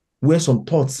where some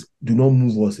thoughts do not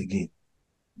move us again,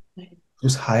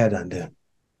 just higher than them.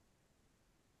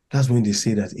 That's when they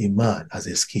say that a man has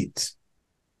escaped.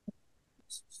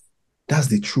 That's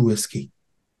the true escape.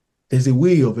 There's a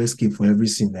way of escape for every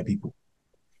sin, my people.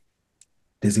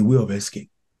 There's a way of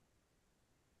escape.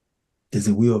 There's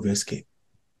a way of escape.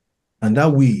 And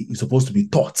that way is supposed to be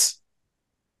taught.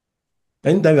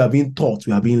 Anytime we are being taught,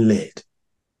 we are being led.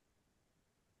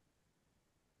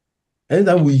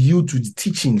 Anytime we yield to the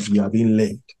teachings, we are being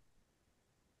led.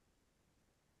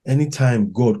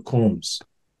 Anytime God comes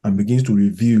and begins to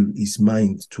reveal his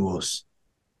mind to us,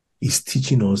 he's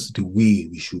teaching us the way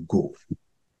we should go.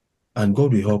 And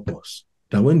God will help us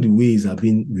that when the ways are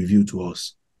being revealed to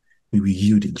us, we will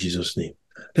yield in Jesus' name.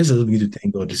 Let's just begin to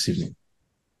thank God this evening.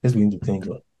 Let's begin to thank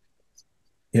God.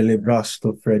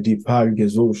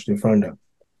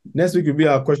 Next week will be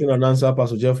our question and answer.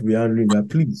 Pastor Jeff will be handling that.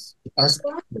 Please ask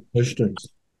your questions.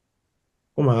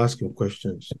 Come and ask your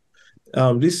questions.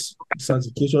 This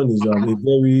sanctification is a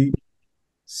very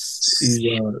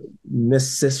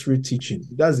necessary teaching.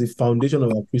 That's the foundation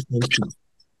of our Christian faith.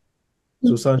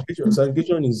 So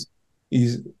sanctification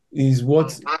is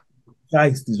what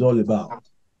Christ is all about.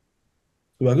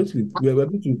 So we're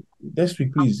going to next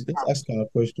week, please, let's ask our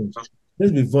questions.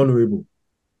 Let's be vulnerable.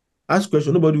 Ask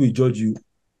questions. Nobody will judge you.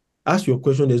 Ask your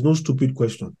question. There's no stupid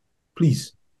question.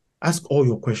 Please, ask all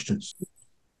your questions.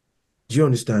 Do you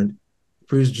understand?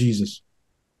 Praise Jesus.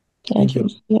 Thank you.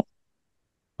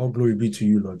 All glory be to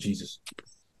you, Lord Jesus.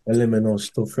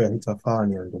 Elemenos to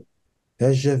frehitafaniando.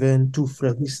 Ejeven tu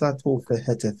frehisato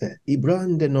fehetefe.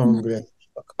 Ibrande nongre.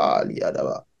 Akali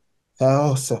adaba.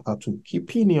 Haosahatu.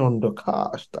 Kipini ondo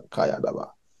kashta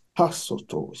kayadaba.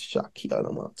 Hasoto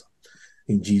shakialamata.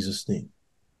 In Jesus' name.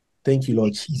 Thank you,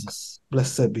 Lord Jesus.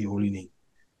 Blessed be your holy name.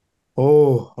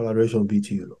 Oh, all adoration be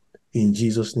to you, Lord. In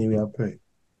Jesus' name we are praying.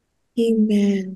 Amen.